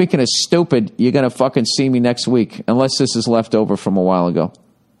 speaking of stupid, you're going to fucking see me next week, unless this is left over from a while ago.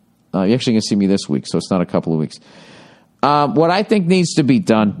 You're actually going to see me this week, so it's not a couple of weeks. What I think needs to be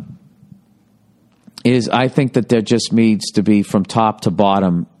done is I think that there just needs to be from top to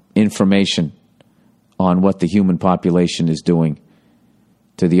bottom information on what the human population is doing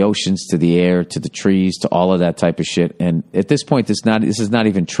to the oceans, to the air, to the trees, to all of that type of shit. And at this point, this is not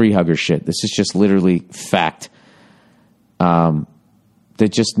even tree hugger shit. This is just literally fact. There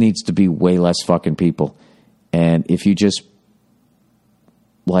just needs to be way less fucking people. And if you just,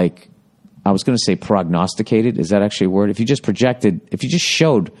 like, I was going to say prognosticated. Is that actually a word? If you just projected, if you just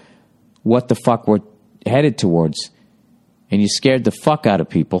showed what the fuck we're headed towards, and you scared the fuck out of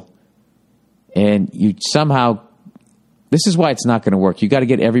people, and you somehow, this is why it's not going to work. You got to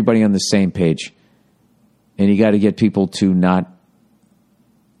get everybody on the same page, and you got to get people to not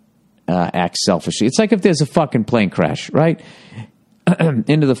act selfishly. It's like if there's a fucking plane crash, right?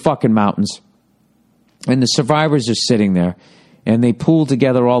 Into the fucking mountains, and the survivors are sitting there, and they pool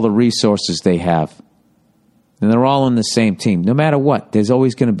together all the resources they have, and they're all on the same team. No matter what, there's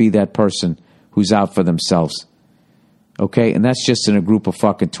always going to be that person who's out for themselves. Okay? And that's just in a group of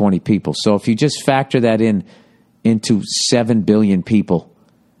fucking 20 people. So if you just factor that into 7 billion people,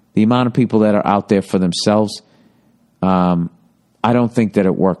 the amount of people that are out there for themselves, I don't think that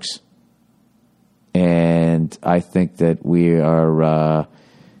it works. And I think that we are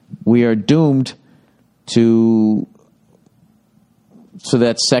doomed to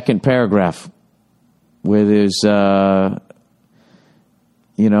that second paragraph where there's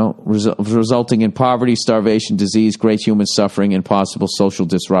resulting in poverty, starvation, disease, great human suffering, and possible social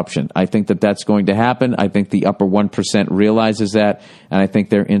disruption. I think that that's going to happen. I think the upper 1% realizes that, and I think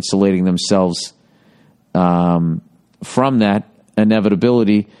they're insulating themselves from that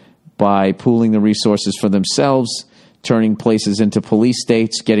inevitability by pooling the resources for themselves, turning places into police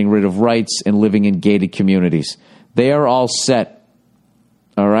states, getting rid of rights, and living in gated communities. They are all set,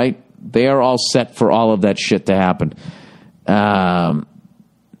 all right? They are all set for all of that shit to happen. And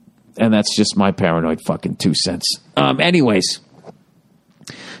that's just my paranoid fucking 2 cents. Anyways,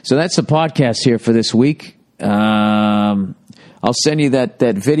 so that's the podcast here for this week. I'll send you that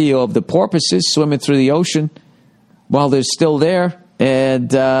video of the porpoises swimming through the ocean while they're still there.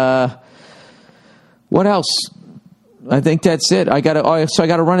 And what else? I think that's it. I got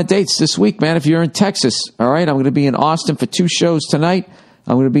to run a dates this week, man. If you're in Texas, all right, I'm going to be in Austin for 2 shows tonight.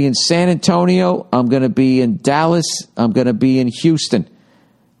 I'm going to be in San Antonio. I'm going to be in Dallas. I'm going to be in Houston.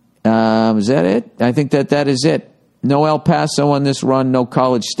 Is that it? I think that is it. No El Paso on this run. No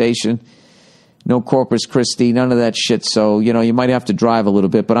College Station. no Corpus Christi, none of that shit. So, you might have to drive a little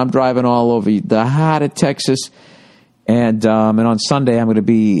bit, but I'm driving all over the heart of Texas. And on Sunday, I'm going to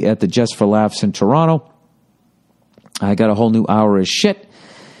be at the Just for Laughs in Toronto. I got a whole new hour of shit.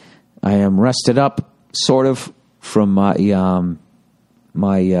 I am rested up, sort of, from my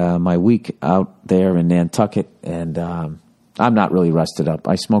week out there in Nantucket, and I'm not really rested up.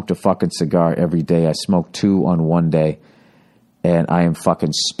 I smoked a fucking cigar every day. I smoked 2 on one day, and I am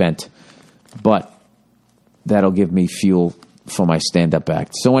fucking spent. But that'll give me fuel for my stand-up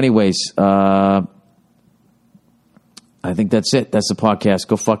act. So anyways, I think that's it. That's the podcast.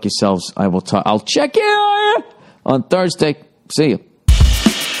 Go fuck yourselves. I'll check you on Thursday. See you.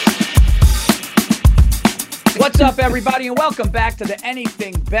 What's up, everybody, and welcome back to the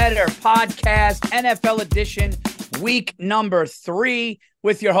Anything Better podcast, NFL edition, week number 3,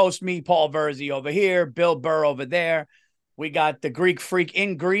 with your host, me, Paul Verzi, over here, Bill Burr over there. We got the Greek freak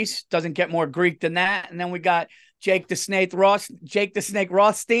in Greece. Doesn't get more Greek than that. And then we got Jake the Snake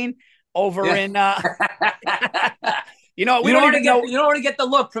Rothstein over in You don't want to get the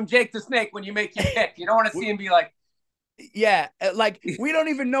look from Jake the Snake when you make your pick. You don't want to see him be like, yeah, like we don't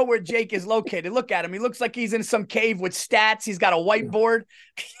even know where Jake is located. Look at him. He looks like he's in some cave with stats. He's got a whiteboard.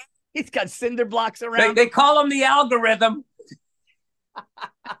 He's got cinder blocks around. They call him the algorithm.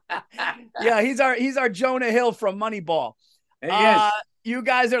 Yeah, he's our Jonah Hill from Moneyball. You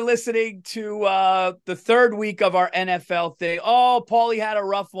guys are listening to the 3rd week of our NFL thing. Oh, Paulie had a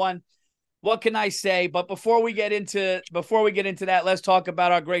rough one. What can I say? But before we get into that, let's talk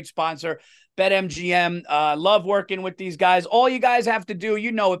about our great sponsor, BetMGM. Love working with these guys. All you guys have to do,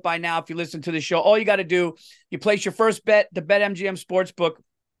 you know it by now if you listen to the show, all you got to do, you place your first bet, the BetMGM Sportsbook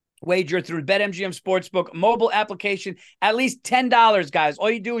wager through BetMGM Sportsbook mobile application, at least $10, guys. All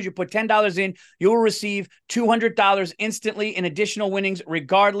you do is you put $10 in, you will receive $200 instantly in additional winnings,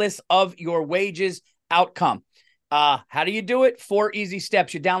 regardless of your wages outcome. How do you do it? 4 easy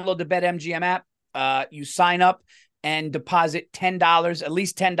steps. You download the BetMGM app, you sign up and deposit $10, at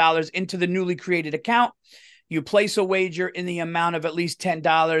least $10 into the newly created account. You place a wager in the amount of at least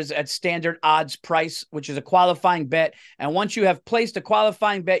 $10 at standard odds price, which is a qualifying bet. And once you have placed a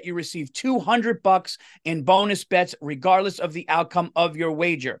qualifying bet, you receive $200 in bonus bets, regardless of the outcome of your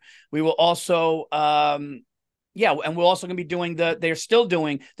wager. We will also, and we're also going to be they're still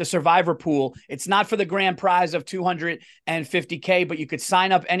doing the survivor pool. It's not for the grand prize of $250K, but you could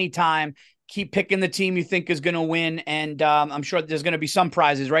sign up anytime. Keep picking the team you think is going to win, and I'm sure there's going to be some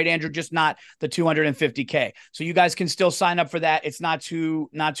prizes, right, Andrew? Just not the $250K. So you guys can still sign up for that. It's not too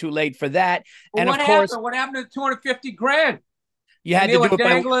late for that. Well, and of course, what happened to the $250,000? You had to do it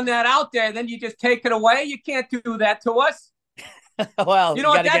dangling that out there, then you just take it away. You can't do that to us. Well, you know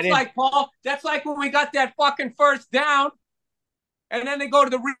what that's like, Paul? That's like when we got that fucking first down, and then they go to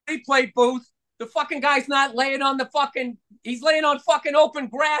the replay booth. The fucking guy's not laying on he's laying on fucking open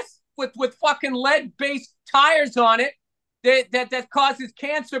grass with fucking lead-based tires on it that causes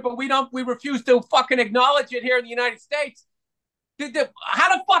cancer, but we refuse to fucking acknowledge it here in the United States.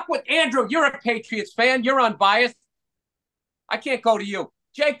 How the fuck with Andrew? You're a Patriots fan. You're unbiased. I can't go to you.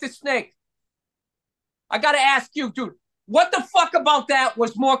 Jake the Snake. I got to ask you, dude, what the fuck about that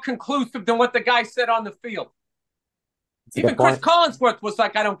was more conclusive than what the guy said on the field? Even Chris Collinsworth was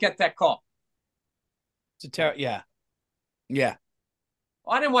like, I don't get that call. It's yeah.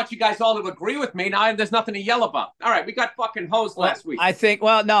 Well, I didn't want you guys all to agree with me. Now there's nothing to yell about. All right, we got fucking hosed last week. I think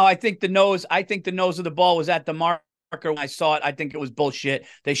the nose of the ball was at the marker when I saw it. I think it was bullshit.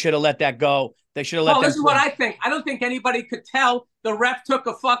 They should have let that go. They should have let that go. This is what I think. I don't think anybody could tell. The ref took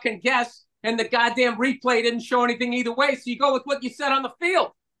a fucking guess, and the goddamn replay didn't show anything either way, so you go with what you said on the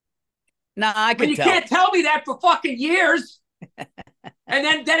field. Nah, I can tell. You can't tell me that for fucking years. And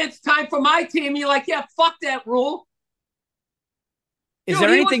then it's time for my team. You're like, yeah, fuck that rule. He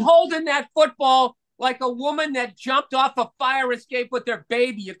was holding that football like a woman that jumped off a fire escape with their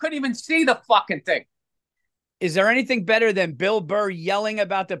baby. You couldn't even see the fucking thing. Is there anything better than Bill Burr yelling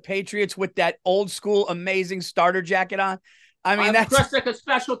about the Patriots with that old school amazing starter jacket on? I mean, that's just like a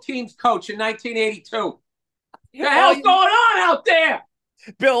special teams coach in 1982. The hell's going on out there?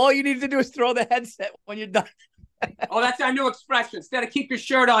 Bill, all you need to do is throw the headset when you're done. Oh, that's our new expression. Instead of keep your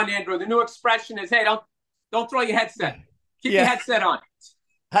shirt on, Andrew, the new expression is, hey, don't throw your headset. Keep your headset on.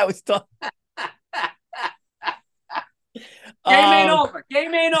 I was talking. Game ain't over.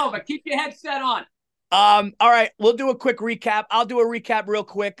 Game ain't over. Keep your headset on. All right, we'll do a quick recap. I'll do a recap real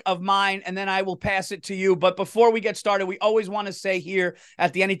quick of mine, and then I will pass it to you. But before we get started, we always want to say here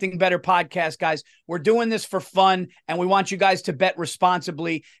at the Anything Better podcast, guys, we're doing this for fun, and we want you guys to bet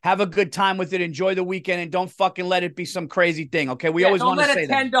responsibly. Have a good time with it. Enjoy the weekend, and don't fucking let it be some crazy thing, okay? We always want to say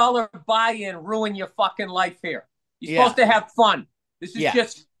that. Don't let a $10 buy-in ruin your fucking life here. You're supposed to have fun. This is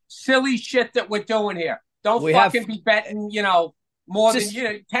just silly shit that we're doing here. Don't be betting, more than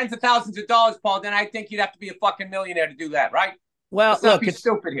tens of thousands of dollars, Paul. Then I think you'd have to be a fucking millionaire to do that, right? Well, look, it's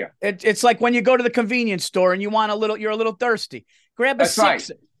stupid here. It's like when you go to the convenience store and you're a little thirsty. Grab a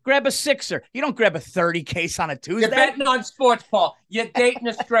sixer. Right. Grab a sixer. You don't grab a 30 case on a Tuesday. You're betting on sports, Paul. You're dating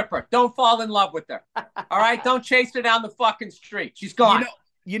a stripper. Don't fall in love with her. All right? Don't chase her down the fucking street. She's gone.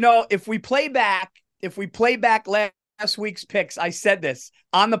 If we play back last week's picks, I said this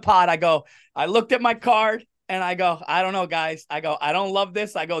on the pod. I looked at my card. And I go, I don't know, guys. I don't love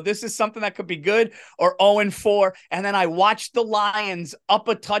this. This is something that could be good, or 0-4. And then I watched the Lions up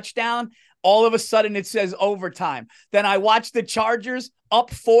a touchdown. All of a sudden, it says overtime. Then I watched the Chargers up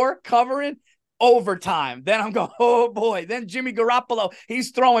 4 covering overtime. Then I'm going, oh, boy. Then Jimmy Garoppolo,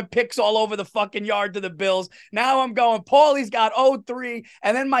 he's throwing picks all over the fucking yard to the Bills. Now I'm going, Paulie's got 0-3.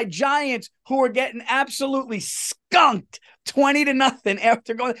 And then my Giants, who are getting absolutely skunked 20-0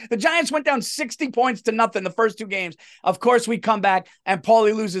 after going. The Giants went down 60 points to nothing the first 2 games. Of course, we come back, and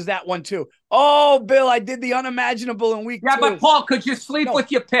Paulie loses that one, too. Oh, Bill, I did the unimaginable in week 2. Yeah, but Paul, could you sleep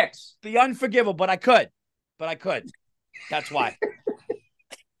with your picks? The unforgivable, but I could. That's why.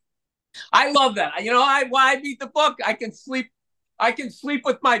 I love that. I beat the book. I can sleep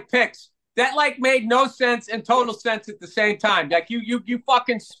with my picks. That made no sense and total sense at the same time. You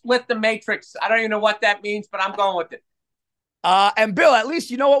fucking split the matrix. I don't even know what that means, but I'm going with it. And Bill, at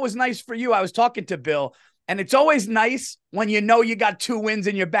least you know what was nice for you. I was talking to Bill, and it's always nice when you got 2 wins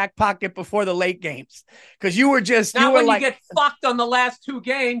in your back pocket before the late games, because you were you get fucked on the last 2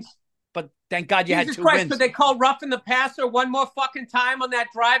 games. But thank God you had 2 Christ, wins. But they called roughing the passer one more fucking time on that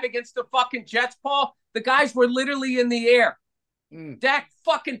drive against the fucking Jets, Paul. The guys were literally in the air. Dak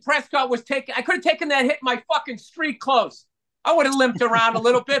fucking Prescott was taking. I could have taken that hit in my fucking street clothes. I would have limped around a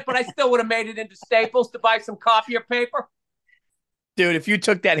little bit, but I still would have made it into Staples to buy some copier paper. Dude, if you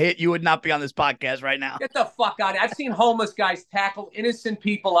took that hit, you would not be on this podcast right now. Get the fuck out of here. I've seen homeless guys tackle innocent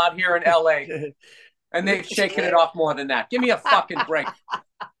people out here in L.A., and they've shaken it off more than that. Give me a fucking break.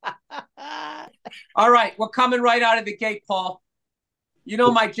 All right, we're coming right out of the gate, Paul. You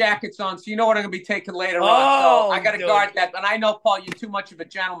know my jacket's on, so you know what I'm going to be taking later on. So I got to guard that. And I know, Paul, you're too much of a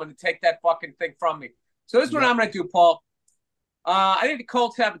gentleman to take that fucking thing from me. So this is what I'm going to do, Paul. I think the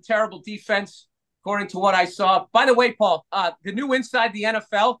Colts have a terrible defense, according to what I saw. By the way, Paul, the new Inside the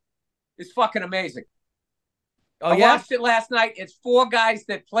NFL is fucking amazing. I watched it last night. It's 4 guys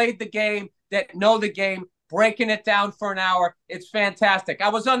that played the game, that know the game, breaking it down for an hour. It's fantastic. I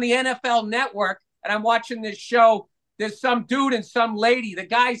was on the NFL Network, and I'm watching this show. There's some dude and some lady. The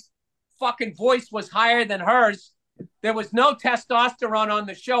guy's fucking voice was higher than hers. There was no testosterone on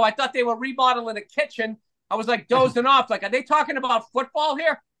the show. I thought they were remodeling a kitchen. I was dozing off. Are they talking about football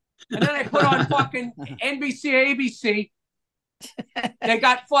here? And then I put on fucking NBC, ABC. They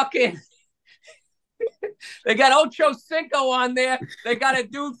got they got Ocho Cinco on there. They got a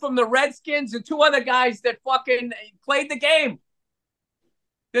dude from the Redskins and 2 other guys that fucking played the game.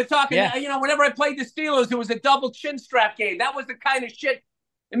 They're talking, whenever I played the Steelers, it was a double chin strap game. That was the kind of shit.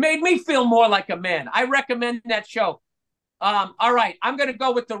 It made me feel more like a man. I recommend that show. All right, I'm going to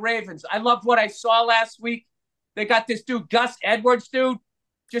go with the Ravens. I loved what I saw last week. They got this dude, Gus Edwards, dude.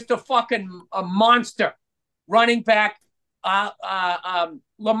 Just a monster running back.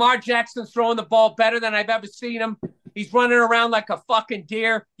 Lamar Jackson's throwing the ball better than I've ever seen him. He's running around like a fucking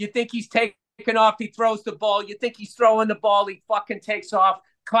deer. You think he's taking off, he throws the ball. You think he's throwing the ball, he fucking takes off.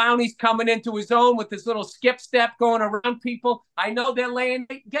 Clowney's coming into his own with his little skip step going around people. I know they're laying.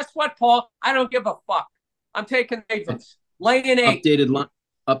 Guess what, Paul? I don't give a fuck. I'm taking Ravens. Laying 8.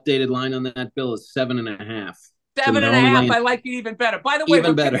 Updated line on that, Bill, is 7.5. 7.5. I like it even better. By the way,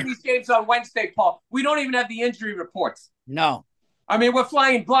 we're picking these games on Wednesday, Paul. We don't even have the injury reports. No. I mean, we're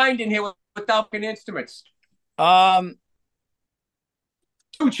flying blind in here without instruments. 2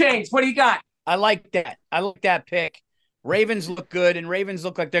 Chainz, what do you got? I like that. I like that pick. Ravens look good, and Ravens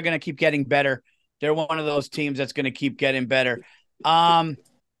look like they're going to keep getting better. They're one of those teams that's going to keep getting better.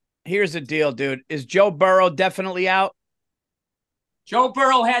 Here's the deal, dude. Is Joe Burrow definitely out? Joe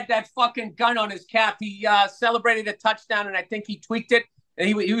Burrow had that fucking gun on his cap. He celebrated a touchdown, and I think he tweaked it. And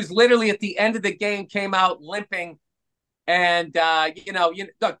he was literally at the end of the game, came out limping. And,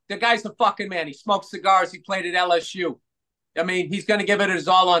 look, the guy's a fucking man. He smokes cigars. He played at LSU. I mean, he's going to give it his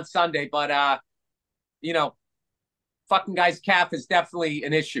all on Sunday. But fucking guy's calf is definitely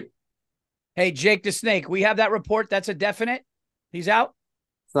an issue. Hey, Jake the Snake, we have that report. That's a definite. He's out.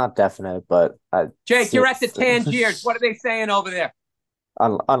 It's not definite, but Jake, you're at the Tangiers. What are they saying over there?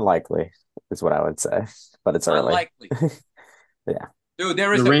 Unlikely is what I would say, but it's early. Unlikely. Yeah. Dude,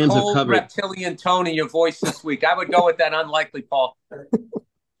 there is a cold reptilian tone in your voice this week. I would go with that unlikely, Paul.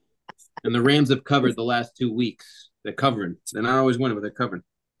 And the Rams have covered the last 2 weeks. They're covering. They're not always winning, but they're covering.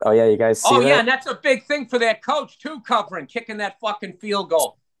 Oh, yeah, you guys see that? Yeah, and that's a big thing for their coach, too, covering, kicking that fucking field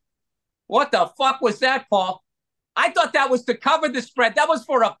goal. What the fuck was that, Paul? I thought that was to cover the spread. That was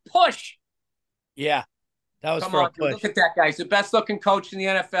for a push. Yeah, that was for a push. Dude, look at that guy. He's the best-looking coach in the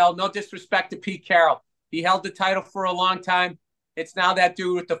NFL. No disrespect to Pete Carroll. He held the title for a long time. It's now that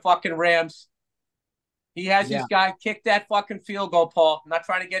dude with the fucking Rams. He has his guy kick that fucking field goal, Paul. I'm not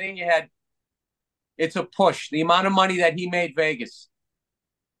trying to get in your head. It's a push. The amount of money that he made Vegas.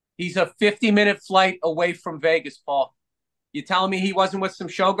 He's a 50-minute flight away from Vegas, Paul. You telling me he wasn't with some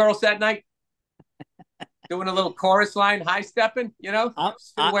showgirls that night? Doing a little chorus line, high-stepping,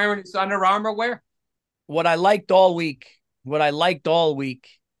 still wearing his Under Armour wear? What I liked all week,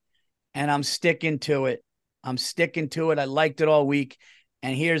 and I'm sticking to it. I liked it all week,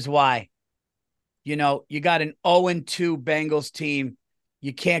 and here's why. You got an 0-2 Bengals team.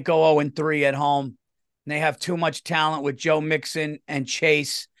 You can't go 0-3 at home. And they have too much talent with Joe Mixon and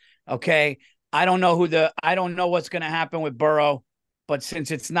Chase. Okay. I don't know what's going to happen with Burrow, but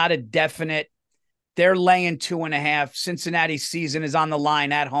since it's not a definite, they're laying 2.5. Cincinnati's season is on the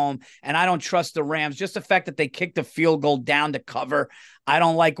line at home, and I don't trust the Rams. Just the fact that they kicked the field goal down to cover, I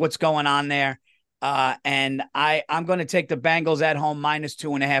don't like what's going on there. And I'm going to take the Bengals at home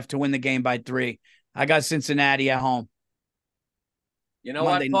 -2.5 to win the game by 3. I got Cincinnati at home. You know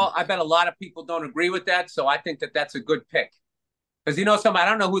what, Paul? I bet a lot of people don't agree with that, so I think that that's a good pick. Because I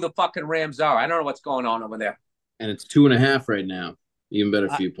don't know who the fucking Rams are. I don't know what's going on over there. And it's 2.5 right now. Even better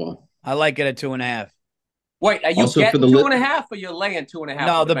for you, Paul. I like it at 2.5. Wait, are you also getting 2.5 or you're laying 2.5?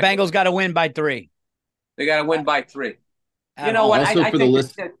 No, the Bengals got to win by 3. They got to win by 3. You know what? I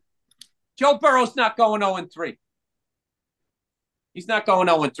think that Joe Burrow's not going 0-3. He's not going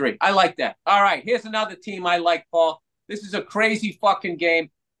 0-3. I like that. All right, here's another team I like, Paul. This is a crazy fucking game.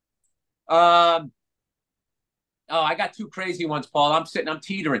 I got 2 crazy ones, Paul. I'm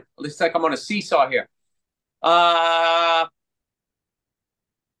teetering. It looks like I'm on a seesaw here. I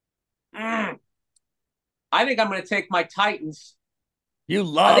think I'm going to take my Titans. You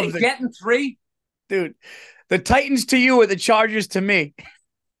love getting 3? Dude, the Titans to you are the Chargers to me.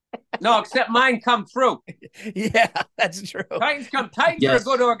 No, except mine come through. Yeah, that's true. Titans are a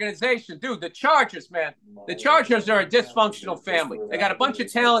good organization. Dude, the Chargers, man. The Chargers are a dysfunctional family. They got a bunch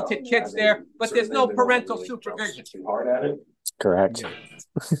of talented kids there, but there's no parental supervision. Correct.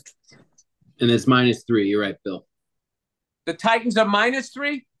 And it's -3. You're right, Bill. The Titans are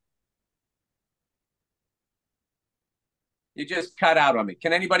 -3? You just cut out on me.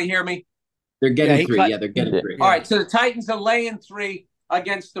 Can anybody hear me? They're getting 3. Yeah, they're getting 3. All right, so the Titans are laying 3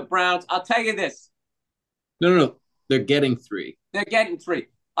 against the Browns. I'll tell you this. No. They're getting 3. They're getting 3.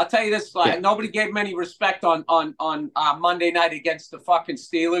 I'll tell you this. Nobody gave them any respect on Monday night against the fucking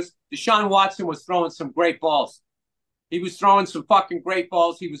Steelers. Deshaun Watson was throwing some great balls. He was throwing some fucking great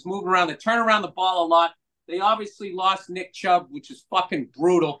balls. He was moving around. They turn around the ball a lot. They obviously lost Nick Chubb, which is fucking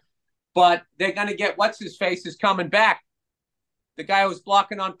brutal. But they're going to get what's-his-face is coming back. The guy who was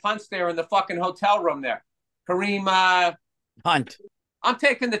blocking on punts there in the fucking hotel room there. Kareem Hunt. I'm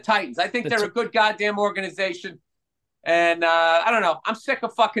taking the Titans. I think they're a good goddamn organization. And I don't know. I'm sick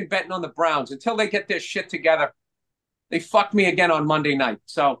of fucking betting on the Browns. Until they get their shit together, they fucked me again on Monday night.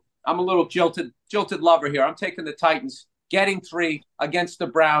 So I'm a little jilted lover here. I'm taking the Titans, getting 3 against the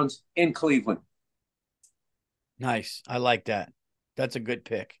Browns in Cleveland. Nice. I like that. That's a good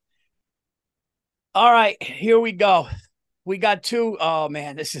pick. All right, here we go. We got 2. Oh,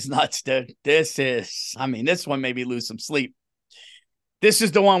 man, this is nuts, dude. This one made me lose some sleep. This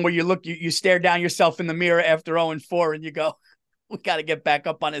is the one where you stare down yourself in the mirror after 0-4 and you go, we got to get back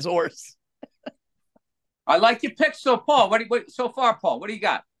up on his horse. I like your picks so far. So far, Paul? What do you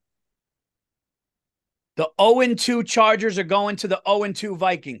got? The 0-2 Chargers are going to the 0-2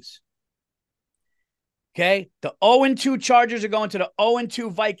 Vikings. Okay? The 0-2 Chargers are going to the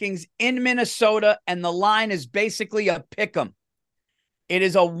 0-2 Vikings in Minnesota, and the line is basically a pick 'em. It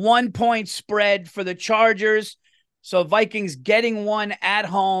is a 1-point spread for the Chargers. So Vikings getting 1 at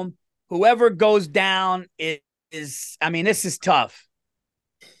home. Whoever goes down this is tough.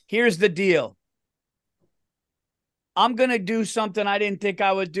 Here's the deal. I'm going to do something I didn't think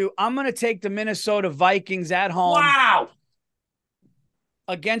I would do. I'm going to take the Minnesota Vikings at home. Wow.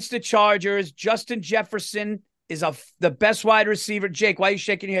 against the Chargers. Justin Jefferson is the best wide receiver. Jake, why are you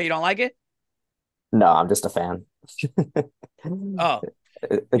shaking your head? You don't like it? No, I'm just a fan. Oh,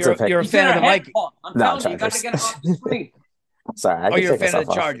 It's a pick. you're a fan of the Vikings. I'm No, telling you, you got to Chargers. get him off the screen. Sorry, I can You're a take fan of myself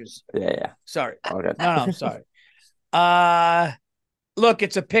the off. Chargers. Yeah. Sorry. All good. No, I'm sorry. Look,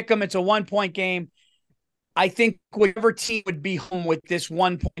 it's a pick 'em. It's a 1-point game. I think whichever team would be home with this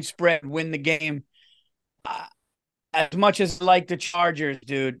 1-point spread win the game. As much as I like the Chargers,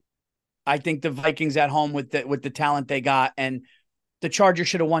 dude, I think the Vikings at home with the talent they got, and the Chargers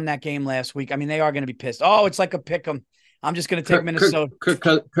should have won that game last week. I mean, they are going to be pissed. Oh, it's like a pick 'em. I'm just going to take Minnesota.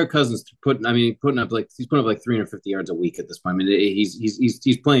 Kirk Cousins putting up like 350 yards a week at this point. I mean,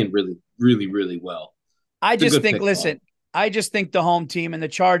 he's playing really, really, really well. I just think the home team and the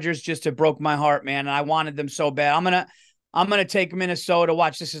Chargers just have broke my heart, man. And I wanted them so bad. I'm gonna take Minnesota.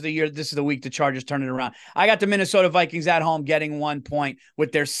 Watch, this is the week the Chargers turn it around. I got the Minnesota Vikings at home getting 1 point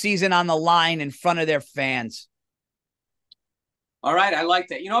with their season on the line in front of their fans. All right, I like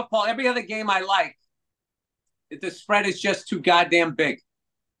that. You know what, Paul? Every other game I like, the spread is just too goddamn big.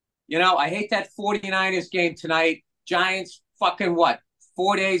 You know, I hate that 49ers game tonight. Giants, fucking what?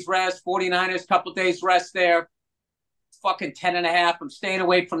 4 days rest, 49ers, couple days rest there. Fucking 10.5. I'm staying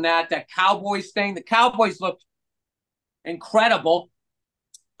away from that. That Cowboys thing. The Cowboys looked incredible.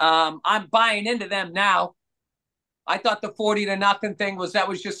 I'm buying into them now. I thought the 40-0 thing was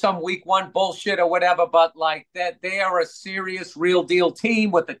just some week one bullshit or whatever, but like that, they are a serious, real deal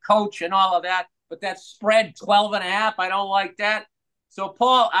team with the coach and all of that. But that spread 12.5, I don't like that. So,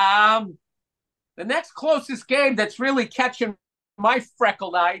 Paul, the next closest game that's really catching my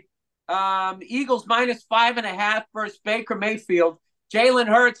freckled eye, Eagles -5.5 versus Baker Mayfield. Jalen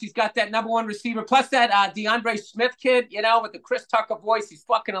Hurts, he's got that number one receiver, plus that DeAndre Smith kid, you know, with the Chris Tucker voice. He's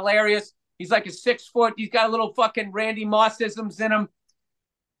fucking hilarious. He's like a 6 foot. He's got a little fucking Randy Moss-isms in him.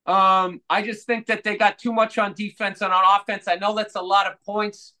 I just think that they got too much on defense and on offense. I know that's a lot of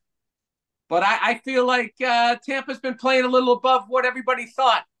points, but I feel like Tampa's been playing a little above what everybody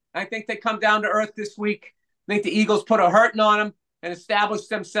thought. I think they come down to earth this week. I think the Eagles put a hurting on them and establish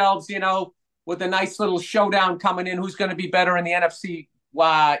themselves, you know, with a nice little showdown coming in. Who's going to be better in the NFC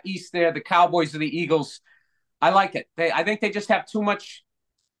East there, the Cowboys or the Eagles? I like it. I think they just have too much.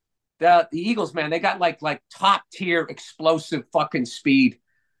 The Eagles, man, they got like top tier explosive fucking speed.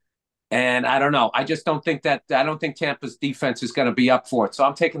 And I don't know. I just don't think Tampa's defense is going to be up for it. So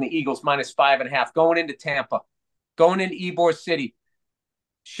I'm taking the Eagles -5.5 going into Tampa, going into Ybor City,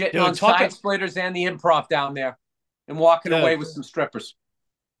 shitting on side splitters and the Improv down there and walking away with some strippers.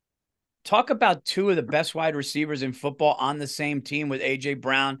 Talk about two of the best wide receivers in football on the same team with A.J.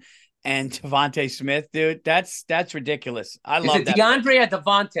 Brown and Devontae Smith, dude. That's ridiculous. I love that. DeAndre or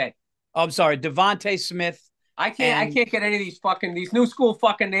Devontae? Oh, I'm sorry, Devontae Smith. I can't get any of these new school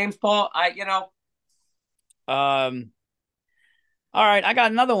fucking names, Paul. All right, I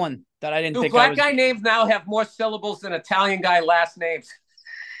got another one that I didn't think. Black guy names now have more syllables than Italian guy last names.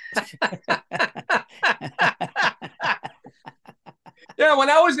 Yeah, when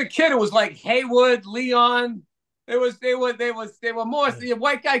I was a kid, it was like Haywood, Leon. They were more. The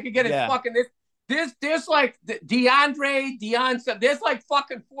white guy could get his fucking this. There's like DeAndre, there's like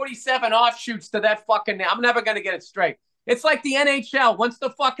fucking 47 offshoots to that fucking name. I'm never gonna get it straight. It's like the NHL. Once the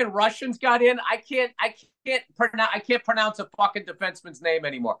fucking Russians got in, I can't pronounce a fucking defenseman's name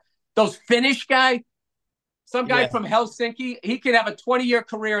anymore. Those Finnish guy, some guy from Helsinki, he could have a 20-year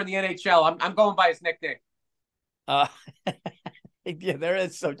career in the NHL. I'm going by his nickname. Yeah, there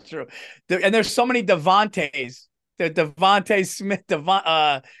is so true. And there's so many Devontaes. The Devontae Smith,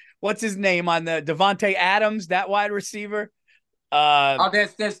 what's his name on the Devontae Adams, that wide receiver?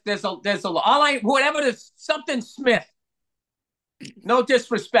 There's something Smith. No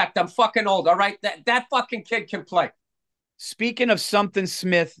disrespect, I'm fucking old. All right, that fucking kid can play. Speaking of something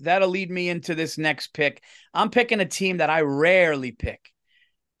Smith, that'll lead me into this next pick. I'm picking a team that I rarely pick.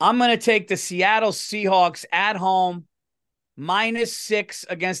 I'm going to take the Seattle Seahawks at home, -6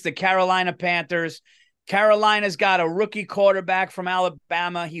 against the Carolina Panthers. Carolina's got a rookie quarterback from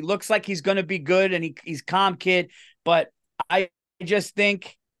Alabama. He looks like he's going to be good, and he's calm kid. But I just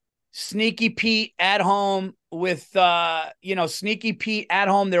think Sneaky Pete at home with, Sneaky Pete at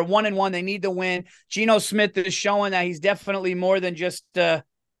home. They're 1-1. They need to win. Geno Smith is showing that he's definitely more than just a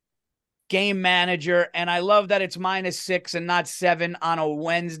game manager. And I love that it's -6 and not 7 on a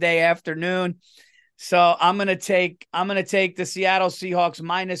Wednesday afternoon. So I'm going to take the Seattle Seahawks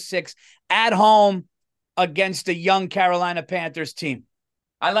 -6 at home against the young Carolina Panthers team.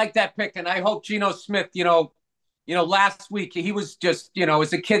 I like that pick, and I hope Geno Smith, last week he was just, as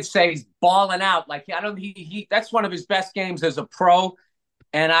the kids say, he's balling out. Like that's one of his best games as a pro.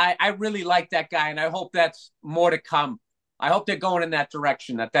 And I really like that guy, and I hope that's more to come. I hope they're going in that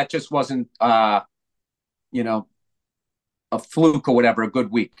direction, that just wasn't, you know, a fluke or whatever, a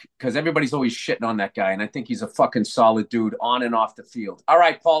good week, because everybody's always shitting on that guy, and I think he's a fucking solid dude on and off the field. All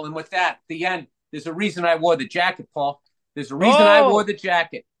right, Paul, and with that, the end, there's a reason I wore the jacket, Paul. There's a reason I wore the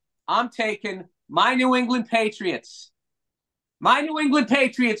jacket. I'm taking my New England Patriots. My New England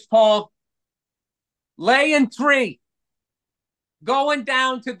Patriots, Paul, laying 3. Going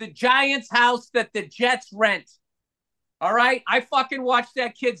down to the Giants' house that the Jets rent. All right? I fucking watched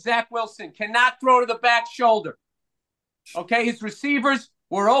that kid, Zach Wilson. Cannot throw to the back shoulder. Okay? His receivers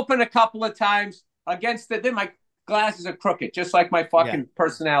were open a couple of times against then my glasses are crooked, just like my fucking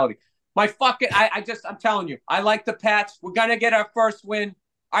personality. I'm telling you, I like the Pats. We're going to get our first win.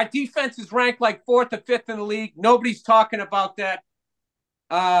 Our defense is ranked like 4th or 5th in the league. Nobody's talking about that.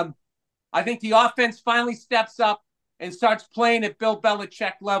 I think the offense finally steps up and starts playing at Bill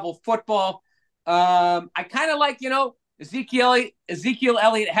Belichick level football. I kind of like, Ezekiel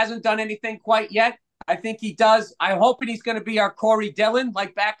Elliott hasn't done anything quite yet. I think he does. I'm hoping he's going to be our Corey Dillon,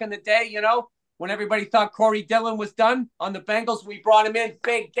 like back in the day, when everybody thought Corey Dillon was done on the Bengals. We brought him in,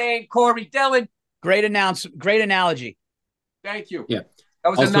 big game, Corey Dillon. Great analogy. Thank you. Yeah. That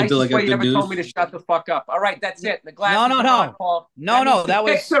was Also, the nicest Bill, I got way you good ever news. told me to shut the fuck up. All right, that's it. The glasses No. are on, Paul. That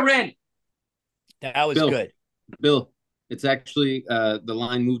was picks are in. That was Bill, good. Bill, it's actually the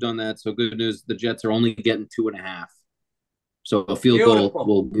line moved on that. So good news. The Jets are only getting 2.5. So a field goal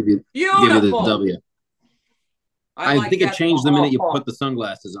will give you the W. I think it changed the minute you put the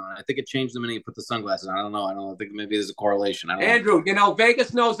sunglasses on. I think it changed the minute you put the sunglasses on. I don't know. I think maybe there's a correlation. I don't know. Andrew,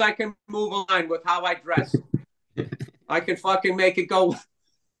 Vegas knows I can move a line with how I dress. I can fucking make it go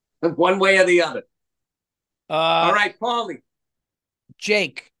one way or the other. All right, Paulie.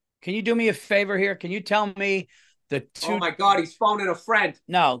 Jake, can you do me a favor here? Can you tell me the two? Oh my God, he's phoning a friend.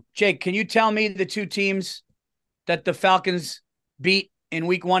 No, Jake, can you tell me the 2 teams that the Falcons beat in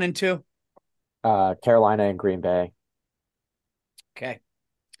week 1 and 2? Carolina and Green Bay. Okay.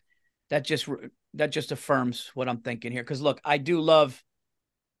 That just affirms what I'm thinking here. Because look, I do love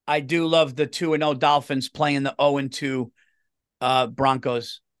the 2-0 Dolphins playing the 0-2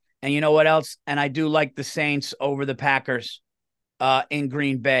 Broncos. And you know what else? And I do like the Saints over the Packers in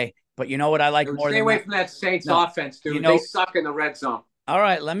Green Bay. But you know what I like more than stay away from that Saints offense, dude. They suck in the red zone. All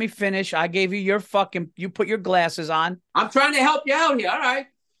right, let me finish. I gave you you put your glasses on. I'm trying to help you out here. All right.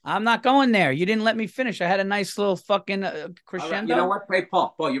 I'm not going there. You didn't let me finish. I had a nice little fucking crescendo. Right. You know what? Wait,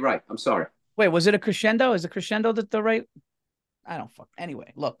 Paul, you're right. I'm sorry. Wait, was it a crescendo? Is a crescendo the right? I don't fuck.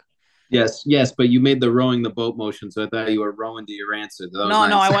 Anyway, look. Yes, but you made the rowing the boat motion, so I thought you were rowing to your answer. No,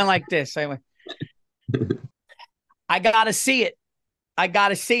 I went like this. I gotta see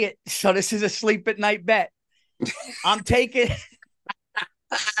it. So this is a sleep at night bet. I'm taking.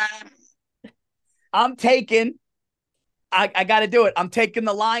 I got to do it. I'm taking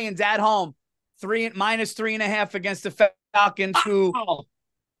the Lions at home, -3.5 against the Falcons. Who?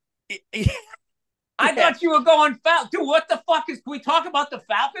 I thought you were going Falcons. Dude, what the fuck is? Can we talk about the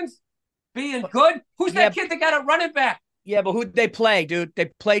Falcons being good? Who's that kid that got a running back? Yeah, but who'd they play, dude?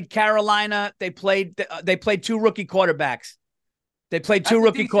 They played Carolina. They played 2 rookie quarterbacks. That's a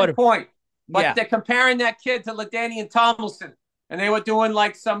decent point. But they're comparing that kid to LaDainian Tomlinson, and they were doing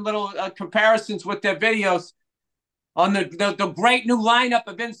like some little comparisons with their videos on the great new lineup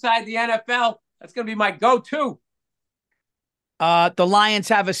of Inside the NFL. That's going to be my go-to. The Lions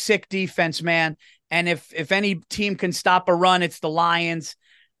have a sick defense, man. And if any team can stop a run, it's the Lions.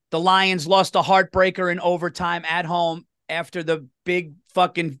 The Lions lost a heartbreaker in overtime at home after the big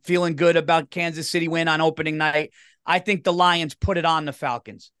fucking feeling good about Kansas City win on opening night. I think the Lions put it on the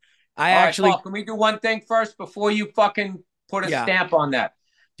Falcons. Paul, can we do one thing first before you fucking put a stamp on that?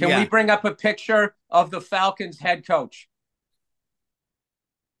 Can we bring up a picture of the Falcons head coach?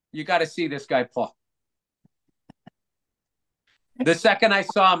 You got to see this guy, Paul. The second I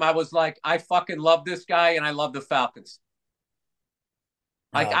saw him, I was like, I fucking love this guy and I love the Falcons.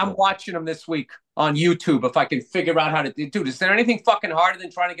 I'm watching him this week on YouTube if I can figure out how to do. Dude, is there anything fucking harder than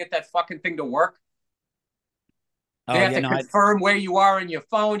trying to get that fucking thing to work? They have to confirm where you are on your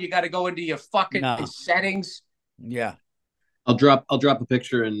phone. You got to go into your fucking settings. Yeah. I'll drop a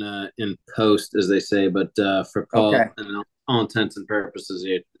picture in post, as they say, but for Paul, and all intents and purposes,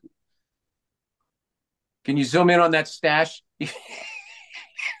 here. Can you zoom in on that stash? Is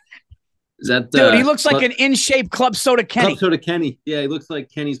that dude? He looks like an in shape Club Soda Kenny. Club Soda Kenny. Yeah, he looks like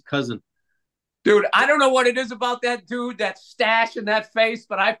Kenny's cousin. Dude, I don't know what it is about that dude, that stash and that face,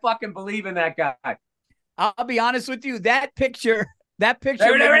 but I fucking believe in that guy. I'll be honest with you. That picture. There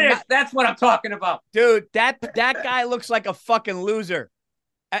it is. That's what I'm talking about. Dude, that guy looks like a fucking loser.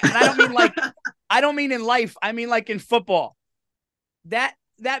 And I don't mean like, I don't mean in life. I mean like in football. That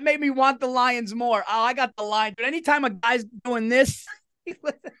made me want the Lions more. Oh, I got the Lions. But anytime a guy's doing this.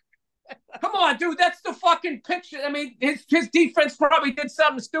 Come on, dude. That's the fucking picture. I mean, his defense probably did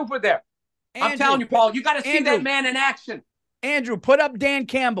something stupid there. Andrew, I'm telling you, Paul, you got to see that man in action. Andrew, put up Dan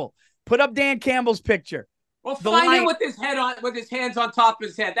Campbell. Put up Dan Campbell's picture. Well, find him with his hands on top of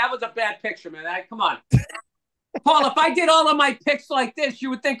his head. That was a bad picture, man. Come on. Paul, if I did all of my picks like this, you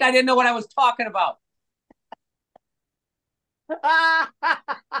would think I didn't know what I was talking about.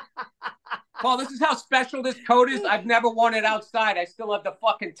 Paul, this is how special this coat is. I've never worn it outside. I still have the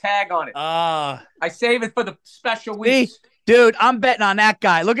fucking tag on it. I save it for the special weeks. Dude, I'm betting on that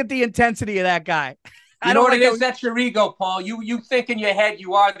guy. Look at the intensity of that guy. You know what it is? That's your ego, Paul. You think in your head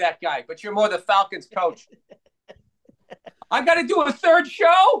you are that guy, but you're more the Falcons coach. I got to do a third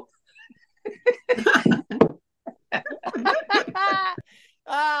show?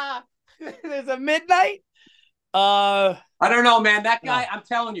 There's a midnight? I don't know, man. That guy, I'm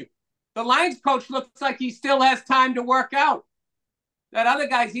telling you, the Lions coach looks like he still has time to work out. That other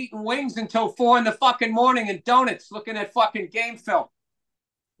guy's eating wings until 4 in the fucking morning and donuts looking at fucking game film.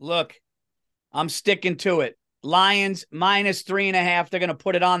 Look, I'm sticking to it. Lions minus 3.5. They're going to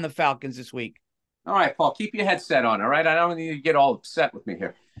put it on the Falcons this week. All right, Paul, keep your headset on, all right? I don't need you to get all upset with me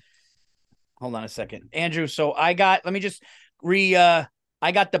here. Hold on a second. Andrew, so I got the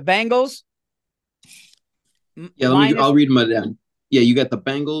Bengals. Yeah, I'll read them down. Yeah, you got the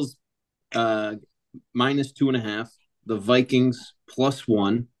Bengals minus 2.5, the Vikings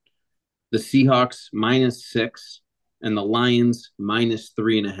 +1, the Seahawks -6, and the Lions minus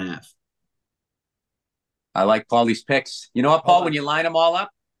 3.5. I like Paulie's picks. You know what, Paul? When you line them all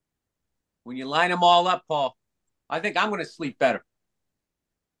up, Paul, I think I'm going to sleep better.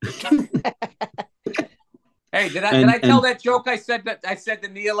 Hey, did I tell that joke I said to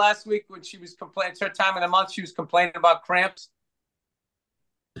Nia last week when she was complaining? It's her time of the month. She was complaining about cramps,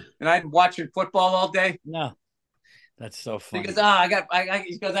 and I've been watching football all day. No, that's so funny. He goes, I got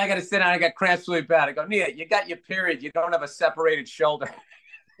to sit down. I got cramps really bad. I go, Nia, you got your period. You don't have a separated shoulder.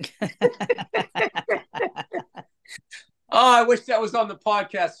 Oh, I wish that was on the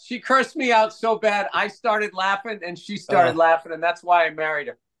podcast. She cursed me out so bad. I started laughing, and she started laughing, and that's why I married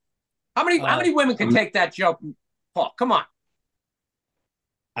her. How many women can take that joke, Paul? Come on.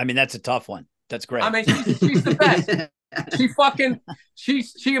 I mean, that's a tough one. That's great. I mean, she's the best.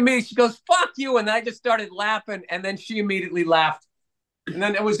 She immediately goes, "Fuck you," and I just started laughing, and then she immediately laughed, and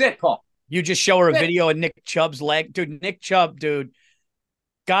then it was it, Paul. You just show her a video of Nick Chubb's leg, dude. Nick Chubb, dude.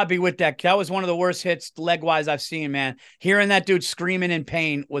 God be with that. That was one of the worst hits leg-wise I've seen, man. Hearing that dude screaming in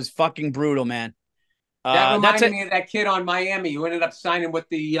pain was fucking brutal, man. That reminded me of that kid on Miami who ended up signing with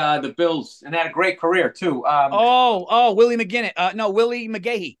the Bills and had a great career too. Willie McGinnis. Willie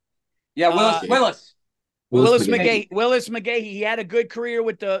McGahee. Yeah, Willis McGahee. Willis McGahee. He had a good career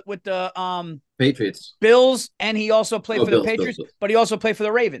with the Patriots, Bills, and he also played for the Patriots, but he also played for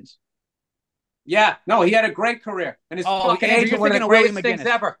the Ravens. Yeah, no, he had a great career, and his fucking agent, one of the greatest things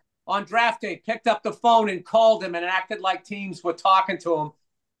ever, on draft day, picked up the phone and called him and acted like teams were talking to him.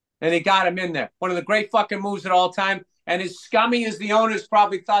 And he got him in there. One of the great fucking moves at all time. And as scummy as the owners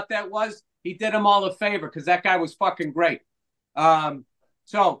probably thought that was, he did them all a favor because that guy was fucking great. I'm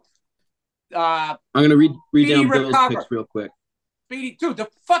going to read down Bill's picks real quick. Speedy, dude, the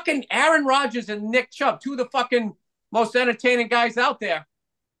fucking Aaron Rodgers and Nick Chubb, two of the fucking most entertaining guys out there.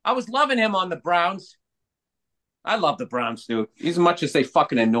 I was loving him on the Browns. I love the Browns, dude. As much as they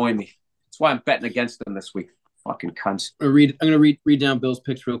fucking annoy me. That's why I'm betting against them this week. Fucking cunts. I'm going to read down Bill's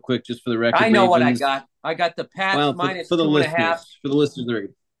picks real quick just for the record. I know what I got. I got the Pats minus for the 2.5. For the listeners,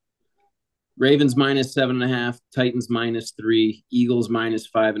 Ravens minus 7.5, Titans minus 3, Eagles minus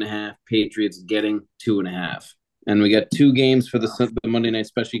 5.5, Patriots getting 2.5. And we got 2 games for the Monday night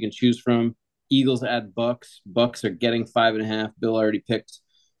special you can choose from. Eagles at Bucks. Bucks are getting 5.5. Bill already picked.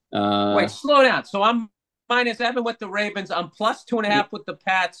 Wait, slow down. So I'm minus 7 with the Ravens. I'm plus 2.5 with the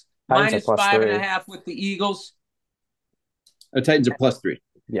Pats. Minus 5.5 with the Eagles. Titans are plus 3.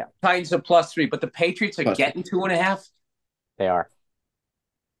 Yeah. Titans are plus 3, but the Patriots are getting 2.5. They are.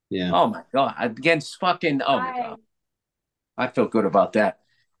 Yeah. Oh my God. Against fucking my God. I feel good about that.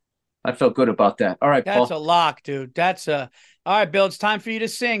 All right, Paul. That's a lock, dude. All right, Bill. It's time for you to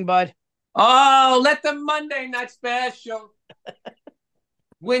sing, bud. Oh, let the Monday night special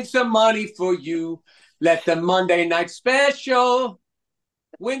win some money for you. Let the Monday night special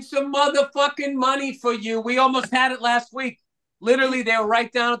win some motherfucking money for you. We almost had it last week. Literally, they were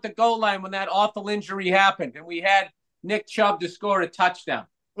right down at the goal line when that awful injury happened, and we had Nick Chubb to score a touchdown.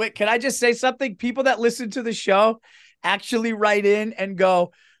 Wait, can I just say something? People that listen to the show, actually write in and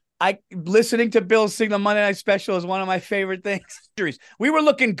go, listening to Bill sing the Monday Night Special is one of my favorite things. We were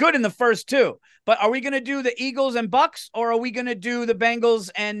looking good in the first two, but are we going to do the Eagles and Bucks, or are we going to do the Bengals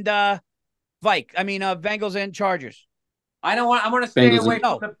and Bengals and Chargers? I want to stay away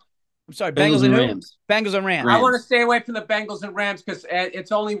from the. I'm sorry, Bengals and Rams. Bengals and Rams. I want to stay away from the Bengals and Rams because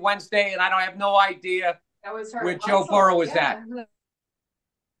it's only Wednesday, and I have no idea where Joe Burrow is at.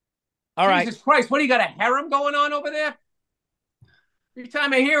 All right. Jesus Christ, what do you got, a harem going on over there? Every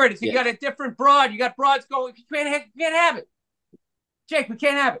time I hear it, you got a different broad. You got broads going. You can't have it. Jake, we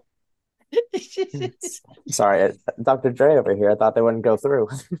can't have it. Sorry, Dr. Dre over here. I thought they wouldn't go through.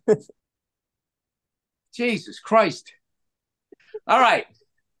 Jesus Christ. All right.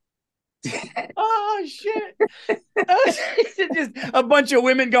 Oh, shit. Just a bunch of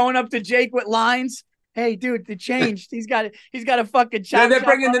women going up to Jake with lines. Hey, dude, they changed. He's got a fucking chop. They're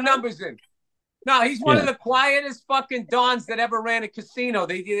bringing the numbers in. No, he's one of the quietest fucking dons that ever ran a casino.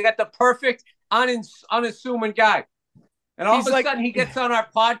 They got the perfect, unassuming guy. And all of a sudden he gets on our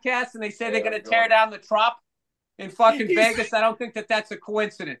podcast and they say they're going to tear down the Trop in fucking Vegas. I don't think that's a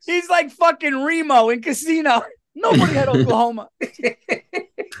coincidence. He's like fucking Remo in Casino. Nobody had Oklahoma.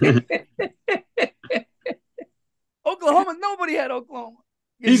 Oklahoma, nobody had Oklahoma.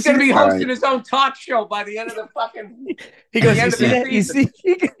 He's going to be hosting his own talk show by the end of the fucking. He goes,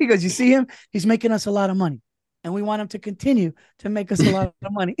 you see him? He's making us a lot of money, and we want him to continue to make us a lot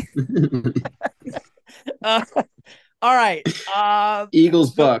of money. All right.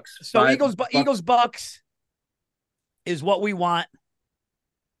 Eagles Bucks. So Eagles Bucks is what we want.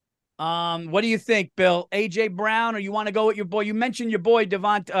 What do you think, Bill? AJ Brown, or you want to go with your boy? You mentioned your boy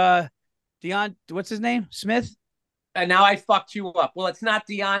Deion. What's his name? Smith. And now I fucked you up. Well, it's not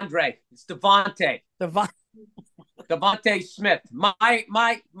DeAndre. It's Devontae. Devontae Smith.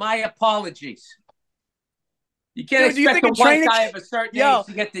 My apologies. You can't expect a white guy of a certain age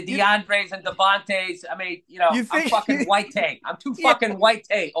to get the DeAndres and Devontaes. I mean, I'm fucking white-tay. I'm too fucking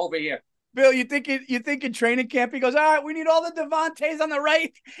white-tay over here. Bill, you think in training camp he goes, all right, we need all the Devontaes on the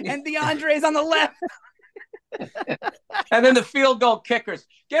right and DeAndres on the left. And then the field goal kickers.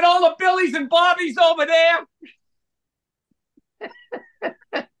 Get all the Billies and Bobbies over there.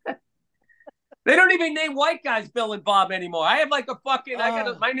 They don't even name white guys Bill and Bob anymore. I have like a fucking.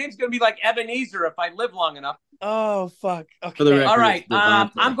 My name's gonna be like Ebenezer if I live long enough. Oh fuck. Okay. Record, all right.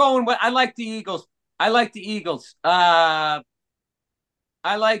 I'm going with. I like the Eagles. I like Jalen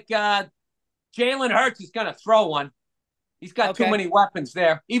Hurts is gonna throw one. He's got too many weapons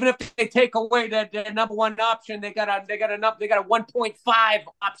there. Even if they take away their number one option, they got a 1.5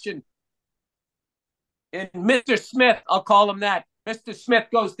 option. And Mr. Smith, I'll call him that. Mr. Smith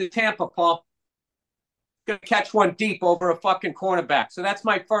goes to Tampa, Paul. Going to catch one deep over a fucking cornerback. So that's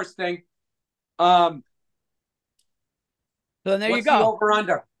my first thing. So then there you go. The over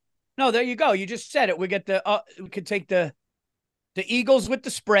under? No, there you go. You just said it. We get we could take the Eagles with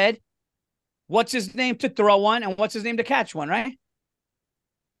the spread. What's his name to throw one, and what's his name to catch one, right?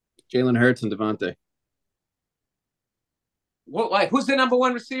 Jalen Hurts and Devontae. Who's the number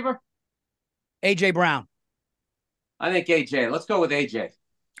one receiver? AJ Brown. I think AJ. Let's go with AJ.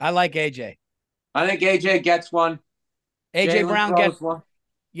 I like AJ. I think AJ gets one. AJ Brown gets one.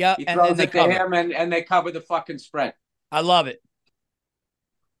 Yeah, he throws it to him, and they cover the fucking spread. I love it.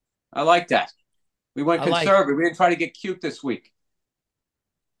 I like that. We went conservative. We didn't try to get cute this week.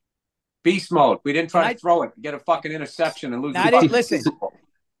 Beast mode. We didn't try to throw it, get a fucking interception, and lose. Listen,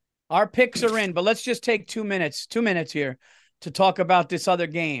 our picks are in, but let's just take 2 minutes. 2 minutes here to talk about this other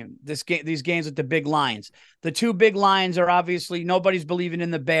game. These games with the big lines. The two big lines are obviously nobody's believing in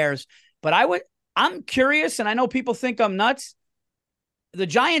the Bears, but I'm curious, and I know people think I'm nuts. The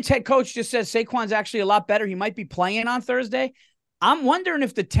Giants head coach just says Saquon's actually a lot better. He might be playing on Thursday. I'm wondering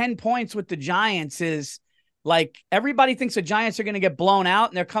if the 10 points with the Giants is like everybody thinks the Giants are going to get blown out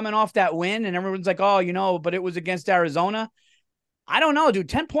and they're coming off that win and everyone's like, oh, but it was against Arizona. I don't know, dude.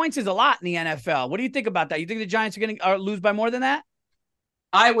 10 points is a lot in the NFL. What do you think about that? You think the Giants are going to lose by more than that?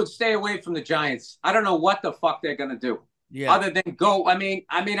 I would stay away from the Giants. I don't know what the fuck they're going to do. Yeah. Other than go. I mean,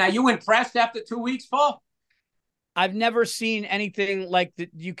 are you impressed after 2 weeks, Paul? I've never seen anything like that.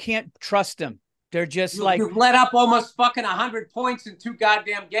 You can't trust them. They're just you've let up almost fucking 100 points in 2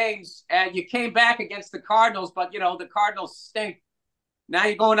 goddamn games, and you came back against the Cardinals, but the Cardinals stink. Now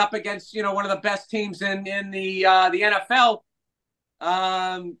you're going up against one of the best teams in the NFL.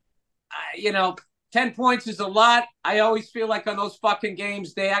 10 points is a lot. I always feel like on those fucking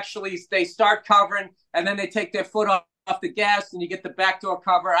games, they start covering and then they take their foot off the gas and you get the backdoor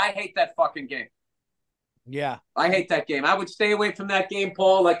cover. I hate that fucking game. Yeah. I hate that game. I would stay away from that game,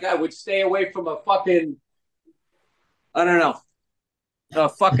 Paul. Like I would stay away from a fucking I don't know. A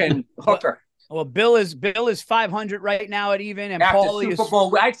fucking hooker. Well, Bill is 500 right now at even, and after Paul Super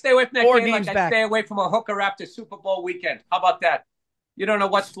Bowl. I'd stay away from that game like I'd back. stay away from a hooker after Super Bowl weekend. How about that? You don't know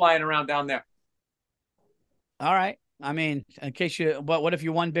what's flying around down there. All right. I mean, in case you, but what if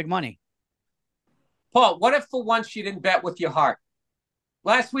you won big money? Paul, what if for once you didn't bet with your heart?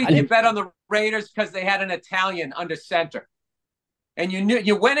 Last week you bet on the Raiders because they had an Italian under center. And you knew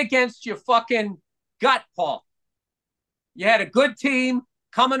you went against your fucking gut, Paul. You had a good team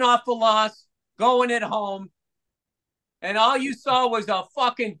coming off a loss, going at home, and all you saw was a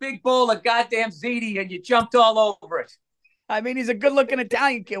fucking big bowl of goddamn ziti, and you jumped all over it. I mean, he's a good-looking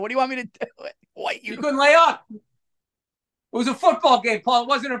Italian kid. What do you want me to do? What, you couldn't lay up. It was a football game, Paul. It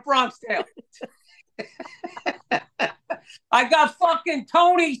wasn't a Bronx Tale. I got fucking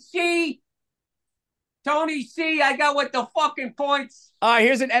Tony C. I got with the fucking points. All right,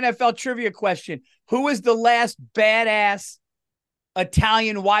 here's an NFL trivia question. Who was the last badass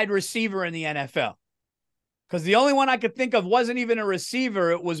Italian wide receiver in the NFL? Because the only one I could think of wasn't even a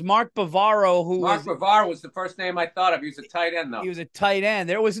receiver. It was Mark Bavaro. Bavaro was the first name I thought of. He was a tight end, though. He was a tight end.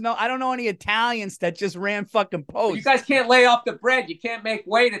 There was I don't know any Italians that just ran fucking posts. You guys can't lay off the bread. You can't make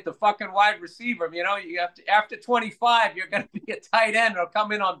weight at the fucking wide receiver. You know, you have to, after 25, you're going to be a tight end or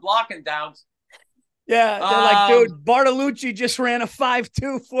come in on blocking downs. Yeah, they're like, dude, Bartolucci just ran a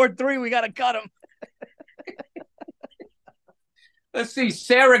 5.2, 4.3. We got to cut him. Let's see.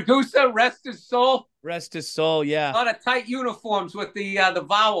 Saragusa, rest his soul. Rest his soul, yeah. A lot of tight uniforms with the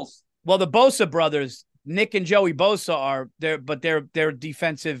vowels. Well, the Bosa brothers, Nick and Joey Bosa are there, but they're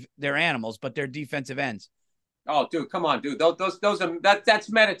defensive. They're animals, but they're defensive ends. Oh, dude, come on, dude. Those are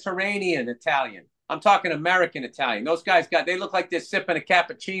that's Mediterranean Italian. I'm talking American Italian. Those guys they look like they're sipping a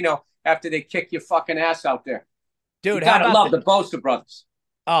cappuccino after they kick your fucking ass out there. Dude, you gotta love the Bosa brothers.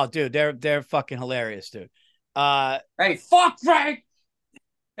 Oh, dude, they're fucking hilarious, dude. Hey, fuck Frank,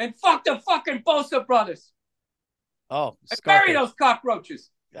 and fuck the fucking Bosa brothers. Oh, bury those cockroaches.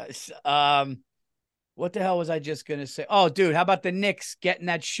 What the hell was I just gonna say? Oh, dude, how about the Knicks getting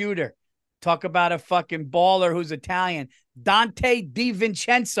that shooter? Talk about a fucking baller who's Italian. Dante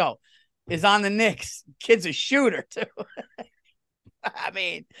DiVincenzo is on the Knicks. Kid's a shooter too. I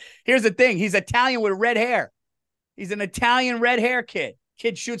mean, here's the thing: he's Italian with red hair. He's an Italian red hair kid.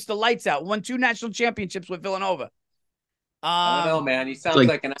 Kid shoots the lights out. Won 2 national championships with Villanova. I don't know, man. He sounds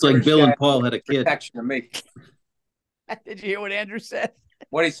like an. It's like Bill and Paul had a kid. To me. Did you hear what Andrew said?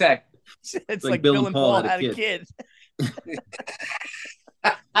 What did he say? It's like Bill and Paul had a kid.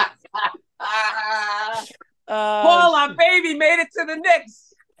 Paul, our baby, made it to the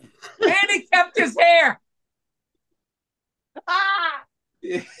Knicks, and he kept his hair.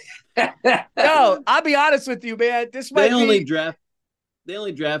 No, I'll be honest with you, man. They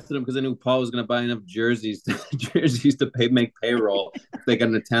only drafted him because they knew Paul was going to buy enough jerseys to make payroll if they got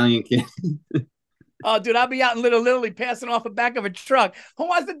an Italian kid. Oh, dude, I'll be out in Little Italy passing off the back of a truck. Who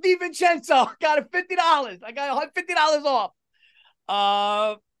wants the DiVincenzo? Got it $50. I got $50 off.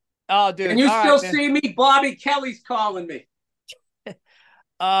 Oh, dude. Can you still see me? Bobby Kelly's calling me.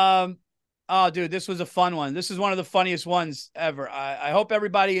 Oh, dude, this was a fun one. This is one of the funniest ones ever. I hope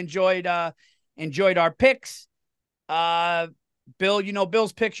everybody enjoyed our picks. Bill, you know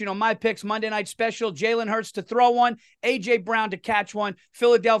Bill's picks, you know my picks. Monday Night Special, Jalen Hurts to throw one, A.J. Brown to catch one,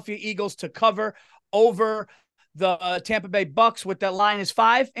 Philadelphia Eagles to cover over the Tampa Bay Bucks with that line is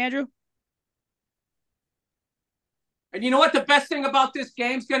 5, Andrew? And you know what the best thing about this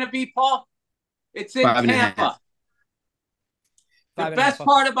game's going to be, Paul? It's in Tampa. The best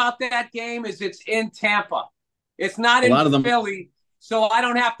part about that game is it's in Tampa. It's not in Philly, so I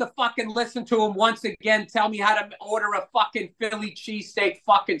don't have to fucking listen to him once again tell me how to order a fucking Philly cheesesteak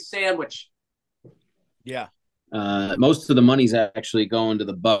fucking sandwich. Yeah. Most of the money's actually going to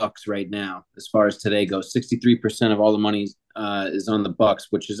the Bucks right now, as far as today goes. 63% of all the money is on the Bucks,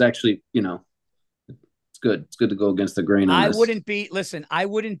 which is actually, it's good. It's good to go against the grain on this. I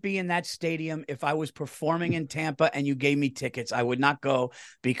wouldn't be in that stadium if I was performing in Tampa and you gave me tickets. I would not go,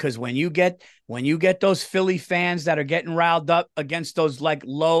 because when you get those Philly fans that are getting riled up against those like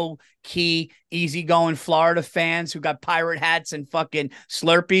low key, easygoing Florida fans who got pirate hats and fucking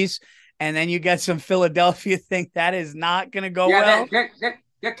Slurpees, and then you get some Philadelphia thing, that is not going to go well.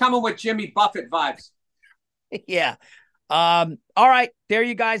 They're coming with Jimmy Buffett vibes. Yeah. All right, there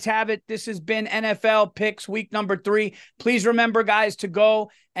you guys have it. This has been NFL Picks week number 3. Please remember, guys, to go,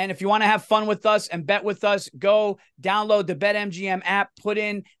 and if you want to have fun with us and bet with us, go download the BetMGM app, put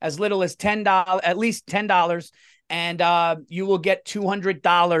in as little as $10, at least $10, and you will get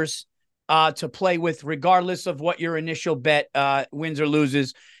 $200 to play with, regardless of what your initial bet wins or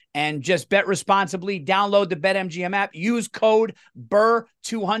loses. and just bet responsibly. Download the BetMGM app. Use code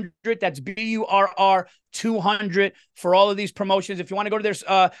BURR200. That's BURR 200 for all of these promotions. If you want to go to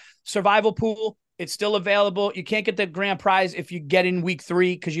their survival pool, it's still available. You can't get the grand prize if you get in week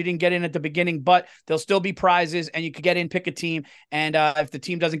 3 because you didn't get in at the beginning, but there'll still be prizes and you could get in, pick a team. And if the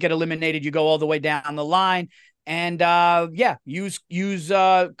team doesn't get eliminated, you go all the way down the line. And use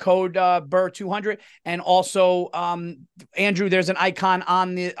code BURR200. And also, Andrew, there's an icon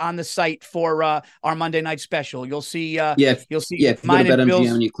on the site for our Monday night special. You'll see. You'll see. Yeah, if you go to mine and Bill's.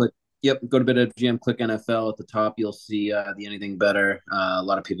 BetMGM and you click. Yep, go to BetMGM, click NFL at the top. You'll see the anything better. A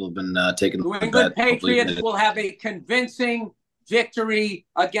lot of people have been taking New the England bet. Patriots will have a convincing victory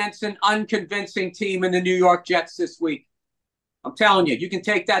against an unconvincing team in the New York Jets this week. I'm telling you, you can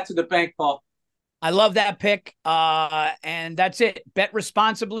take that to the bank, Paul. I love that pick. And that's it. Bet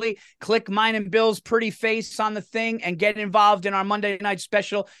responsibly. Click mine and Bill's pretty face on the thing and get involved in our Monday night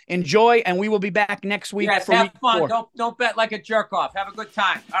special. Enjoy, and we will be back next week. Yes, for have week fun. 4. Don't bet like a jerk off. Have a good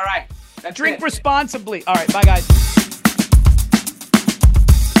time. All right. Drink responsibly. All right. Bye, guys.